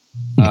nice.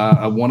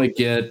 I want to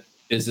get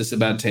Is This a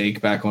Bad Take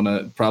back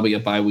on probably a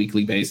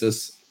bi-weekly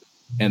basis.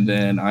 And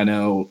then I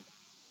know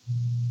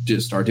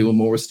just start doing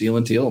more with Steel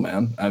and Teal,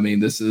 man. I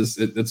mean,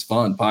 it's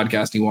fun.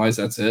 Podcasting wise,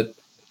 that's it.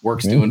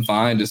 Work's doing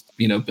fine. Just,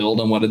 build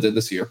on what it did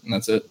this year. And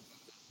that's it.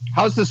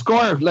 How's the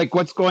score? Like,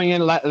 what's going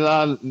in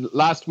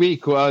last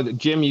week?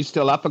 Jim, you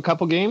still up a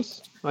couple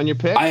games on your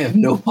pick? I have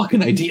no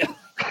fucking idea.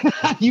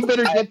 You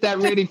better get that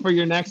ready for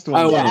your next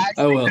one.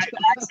 I will.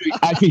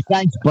 Actually,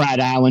 thanks, Brad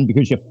Allen,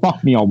 because you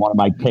fucked me on one of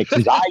my picks.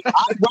 I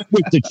went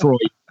with Detroit,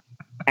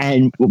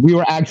 and we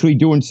were actually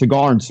doing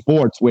Cigar and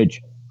Sports,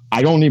 which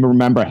I don't even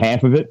remember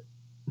half of it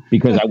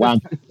because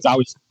I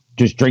was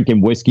just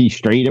drinking whiskey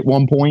straight at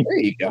one point. There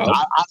you go. I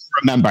don't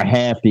remember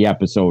half the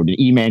episode.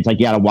 The E-Man's like,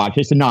 you got to watch.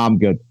 I said, no, I'm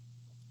good.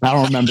 I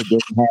don't remember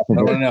half of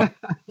it.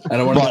 I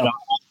don't want to know.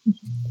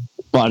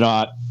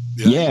 But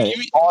yeah. You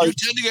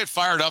tend to get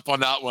fired up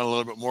on that one a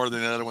little bit more than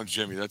the other one,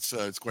 Jimmy. That's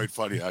it's quite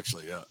funny,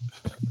 actually. Yeah.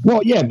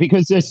 Well, yeah,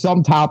 because there's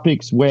some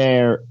topics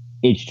where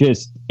it's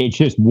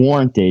just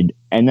warranted,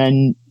 and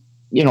then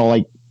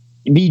like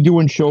me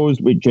doing shows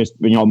with just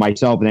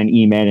myself and then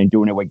E-Man and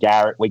doing it with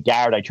Garrett. With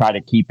Garrett, I try to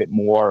keep it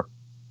more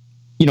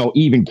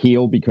even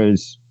keel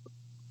because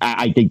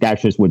I think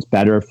that's just what's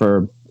better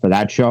for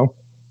that show.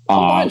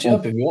 I'll line you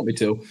up if you want me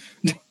to.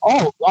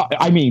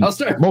 I mean, I'll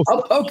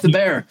poke the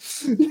bear.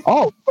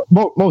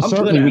 Most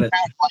certainly. We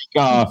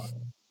had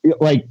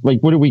like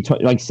what did we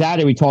like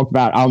Saturday? We talked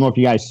about. I don't know if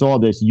you guys saw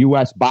this.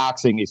 U.S.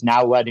 boxing is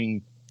now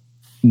letting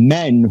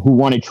men who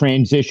want to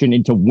transition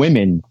into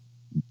women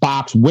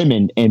box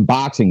women in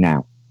boxing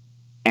now,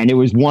 and it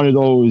was one of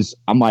those.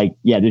 I'm like,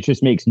 yeah, this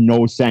just makes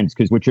no sense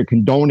because what you're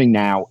condoning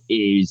now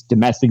is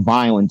domestic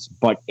violence,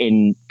 but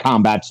in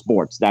combat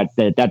sports. That's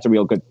a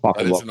real good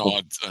fucking look.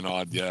 An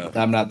odd, yeah.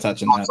 I'm not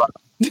touching that.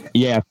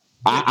 Yeah,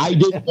 I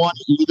didn't want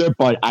it either,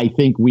 but I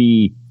think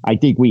we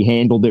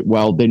handled it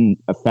well.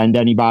 Didn't offend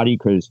anybody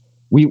because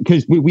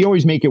we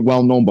always make it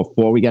well known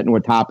before we get into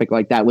a topic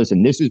like that.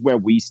 Listen, this is where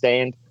we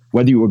stand.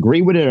 Whether you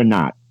agree with it or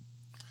not,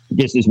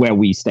 this is where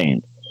we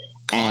stand.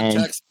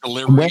 Context,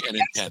 delivery, and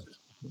intent.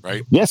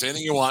 Right? Yes. Say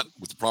anything you want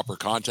with the proper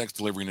context,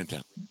 delivery, and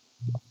intent.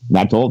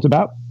 That's all it's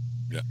about.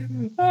 Yeah.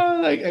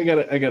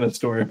 I got a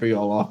story for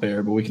y'all off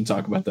air, but we can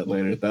talk about that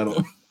later.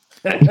 That'll.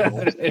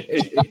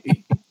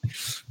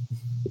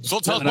 So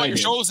tell us about your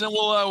shows, and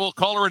we'll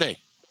call her a day.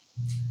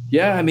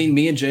 Yeah, I mean,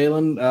 me and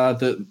Jalen,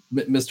 the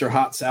Mr.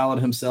 Hot Salad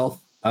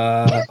himself,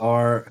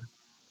 are.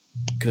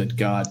 Good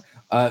God,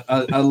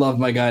 I love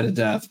my guy to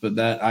death, but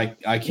that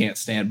I can't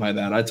stand by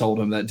that. I told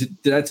him that.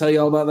 Did I tell you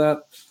all about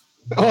that?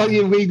 Oh,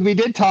 yeah, we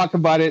did talk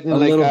about it, and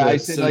I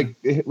said,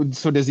 so,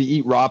 so does he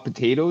eat raw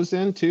potatoes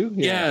then too?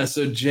 Yeah.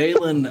 So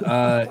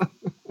Jalen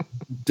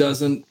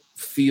doesn't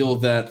feel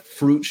that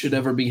fruit should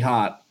ever be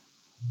hot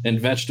and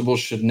vegetables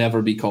should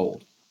never be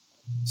cold.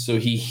 So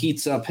he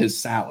heats up his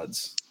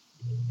salads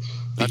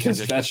because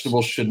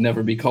vegetables should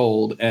never be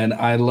cold. And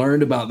I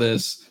learned about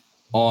this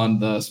on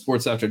the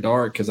Sports After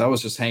Dark because I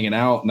was just hanging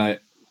out and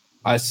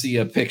I see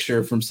a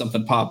picture from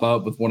something pop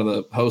up with one of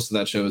the hosts of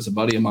that show. It's a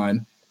buddy of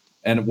mine.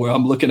 And where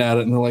I'm looking at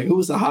it and they're like,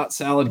 who's the hot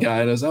salad guy?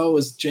 And I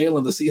was, it's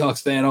Jalen, the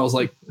Seahawks fan. I was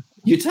like,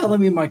 you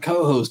telling me my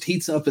co-host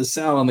heats up his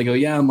salad? And they go,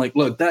 yeah. I'm like,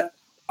 look,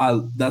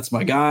 that's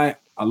my guy.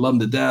 I love him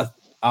to death.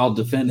 I'll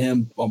defend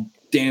him on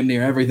damn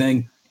near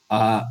everything.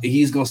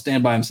 He's going to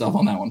stand by himself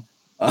on that one.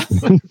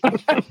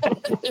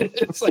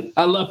 It's like,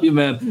 I love you,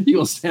 man. You're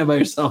going to stand by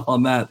yourself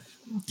on that.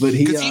 But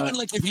even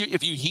like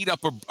if you heat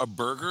up a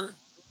burger,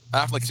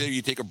 after, like, say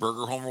you take a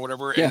burger home or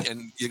whatever,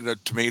 and you get a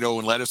tomato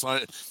and lettuce on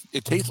it,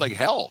 it tastes like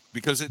hell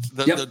because it's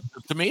the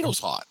tomato's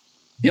hot.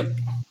 Yep.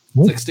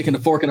 It's like sticking a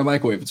fork in a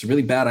microwave. It's a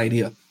really bad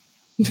idea.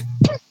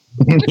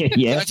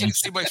 Yeah. As you can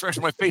see my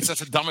expression on my face, that's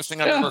the dumbest thing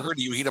I've ever heard of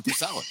you heat up a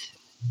salad.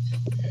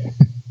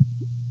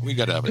 We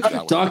got to have it.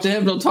 Talk to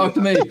him. Don't talk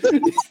to me.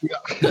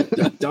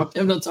 Talk to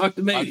him. Don't talk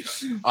to me.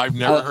 I've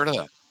never heard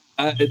of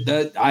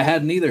that. I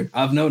hadn't either.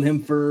 I've known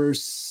him for 5,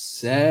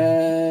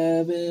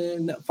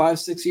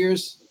 6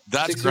 years.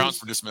 That's grounds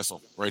for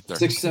dismissal right there.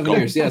 6, 7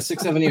 years. Yeah,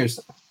 6, 7 years.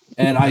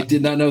 And I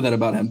did not know that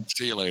about him.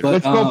 See you later. But,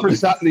 let's go for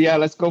something. Yeah,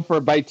 let's go for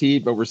a bite to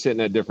eat, but we're sitting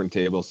at different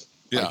tables.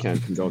 Yeah. I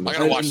can't condone that. I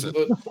gotta watch this.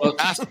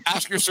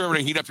 Ask your server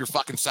to heat up your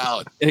fucking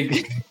salad. Hey,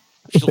 man,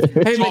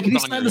 can you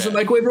slide this in the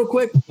microwave real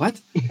quick? What?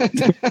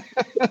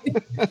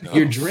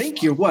 Your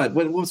drink? Your what?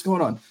 What's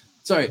going on?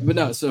 Sorry, but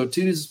no. So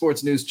 2 News and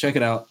Sports News, check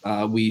it out.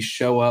 We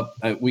show up.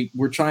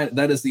 We're trying.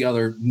 That is the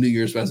other New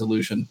Year's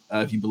resolution,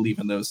 if you believe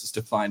in those, is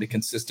to find a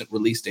consistent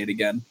release date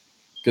again.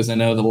 Because I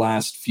know the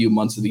last few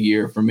months of the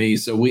year for me.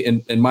 So we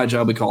in my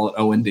job we call it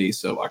O&D.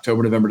 So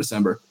October, November,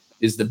 December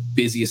is the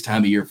busiest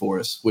time of year for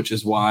us, which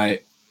is why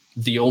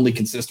the only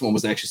consistent one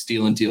was actually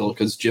Steel and Teal.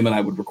 Because Jim and I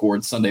would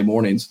record Sunday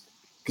mornings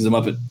because I'm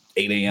up at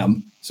 8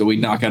 a.m. So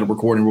we'd knock out a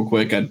recording real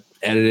quick. I'd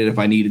edit it if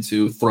I needed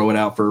to, throw it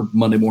out for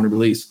Monday morning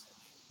release.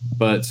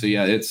 But so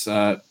yeah, it's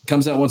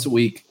comes out once a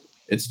week.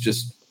 It's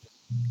just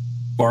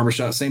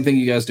barbershop, same thing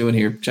you guys doing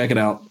here. Check it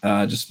out.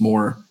 Just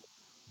more.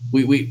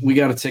 We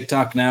got a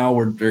TikTok now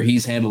where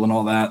he's handling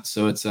all that,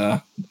 so it's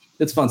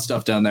fun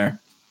stuff down there. And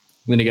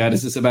then you got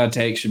Is This a Bad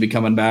Take should be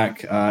coming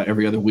back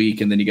every other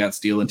week, and then you got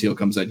Steel and Teal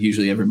comes out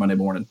usually every Monday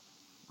morning.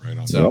 Right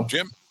on. So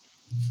Jim,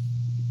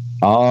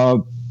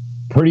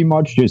 pretty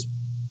much just.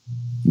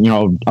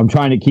 I'm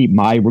trying to keep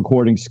my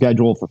recording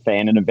schedule for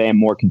Fan in a Van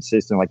more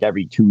consistent, like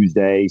every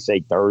Tuesday, say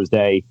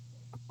Thursday.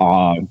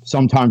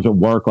 Sometimes at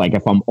work, like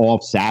if I'm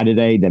off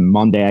Saturday, then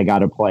Monday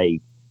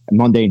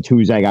and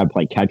Tuesday I got to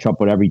play catch up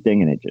with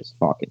everything, and it just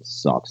fucking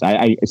sucks.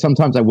 I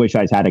sometimes I wish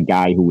I had a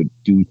guy who would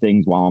do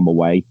things while I'm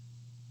away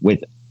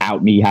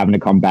without me having to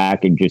come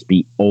back and just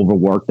be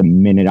overworked the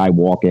minute I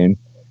walk in.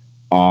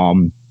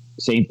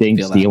 Same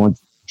thing, stealing.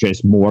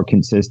 Just more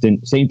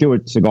consistent. Same thing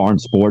with Cigar and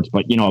Sports.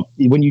 But,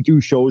 when you do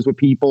shows with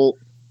people,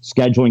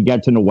 scheduling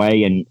gets in the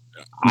way. And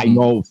I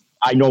know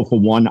for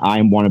one,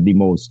 I'm one of the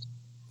most,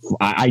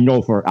 I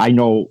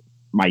know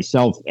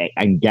myself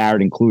and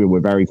Garrett included, we're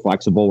very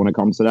flexible when it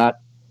comes to that.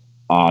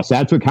 So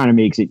that's what kind of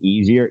makes it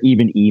easier.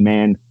 Even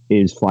E-Man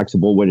is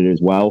flexible with it as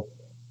well.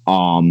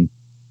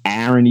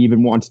 Aaron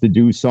even wants to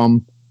do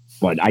some,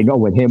 but I know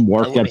with him,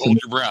 work gets in. Hold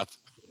your breath.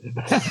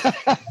 And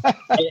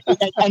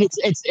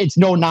it's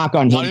no knock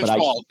on him,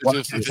 but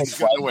it's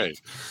the way.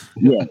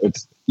 Yeah,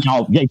 it's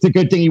a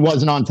good thing he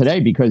wasn't on today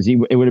because it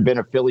would have been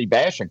a Philly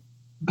bashing.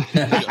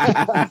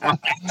 I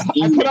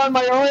put on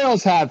my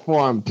Orioles hat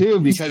for him too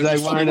because I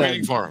wanted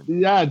waiting for him.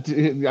 Yeah,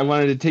 I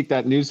wanted to take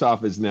that noose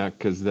off his neck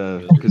because of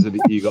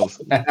the Eagles.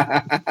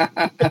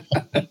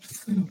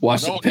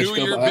 Watch no, New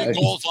Year, big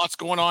goals, lots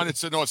going on.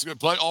 It's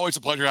good. Always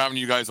a pleasure having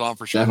you guys on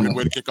for sure. Good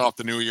way to kick off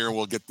the new year, and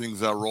we'll get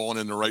things rolling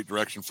in the right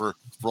direction for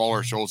all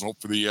our shows, and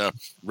hope for the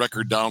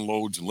record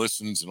downloads and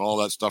listens and all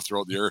that stuff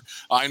throughout the year.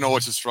 I know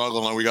it's a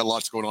struggle, and we got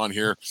lots going on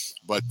here,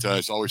 but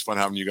it's always fun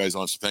having you guys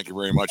on. So thank you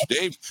very much,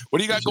 Dave. What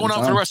do you got going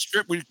on for the rest of the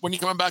trip when you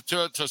coming back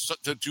to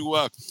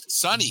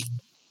sunny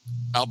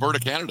Alberta,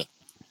 Canada?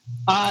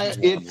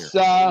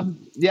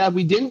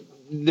 We didn't.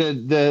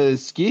 The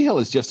ski hill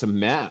is just a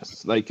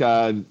mess. Like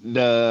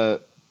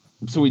the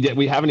so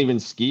we haven't even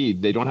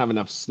skied. They don't have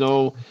enough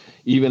snow.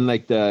 Even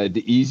like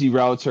the easy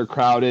routes are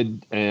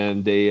crowded,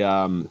 and they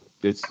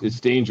it's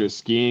dangerous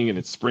skiing, and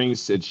it's spring.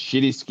 It's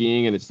shitty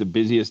skiing, and it's the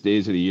busiest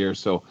days of the year.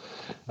 So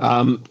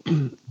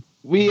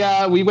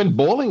we went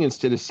bowling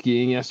instead of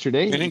skiing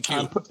yesterday. Hitting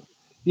Q.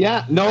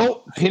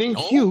 Hitting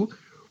Q.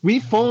 We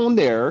phoned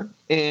there,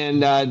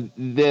 and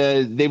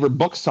they were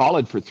booked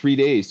solid for 3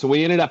 days. So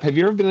we ended up. Have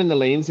you ever been in the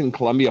lanes in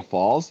Columbia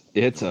Falls?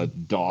 It's a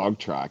dog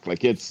track.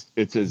 Like it's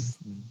as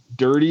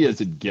dirty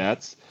as it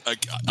gets.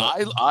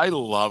 I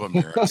love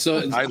America.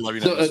 I love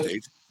United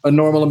States. A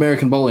normal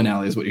American bowling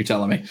alley is what you're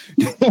telling me.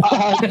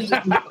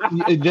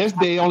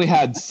 They only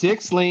had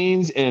 6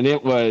 lanes, and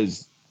it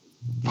was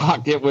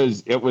like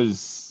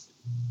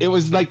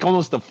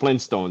almost the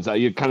Flintstones.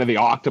 You kind of the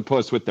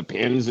octopus with the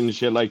pins and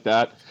shit like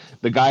that.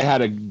 The guy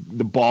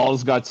the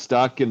balls got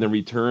stuck in the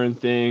return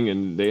thing,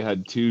 and they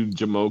had 2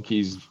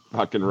 Jamokis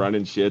fucking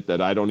running shit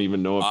that I don't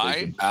even know if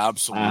I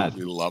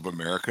absolutely love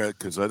America,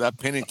 because that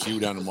pin and Q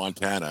down in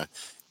Montana,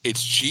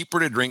 it's cheaper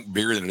to drink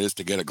beer than it is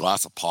to get a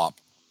glass of pop.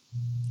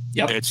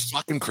 Yep. It's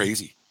fucking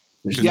crazy.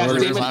 Yeah.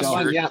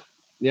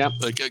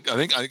 Like I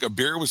think a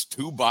beer was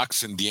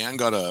 $2, and Deanne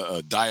got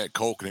a Diet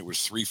Coke, and it was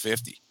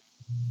 $3.50.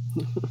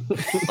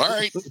 All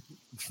right.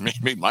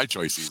 Made my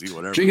choice easy.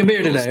 Whatever. Drinking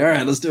beer today. All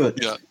right, let's do it.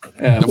 Yeah.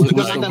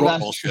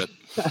 Bullshit.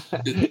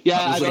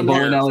 Yeah, a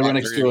bowling alley right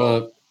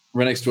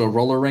next to a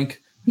roller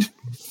rink.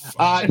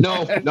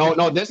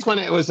 No. This one,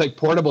 it was like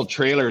portable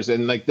trailers,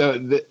 and like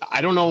the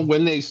I don't know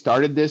when they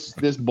started this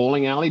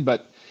bowling alley,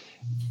 but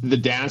the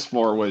dance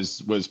floor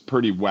was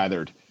pretty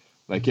weathered.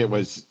 Like it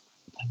was,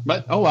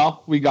 but oh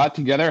well. We got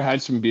together,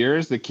 had some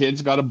beers. The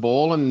kids got a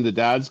bowl, and the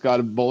dads got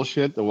a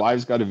bullshit. The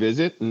wives got a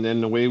visit, and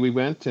then away we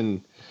went,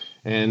 and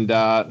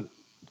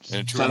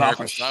true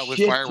American style with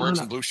fireworks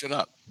and blew shit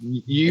up.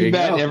 You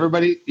bet.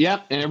 Everybody,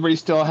 and everybody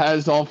still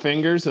has all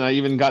fingers, and I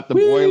even got the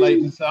boy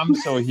lighting some,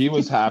 so he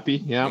was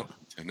happy. Yeah,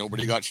 and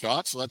nobody got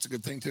shot, so that's a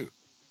good thing too.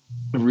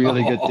 A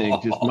really good thing.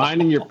 Just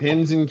minding your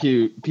pins and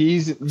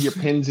Q's. Your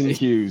P's and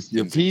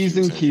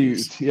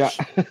Q's. Yeah.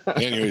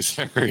 Anyways,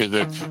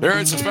 there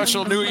is a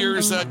special New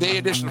Year's Day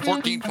edition of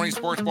 1420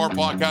 Sports Bar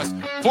Podcast.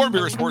 4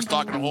 Beer Sports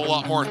Talk and a whole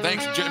lot more.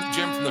 Thanks, Jim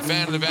from the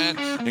Fan of the Van,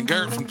 and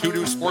Garrett from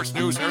Kudu Sports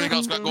News, and everything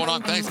else got going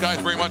on. Thanks, guys,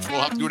 very much. We'll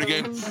have to do it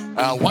again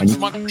once a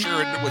month for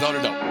sure, without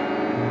a doubt.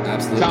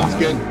 Absolutely. Sounds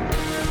good.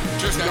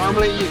 Cheers,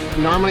 guys.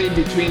 Normally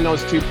between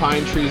those 2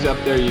 pine trees up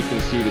there, you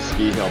can see the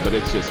ski hill, but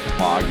it's just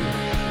foggy.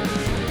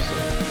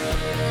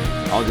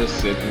 I'll just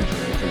sit and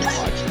drink and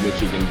watch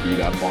Michigan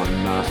beat up on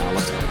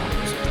Alabama.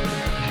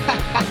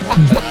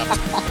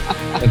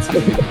 That's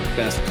going to be the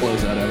best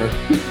closeout ever.